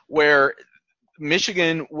 20s where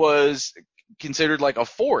Michigan was considered like a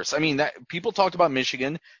force. I mean, that people talked about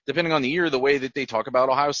Michigan depending on the year the way that they talk about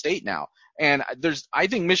Ohio State now. And I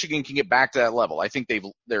think Michigan can get back to that level. I think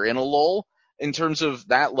they're in a lull in terms of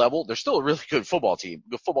that level. They're still a really good football team,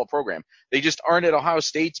 good football program. They just aren't at Ohio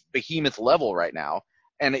State's behemoth level right now.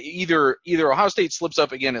 And either Ohio State slips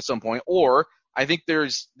up again at some point, or I think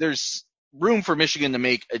there's room for Michigan to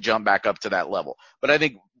make a jump back up to that level. But I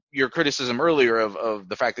think your criticism earlier of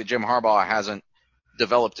the fact that Jim Harbaugh hasn't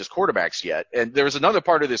developed his quarterbacks yet. And there's another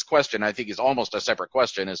part of this question I think is almost a separate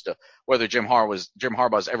question as to whether Jim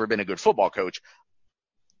Harbaugh's ever been a good football coach.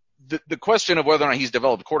 The question of whether or not he's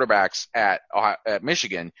developed quarterbacks at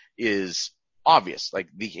Michigan is obvious. Like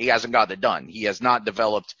he hasn't gotten it done. He has not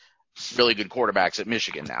developed really good quarterbacks at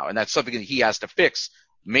Michigan now. And that's something that he has to fix,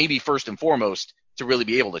 maybe first and foremost, to really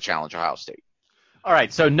be able to challenge Ohio State. All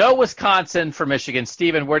right. So no Wisconsin for Michigan.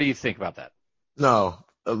 Steven, where do you think about that? No.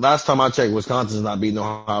 Last time I checked, Wisconsin's not beating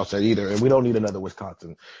Ohio State either, and we don't need another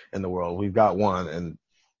Wisconsin in the world. We've got one, and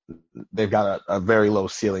they've got a very low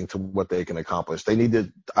ceiling to what they can accomplish.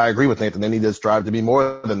 I agree with Nathan, they need to strive to be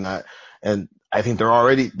more than that, and I think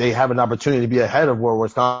they have an opportunity to be ahead of where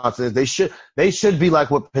Wisconsin is. They should be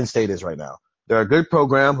like what Penn State is right now. They're a good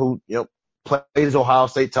program who, plays Ohio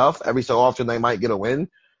State tough. Every so often they might get a win,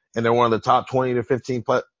 and they're one of the top 20 to 15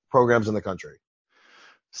 programs in the country.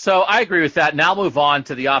 So I agree with that. Now move on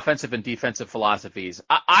to the offensive and defensive philosophies.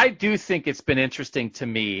 I do think it's been interesting to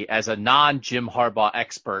me as a non-Jim Harbaugh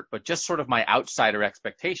expert, but just sort of my outsider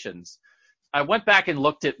expectations. I went back and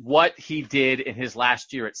looked at what he did in his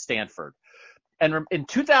last year at Stanford. And in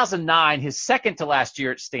 2009, his second to last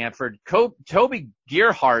year at Stanford, Toby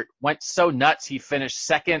Gerhart went so nuts he finished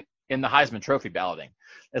second in the Heisman Trophy balloting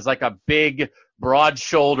as like a big,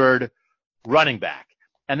 broad-shouldered running back.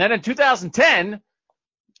 And then in 2010,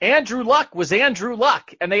 Andrew Luck was Andrew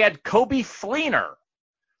Luck, and they had Kobe Fleener,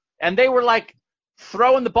 and they were like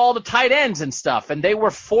throwing the ball to tight ends and stuff, and they were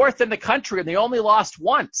fourth in the country, and they only lost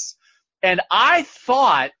once. And I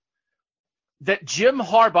thought that Jim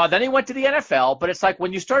Harbaugh, then he went to the NFL, but it's like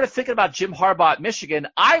when you started thinking about Jim Harbaugh at Michigan,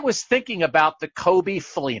 I was thinking about the Kobe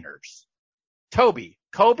Fleeners. Toby,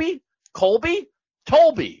 Kobe, Colby,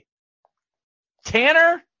 Tolby,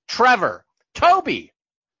 Tanner, Trevor, Toby,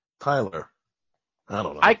 Tyler. I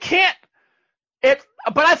don't know. I can't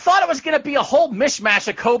but I thought it was going to be a whole mishmash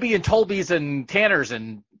of Kobe and Tolbys and Tanners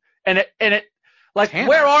and it like Tanner.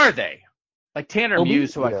 Where are they? Like Tanner Toby?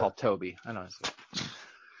 Muse, who I Yeah. call Toby. I know.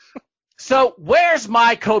 So where's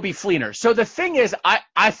my Coby Fleener? So the thing is,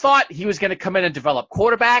 I thought he was going to come in and develop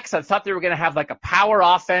quarterbacks. I thought they were going to have like a power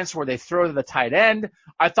offense where they throw to the tight end.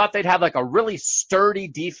 I thought they'd have like a really sturdy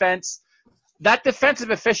defense. That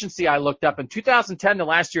defensive efficiency I looked up in 2010, the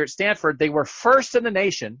last year at Stanford, they were first in the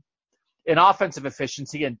nation in offensive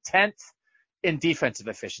efficiency and 10th in defensive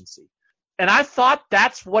efficiency. And I thought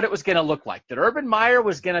that's what it was going to look like, that Urban Meyer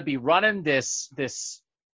was going to be running this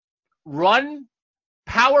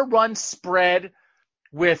power run spread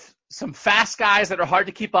with some fast guys that are hard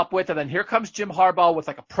to keep up with. And then here comes Jim Harbaugh with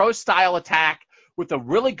like a pro style attack with a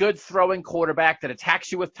really good throwing quarterback that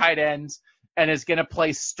attacks you with tight ends and is going to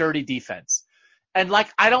play sturdy defense. And like,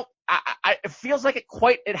 it feels like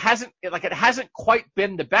it hasn't quite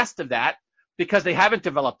been the best of that because they haven't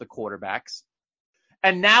developed the quarterbacks.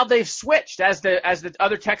 And now they've switched, as the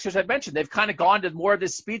other texters had mentioned. They've kind of gone to more of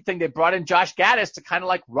this speed thing. They brought in Josh Gaddis to kind of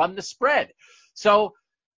like run the spread. So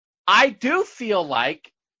I do feel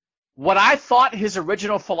like what I thought his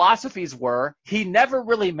original philosophies were, he never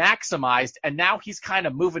really maximized, and now he's kind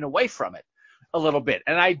of moving away from it a little bit.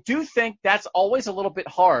 And I do think that's always a little bit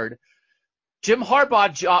hard. Jim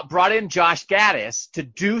Harbaugh brought in Josh Gaddis to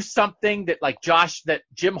do something that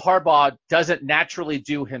Jim Harbaugh doesn't naturally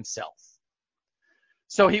do himself.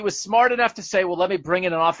 So he was smart enough to say, well, let me bring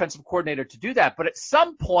in an offensive coordinator to do that. But at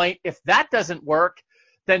some point, if that doesn't work,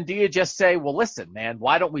 then do you just say, well, listen, man,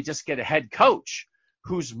 why don't we just get a head coach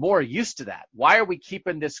who's more used to that? Why are we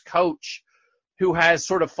keeping this coach who has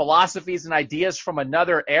sort of philosophies and ideas from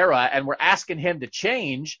another era and we're asking him to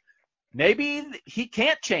change? Maybe he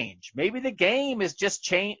can't change. Maybe the game is just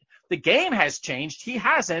changed. The game has changed. He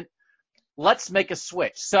hasn't. Let's make a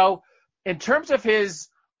switch. So in terms of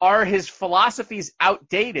are his philosophies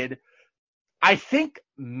outdated? I think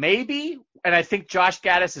maybe, and I think Josh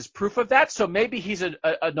Gaddis is proof of that. So maybe he's an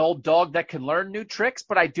old dog that can learn new tricks,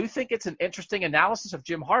 but I do think it's an interesting analysis of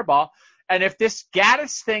Jim Harbaugh. And if this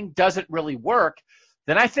Gaddis thing doesn't really work,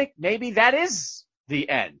 then I think maybe that is the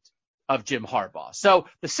end of Jim Harbaugh. So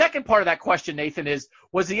the second part of that question, Nathan, is,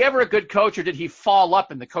 was he ever a good coach or did he fall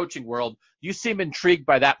up in the coaching world? You seem intrigued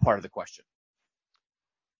by that part of the question.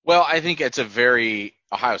 Well, I think it's a very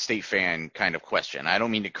Ohio State fan kind of question. I don't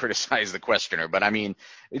mean to criticize the questioner, but I mean,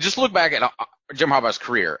 just look back at Jim Harbaugh's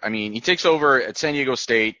career. I mean, he takes over at San Diego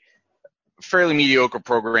State, fairly mediocre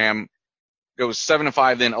program, goes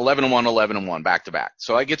 7-5, then 11-1, 11-1 back to back.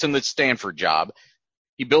 So that gets him the Stanford job.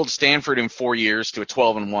 He builds Stanford in 4 years to a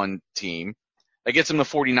 12-1 team. That gets him the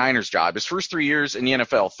 49ers job. His first 3 years in the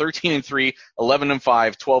NFL, 13-3,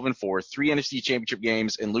 11-5, 12-4, 3 NFC championship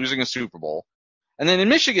games, and losing a Super Bowl. And then in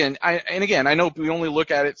Michigan, and again, I know we only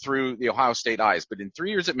look at it through the Ohio State eyes, but in 5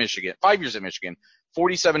 years at Michigan,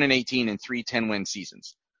 47-18 and 3 10-win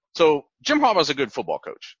seasons. So Jim Harbaugh's a good football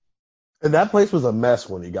coach. And that place was a mess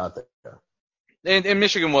when he got there. And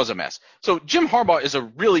Michigan was a mess. So Jim Harbaugh is a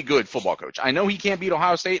really good football coach. I know he can't beat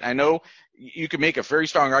Ohio State. I know you could make a very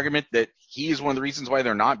strong argument that he is one of the reasons why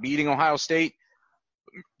they're not beating Ohio State.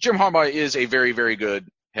 Jim Harbaugh is a very, very good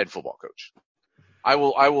head football coach. I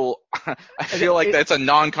feel like that's a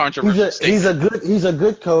non-controversial statement. He's a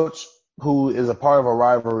good coach who is a part of a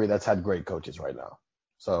rivalry that's had great coaches right now.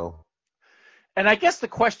 So, and I guess the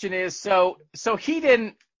question is, so he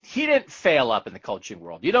didn't fail up in the coaching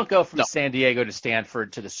world. You don't go from San Diego to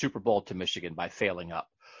Stanford to the Super Bowl to Michigan by failing up.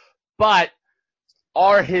 But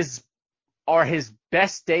are his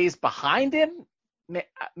best days behind him?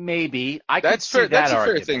 Maybe. That's fair. That's a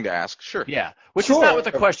fair thing to ask. Sure. Yeah. Which is not what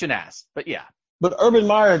the question asked, but yeah. But Urban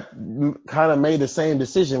Meyer kind of made the same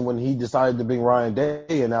decision when he decided to bring Ryan Day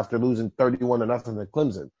in after losing 31-0 to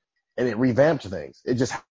Clemson, and it revamped things. It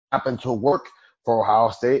just happened to work for Ohio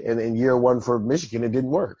State, and in year one for Michigan, it didn't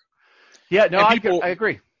work. Yeah, no, I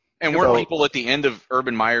agree. And weren't people at the end of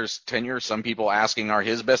Urban Meyer's tenure, some people asking, are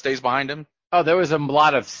his best days behind him? Oh, there was a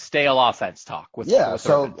lot of stale offense talk. With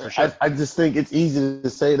Urban, for sure. I just think it's easy to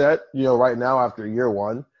say that, right now after year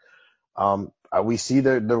one. We see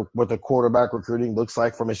what the quarterback recruiting looks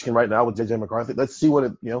like for Michigan right now with J.J. McCarthy. Let's see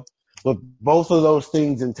with both of those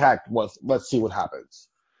things intact, let's see what happens.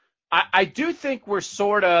 I do think we're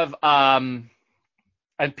sort of,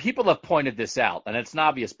 and people have pointed this out, and it's an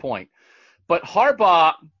obvious point, but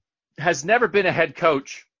Harbaugh has never been a head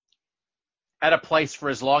coach at a place for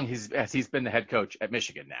as long as he's been the head coach at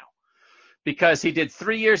Michigan now, because he did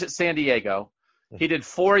 3 years at San Diego. He did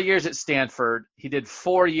 4 years at Stanford. He did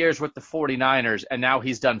 4 years with the 49ers, and now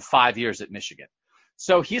he's done 5 years at Michigan.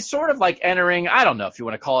 So he's sort of like entering, I don't know if you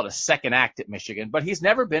want to call it a second act at Michigan, but he's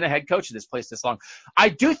never been a head coach of this place this long. I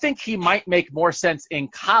do think he might make more sense in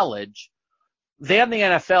college than the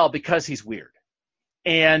NFL because he's weird.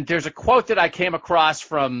 And there's a quote that I came across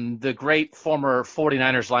from the great former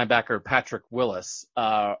 49ers linebacker Patrick Willis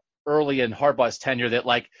early in Harbaugh's tenure that,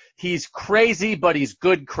 like, he's crazy, but he's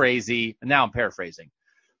good crazy. And now I'm paraphrasing.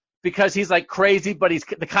 Because he's, like, crazy, but he's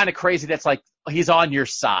the kind of crazy that's, like, he's on your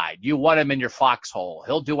side. You want him in your foxhole.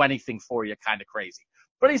 He'll do anything for you kind of crazy.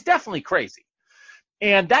 But he's definitely crazy.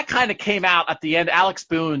 And that kind of came out at the end. Alex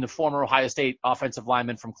Boone, the former Ohio State offensive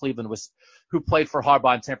lineman from Cleveland, who played for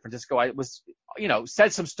Harbaugh in San Francisco,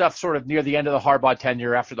 said some stuff sort of near the end of the Harbaugh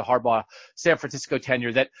tenure, after the Harbaugh San Francisco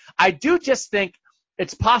tenure, that I do just think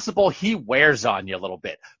it's possible he wears on you a little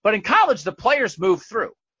bit. But in college, the players move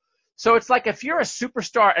through. So it's like if you're a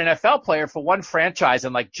superstar NFL player for one franchise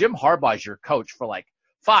and like Jim Harbaugh's your coach for like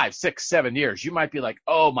 5, 6, 7 years, you might be like,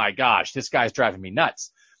 oh my gosh, this guy's driving me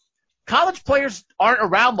nuts. College players aren't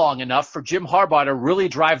around long enough for Jim Harbaugh to really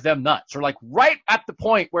drive them nuts, or like right at the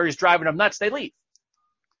point where he's driving them nuts, they leave.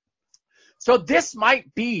 So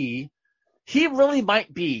he really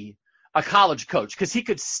might be a college coach, because he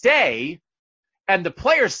could stay and the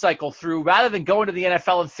players cycle through rather than going to the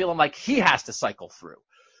NFL and feeling like he has to cycle through.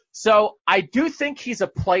 So I do think he's a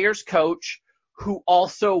player's coach who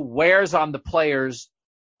also wears on the players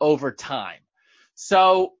over time.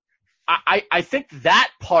 So I think that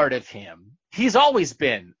part of him, he's always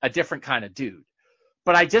been a different kind of dude.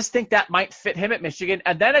 But I just think that might fit him at Michigan.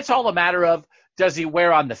 And then it's all a matter of, does he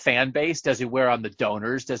wear on the fan base? Does he wear on the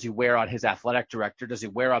donors? Does he wear on his athletic director? Does he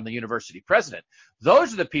wear on the university president?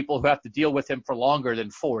 Those are the people who have to deal with him for longer than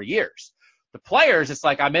 4 years. The players, it's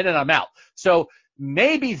like, I'm in and I'm out. So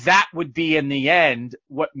maybe that would be, in the end,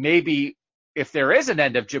 what maybe if there is an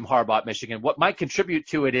end of Jim Harbaugh at Michigan, what might contribute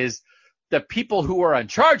to it is the people who are in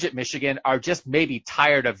charge at Michigan are just maybe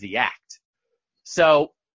tired of the act.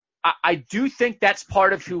 So I do think that's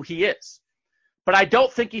part of who he is. But I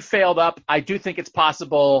don't think he failed up. I do think it's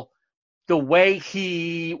possible the way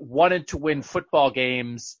he wanted to win football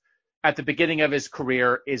games at the beginning of his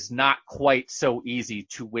career is not quite so easy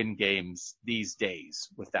to win games these days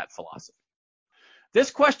with that philosophy.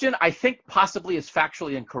 This question, I think, possibly is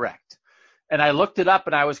factually incorrect. And I looked it up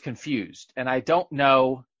and I was confused. And I don't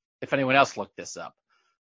know if anyone else looked this up.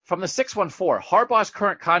 From the 614, Harbaugh's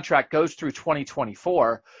current contract goes through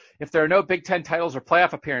 2024. If there are no Big Ten titles or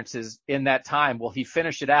playoff appearances in that time, will he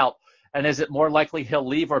finish it out? And is it more likely he'll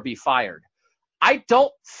leave or be fired? I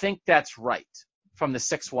don't think that's right from the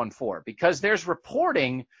 614, because there's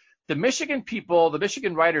reporting, the Michigan people, the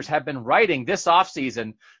Michigan writers have been writing this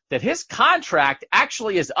offseason that his contract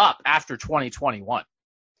actually is up after 2021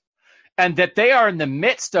 and that they are in the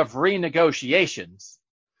midst of renegotiations.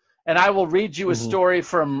 And I will read you a story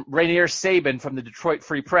from Rainier Sabin from the Detroit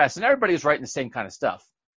Free Press, and everybody's writing the same kind of stuff.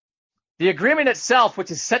 The agreement itself,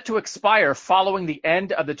 which is set to expire following the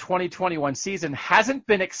end of the 2021 season, hasn't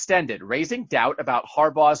been extended, raising doubt about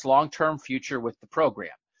Harbaugh's long-term future with the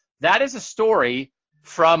program. That is a story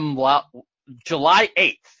from July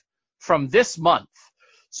 8th, from this month.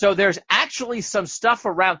 So there's actually some stuff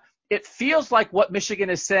around. It feels like what Michigan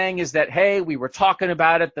is saying is that, hey, we were talking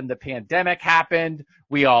about it, then the pandemic happened,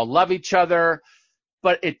 we all love each other,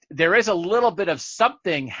 but there is a little bit of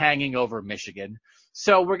something hanging over Michigan.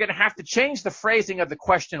 So we're going to have to change the phrasing of the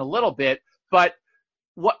question a little bit. But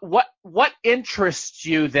what interests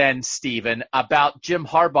you then, Stephen, about Jim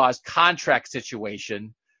Harbaugh's contract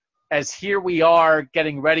situation, as here we are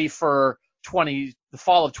getting ready for the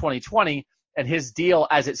fall of 2020, and his deal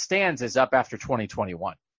as it stands is up after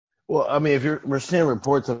 2021? Well, I mean, if we're seeing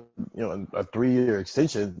reports of, a 3-year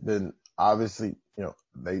extension, then obviously,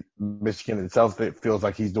 Michigan itself, it feels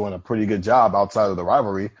like he's doing a pretty good job outside of the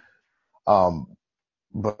rivalry.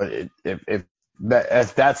 But if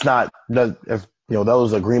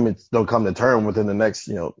those agreements don't come to term within the next,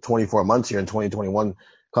 24 months here, and 2021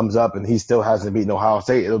 comes up and he still hasn't beaten Ohio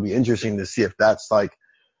State, it'll be interesting to see if that's like,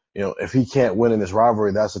 if he can't win in this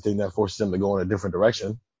rivalry, that's the thing that forces him to go in a different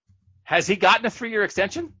direction. Has he gotten a 3-year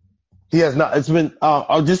extension? He has not. It's been,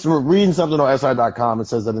 I'm just reading something on SI.com. It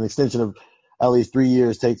says that an extension of at least 3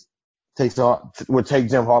 years would take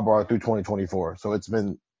Jim Harbaugh through 2024. So it's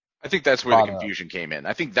been. I think that's where the confusion came in.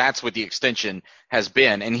 I think that's what the extension has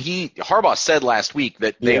been. And Harbaugh said last week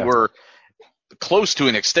that they were close to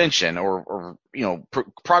an extension, or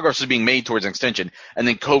progress was being made towards an extension, and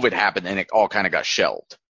then COVID happened and it all kind of got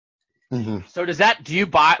shelved. Mm-hmm. So does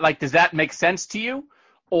that make sense to you?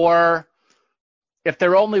 Or if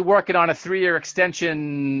they're only working on a 3-year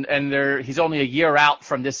extension and he's only a year out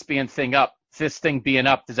from this thing being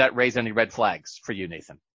up, does that raise any red flags for you,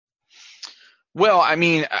 Nathan? Well, I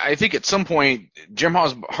mean, I think at some point Jim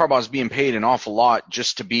Harbaugh's being paid an awful lot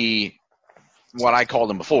just to be what I called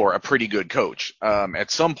him before, a pretty good coach.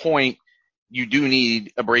 At some point, you do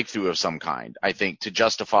need a breakthrough of some kind, I think, to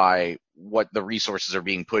justify what the resources are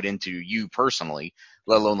being put into you personally,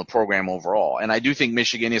 let alone the program overall. And I do think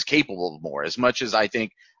Michigan is capable of more. As much as I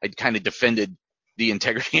think I kind of defended the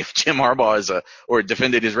integrity of Jim Harbaugh or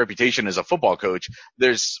defended his reputation as a football coach,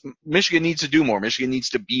 Michigan needs to do more. Michigan needs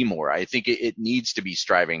to be more. I think it needs to be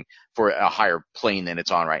striving for a higher plane than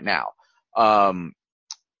it's on right now.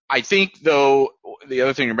 I think, though, the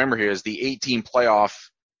other thing to remember here is the 8-team playoff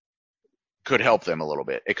could help them a little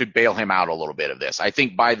bit. It could bail him out a little bit of this. I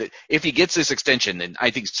think if he gets this extension, then I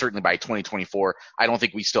think certainly by 2024, I don't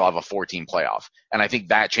think we still have a 4-team playoff. And I think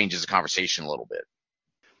that changes the conversation a little bit.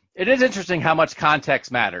 It is interesting how much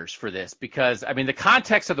context matters for this because, I mean, the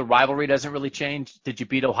context of the rivalry doesn't really change. Did you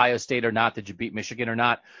beat Ohio State or not? Did you beat Michigan or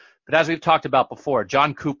not? But as we've talked about before,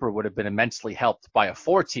 John Cooper would have been immensely helped by a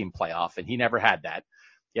 4-team playoff, and he never had that.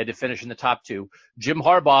 He had to finish in the top 2. Jim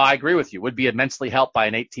Harbaugh, I agree with you, would be immensely helped by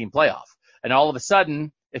an 8-team playoff. And all of a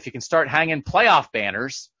sudden, if you can start hanging playoff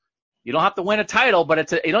banners, you don't have to win a title,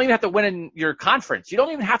 but you don't even have to win in your conference. You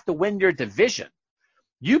don't even have to win your division.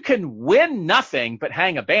 You can win nothing but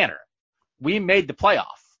hang a banner. We made the playoff.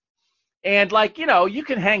 And you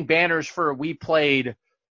can hang banners for we made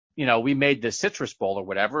the Citrus Bowl or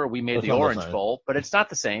whatever, or we made the Orange Bowl, but it's not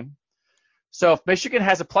the same. So if Michigan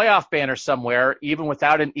has a playoff banner somewhere, even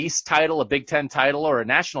without an East title, a Big Ten title, or a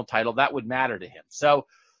national title, that would matter to him. So,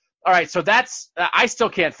 all right, so I still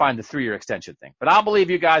can't find the 3-year extension thing, but I'll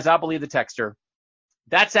believe you guys. I'll believe the texter.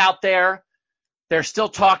 That's out there. They're still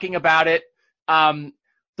talking about it.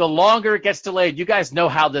 The longer it gets delayed, you guys know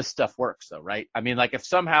how this stuff works, though, right? I mean, if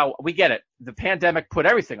somehow we get it, the pandemic put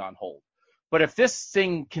everything on hold. But if this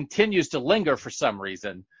thing continues to linger for some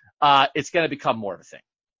reason, it's going to become more of a thing.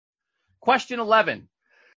 Question 11.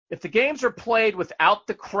 If the games are played without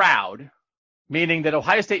the crowd, meaning that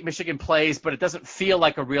Ohio State-Michigan plays, but it doesn't feel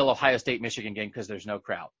like a real Ohio State-Michigan game because there's no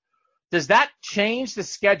crowd, does that change the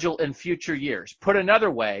schedule in future years? Put another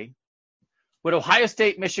way, would Ohio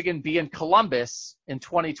State-Michigan be in Columbus in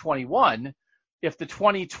 2021 if the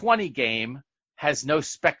 2020 game has no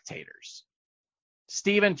spectators?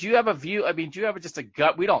 Steven, do you have a view? I mean, do you have just a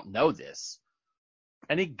gut? We don't know this.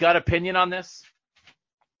 Any gut opinion on this?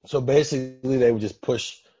 So basically, they would just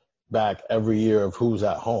push back every year of who's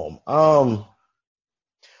at home.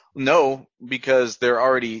 No, because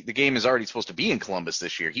the game is already supposed to be in Columbus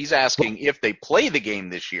this year. He's asking if they play the game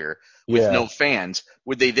this year with no fans,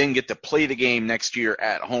 would they then get to play the game next year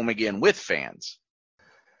at home again with fans?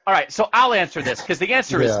 All right, so I'll answer this because the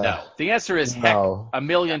answer is no. The answer is heck, a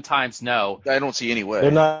million times no. I don't see any way.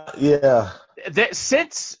 They're not. Yeah.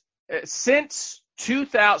 Since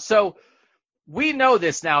 2000, so we know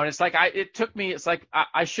this now, and it's like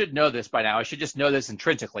I should know this by now. I should just know this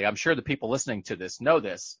intrinsically. I'm sure the people listening to this know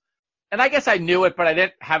this. And I guess I knew it, but I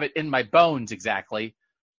didn't have it in my bones exactly.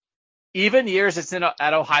 Even years it's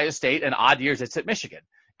at Ohio State, and odd years it's at Michigan.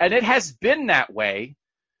 And it has been that way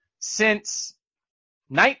since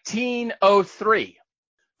 1903.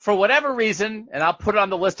 For whatever reason, and I'll put it on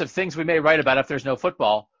the list of things we may write about if there's no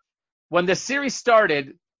football, when the series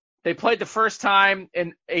started, they played the first time in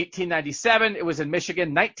 1897. It was in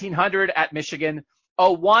Michigan. 1900 at Michigan.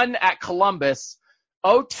 01 at Columbus.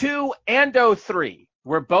 02 and 03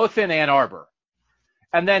 were both in Ann Arbor.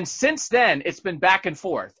 And then since then, it's been back and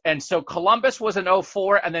forth. And so Columbus was in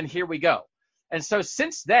 04, and then here we go. And so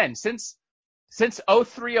since then, since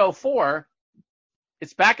 03, 04,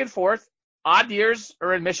 it's back and forth. Odd years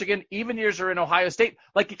are in Michigan. Even years are in Ohio State.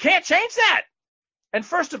 You can't change that. And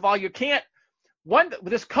first of all, you can't. With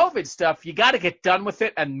this COVID stuff, you got to get done with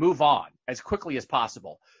it and move on as quickly as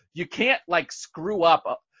possible. You can't screw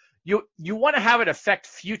up. You want to have it affect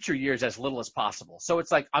future years as little as possible. So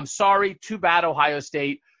it's I'm sorry, too bad, Ohio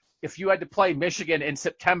State. If you had to play Michigan in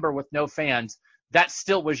September with no fans, that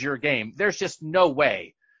still was your game. There's just no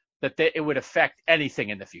way that it would affect anything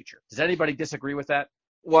in the future. Does anybody disagree with that?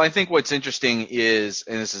 Well, I think what's interesting is,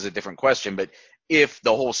 and this is a different question, but if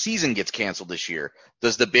the whole season gets canceled this year,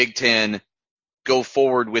 does the Big Ten go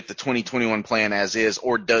forward with the 2021 plan as is,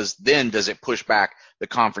 or does it push back the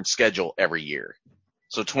conference schedule every year?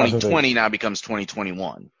 So 2020 now becomes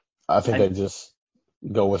 2021. I think they just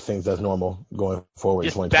go with things as normal going forward.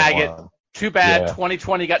 Just bag it. Too bad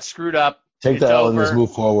 2020 got screwed up. Take the L and just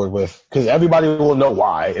move forward with, because everybody will know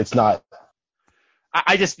why. It's not.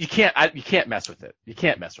 You can't mess with it. You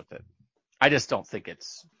can't mess with it. I just don't think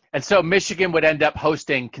it's. And so Michigan would end up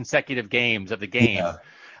hosting consecutive games of the game. Yeah.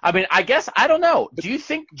 I mean, I guess, I don't know. Do you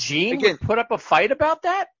think Gene would put up a fight about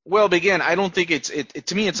that? Well, but again, I don't think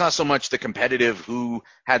to me, it's not so much the competitive who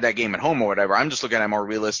had that game at home or whatever. I'm just looking at it more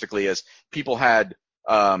realistically as people had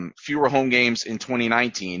fewer home games in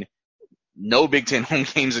 2019, no Big Ten home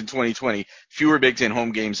games in 2020, fewer Big Ten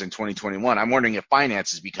home games in 2021. I'm wondering if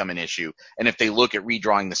finances become an issue and if they look at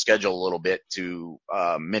redrawing the schedule a little bit to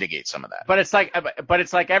mitigate some of that. But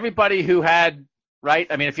it's like everybody who had, right?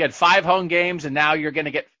 I mean, if you had 5 home games and now you're going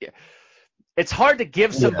to get – it's hard to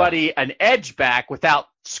give somebody an edge back without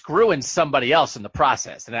screwing somebody else in the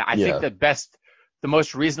process. And I think the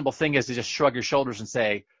most reasonable thing is to just shrug your shoulders and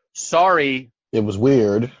say, sorry. It was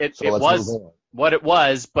weird. It was what it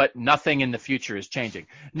was, but nothing in the future is changing.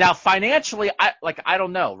 Now, financially, I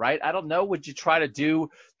don't know, right? I don't know. Would you try to do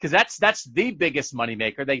 – because that's the biggest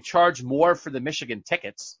moneymaker. They charge more for the Michigan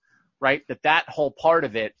tickets, right? That whole part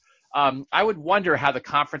of it. I would wonder how the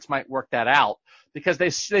conference might work that out because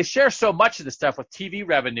they share so much of the stuff with TV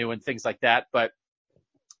revenue and things like that. But,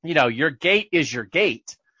 your gate is your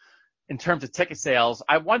gate in terms of ticket sales.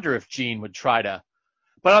 I wonder if Gene would try to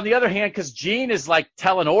 – but on the other hand, because Gene is like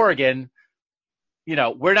telling Oregon –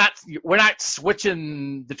 we're not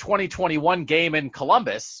switching the 2021 game in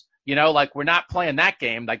Columbus, like we're not playing that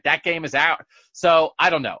game. Like that game is out. So I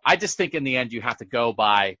don't know. I just think in the end you have to go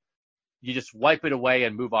by, you just wipe it away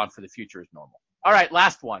and move on for the future as normal. All right,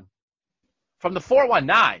 last one. From the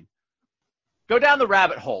 419, go down the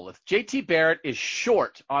rabbit hole. If JT Barrett is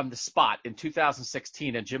short on the spot in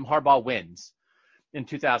 2016 and Jim Harbaugh wins in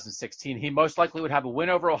 2016, he most likely would have a win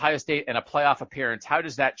over Ohio State and a playoff appearance. How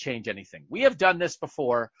does that change anything? We have done this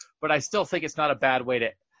before, but I still think it's not a bad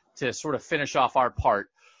way to sort of finish off our part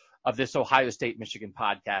of this Ohio State-Michigan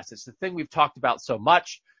podcast. It's the thing we've talked about so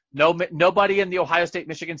much. Nobody in the Ohio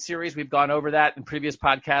State-Michigan series, we've gone over that in previous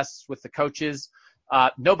podcasts with the coaches.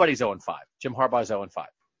 Nobody's 0-5. Jim Harbaugh is 0-5.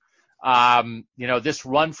 This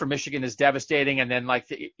run for Michigan is devastating. And then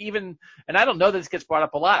and I don't know that this gets brought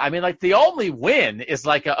up a lot. I mean, the only win is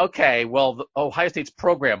the Ohio State's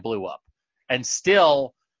program blew up and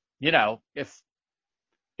still, if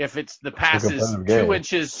it's the pass is 2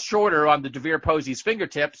 inches shorter on the DeVere Posey's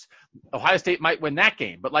fingertips, Ohio State might win that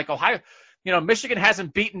game. But Michigan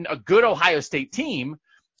hasn't beaten a good Ohio State team,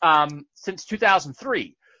 since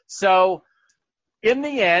 2003. So, in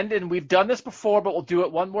the end, and we've done this before, but we'll do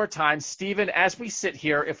it one more time, Stephen, as we sit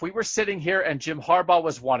here, if we were sitting here and Jim Harbaugh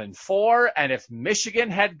was 1-4, and if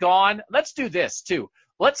Michigan had gone, let's do this too.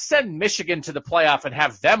 Let's send Michigan to the playoff and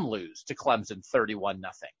have them lose to Clemson 31-0.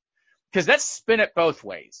 Because let's spin it both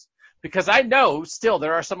ways. Because I know still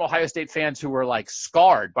there are some Ohio State fans who were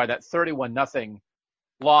scarred by that 31-0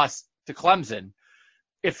 loss to Clemson.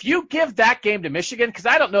 If you give that game to Michigan, because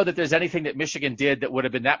I don't know that there's anything that Michigan did that would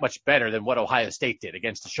have been that much better than what Ohio State did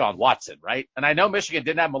against Deshaun Watson, right? And I know Michigan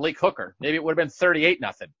didn't have Malik Hooker. Maybe it would have been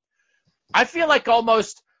 38-0. I feel like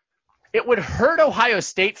almost it would hurt Ohio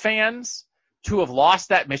State fans to have lost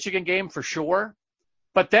that Michigan game for sure.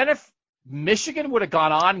 But then if Michigan would have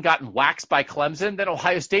gone on and gotten waxed by Clemson, then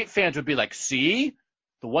Ohio State fans would be like, see,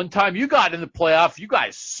 the one time you got in the playoff, you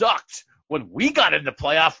guys sucked. When we got in the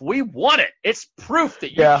playoff, we won it. It's proof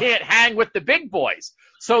that you can't hang with the big boys.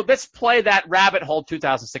 So let's play that rabbit hole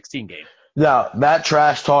 2016 game. Now, that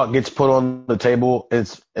trash talk gets put on the table.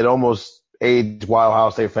 It almost aids why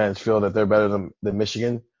Ohio State fans feel that they're better than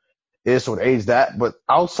Michigan is, so it aids that. But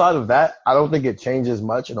outside of that, I don't think it changes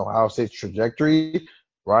much in Ohio State's trajectory.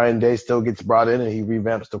 Ryan Day still gets brought in, and he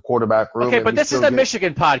revamps the quarterback room. Okay, but this is a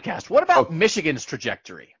Michigan podcast. What about Michigan's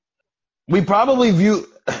trajectory? We probably view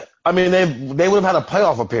 – I mean, they would have had a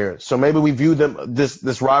playoff appearance, so maybe we view them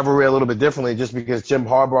this rivalry a little bit differently just because Jim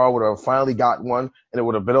Harbaugh would have finally got one and it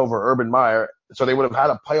would have been over Urban Meyer, so they would have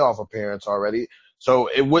had a playoff appearance already.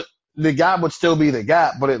 So the gap would still be the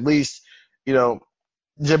gap, but at least Jim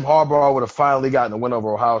Harbaugh would have finally gotten a win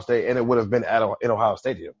over Ohio State, and it would have been in Ohio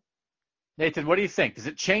Stadium. Nathan, what do you think? Does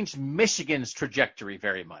it change Michigan's trajectory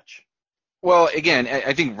very much? Well, again,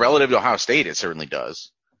 I think relative to Ohio State, it certainly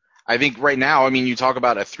does. I think right now, you talk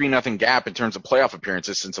about a 3-0 gap in terms of playoff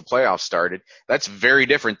appearances since the playoffs started. That's very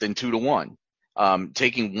different than 2-1.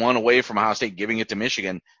 Taking one away from Ohio State, giving it to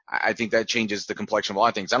Michigan, I think that changes the complexion of a lot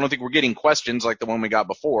of things. I don't think we're getting questions like the one we got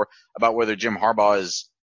before about whether Jim Harbaugh has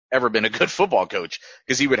ever been a good football coach,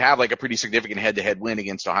 because he would have a pretty significant head-to-head win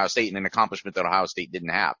against Ohio State and an accomplishment that Ohio State didn't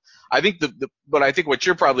have. I think but I think what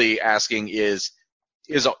you're probably asking is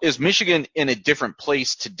Michigan in a different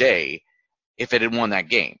place today if it had won that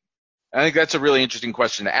game? I think that's a really interesting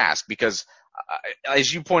question to ask because,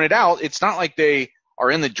 as you pointed out, it's not like they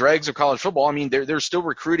are in the dregs of college football. They're still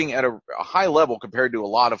recruiting at a high level compared to a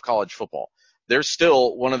lot of college football. they're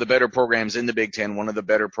still one of the better programs in the Big Ten, one of the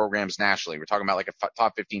better programs nationally. We're talking about like a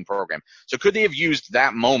top 15 program. So could they have used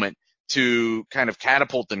that moment to kind of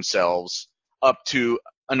catapult themselves up to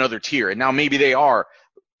another tier? And now maybe they are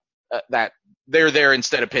that they're there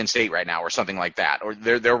instead of Penn State right now or something like that, or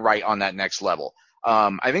they're right on that next level.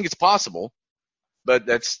 I think it's possible, but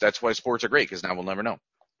that's why sports are great, because now we'll never know.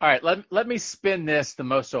 All right, let me spin this the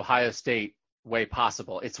most Ohio State way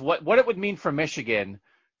possible. It's what it would mean for Michigan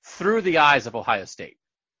through the eyes of Ohio State.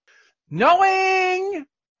 Knowing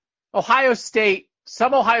Ohio State,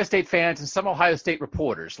 some Ohio State fans and some Ohio State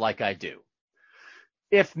reporters like I do,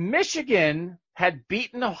 if Michigan had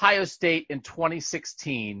beaten Ohio State in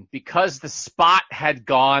 2016 because the spot had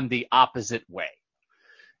gone the opposite way,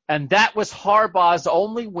 and that was Harbaugh's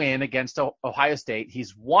only win against Ohio State.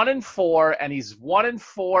 He's 1-4, and he's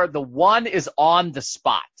 1-4. The one is on the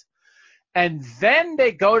spot. And then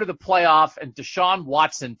they go to the playoff, and Deshaun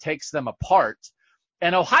Watson takes them apart.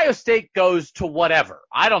 And Ohio State goes to whatever.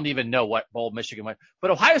 I don't even know what bowl Michigan went.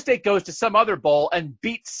 But Ohio State goes to some other bowl and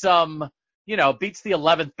beats the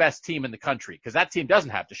 11th best team in the country, because that team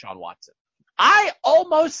doesn't have Deshaun Watson. I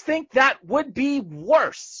almost think that would be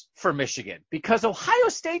worse for Michigan, because Ohio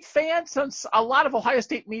State fans, since a lot of Ohio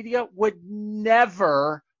State media would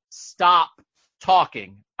never stop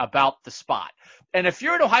talking about the spot. And if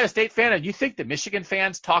you're an Ohio State fan and you think the Michigan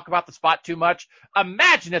fans talk about the spot too much,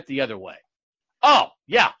 imagine it the other way. Oh,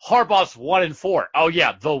 yeah, Harbaugh's 1-4. Oh,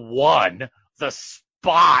 yeah, the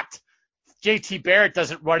spot. JT Barrett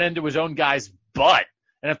doesn't run into his own guy's butt.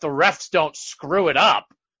 And if the refs don't screw it up,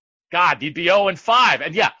 God, you'd be 0-5.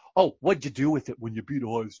 And yeah, what'd you do with it when you beat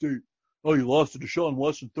Ohio State? Oh, you lost to Deshaun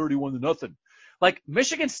Watson 31-0. Like,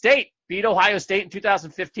 Michigan State beat Ohio State in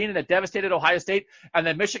 2015, and it devastated Ohio State. And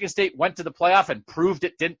then Michigan State went to the playoff and proved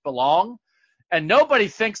it didn't belong. And nobody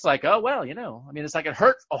thinks like, oh, well, it's like it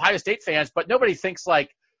hurt Ohio State fans, but nobody thinks like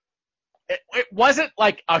it wasn't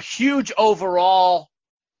like a huge overall.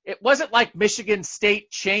 It wasn't like Michigan State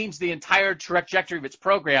changed the entire trajectory of its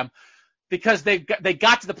program, because they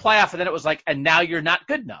got to the playoff, and then it was like, and now you're not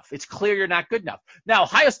good enough. It's clear you're not good enough. Now,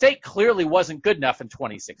 Ohio State clearly wasn't good enough in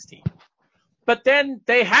 2016. But then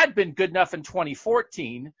they had been good enough in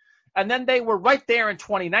 2014, and then they were right there in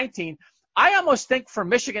 2019. I almost think for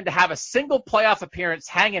Michigan to have a single playoff appearance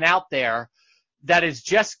hanging out there that is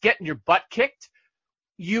just getting your butt kicked,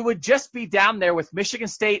 you would just be down there with Michigan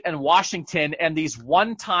State and Washington and these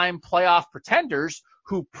one-time playoff pretenders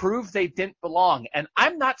who proved they didn't belong. And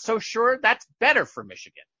I'm not so sure that's better for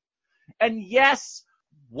Michigan. And yes,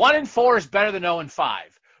 1-4 is better than 0-5.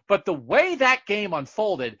 But the way that game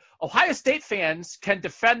unfolded, Ohio State fans can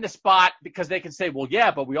defend the spot because they can say, well,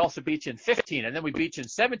 yeah, but we also beat you in 15, and then we beat you in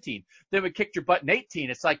 17. Then we kicked your butt in 18.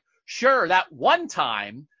 It's like, sure, that one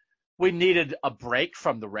time we needed a break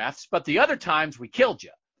from the refs, but the other times we killed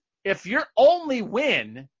you. If your only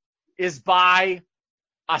win is by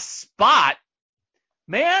a spot,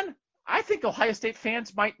 man, I think Ohio State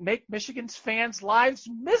fans might make Michigan's fans' lives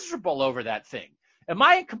miserable over that thing. Am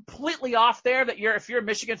I completely off there that if you're a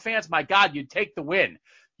Michigan fan, my God, you'd take the win.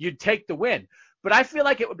 You'd take the win. But I feel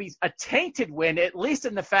like it would be a tainted win, at least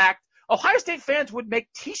in the fact Ohio State fans would make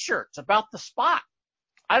T-shirts about the spot.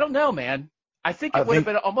 I don't know, man. I think it would have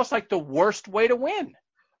been almost like the worst way to win.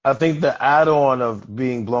 I think the add-on of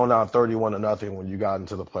being blown out 31-0 when you got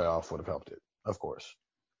into the playoff would have helped it, of course.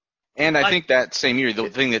 And I think that same year, the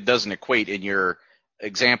thing that doesn't equate in your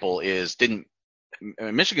example is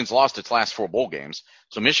Michigan's lost its last 4 bowl games.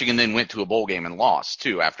 So Michigan then went to a bowl game and lost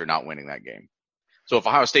too after not winning that game. So if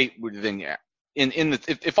Ohio State would then,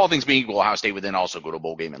 if all things being equal, Ohio State would then also go to a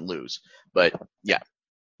bowl game and lose. But yeah.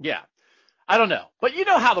 Yeah. I don't know. But you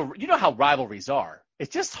know how rivalries are.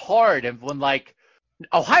 It's just hard. And when like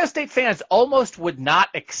Ohio State fans almost would not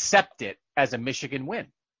accept it as a Michigan win.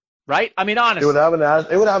 Right? I mean, honestly.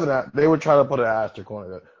 They would try to put an asterisk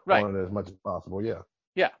on it as much as possible. Yeah.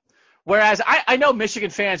 Yeah. Whereas I know Michigan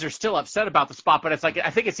fans are still upset about the spot, but it's like I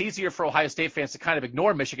think it's easier for Ohio State fans to kind of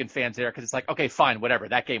ignore Michigan fans there because it's like, okay, fine, whatever.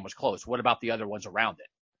 That game was close. What about the other ones around it?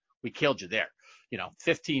 We killed you there.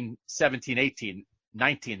 15, 17, 18,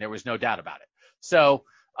 19, there was no doubt about it. So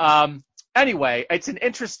anyway, it's an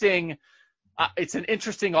interesting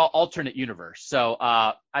alternate universe. So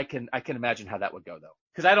I can imagine how that would go though,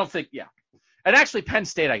 because I don't think and actually Penn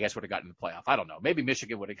State I guess would have gotten in the playoff. I don't know. Maybe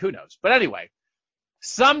Michigan would have. Who knows? But anyway.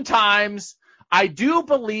 Sometimes I do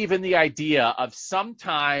believe in the idea of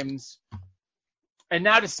sometimes, and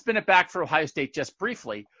now to spin it back for Ohio State just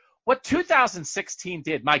briefly, what 2016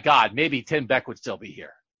 did, my God, maybe Tim Beck would still be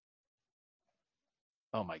here.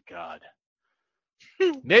 Oh, my God.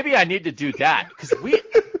 Maybe I need to do that because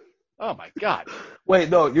oh, my God. Wait,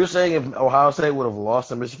 no, you're saying if Ohio State would have lost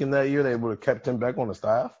to Michigan that year, they would have kept him back on the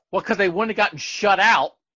staff? Well, because they wouldn't have gotten shut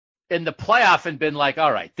out in the playoff and been like,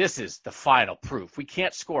 all right, this is the final proof. We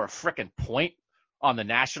can't score a frickin' point on the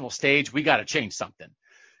national stage. We got to change something.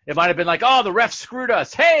 It might have been like, oh, the refs screwed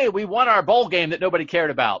us. Hey, we won our bowl game that nobody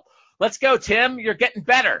cared about. Let's go, Tim. You're getting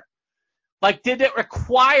better. Like, did it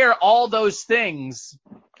require all those things?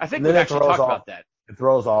 I think we've actually talked about that. It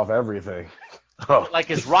throws off everything. Like,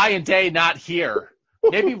 is Ryan Day not here?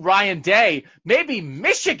 Maybe Ryan Day, maybe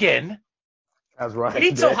Michigan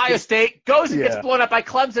beats Ohio State, goes and gets blown up by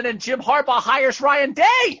Clemson, and Jim Harbaugh hires Ryan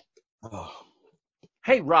Day. Oh.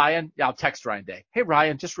 Hey, Ryan. I'll text Ryan Day. Hey,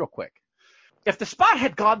 Ryan, just real quick. If the spot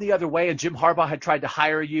had gone the other way and Jim Harbaugh had tried to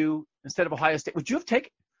hire you instead of Ohio State, would you have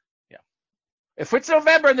taken? Yeah. If it's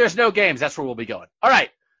November and there's no games, that's where we'll be going. All right.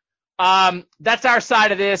 That's our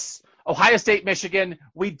side of this. Ohio State, Michigan.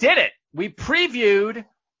 We did it. We previewed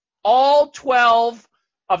all 12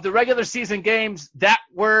 of the regular season games that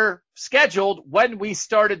were scheduled when we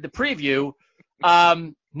started the preview.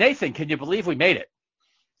 Nathan, can you believe we made it?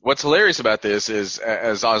 What's hilarious about this is,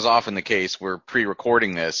 as is often the case, we're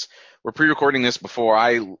pre-recording this. We're pre-recording this before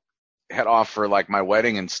I head off for like my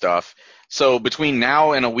wedding and stuff. So between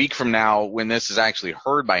now and a week from now, when this is actually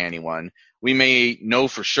heard by anyone, we may know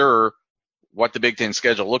for sure what the Big Ten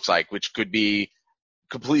schedule looks like, which could be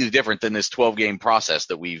completely different than this 12-game process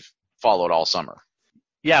that we've followed all summer.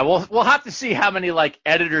 Yeah, we'll have to see how many like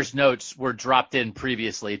editor's notes were dropped in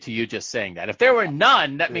previously to you just saying that. If there were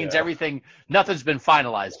none, that means nothing's been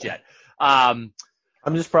finalized yet.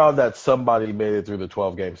 I'm just proud that somebody made it through the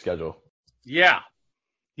 12-game schedule. Yeah,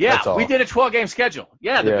 we did a 12-game schedule.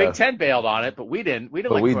 Yeah, the Big Ten bailed on it, but we didn't. We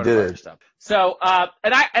didn't like coronavirus stuff. So,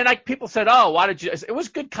 and people said, oh, why did you? It was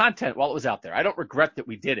good content while it was out there. I don't regret that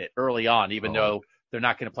we did it early on, even though they're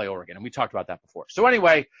not going to play Oregon. And we talked about that before. So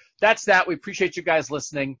anyway, that's that. We appreciate you guys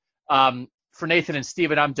listening. For Nathan and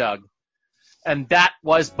Steven, I'm Doug. And that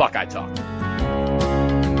was Buckeye Talk.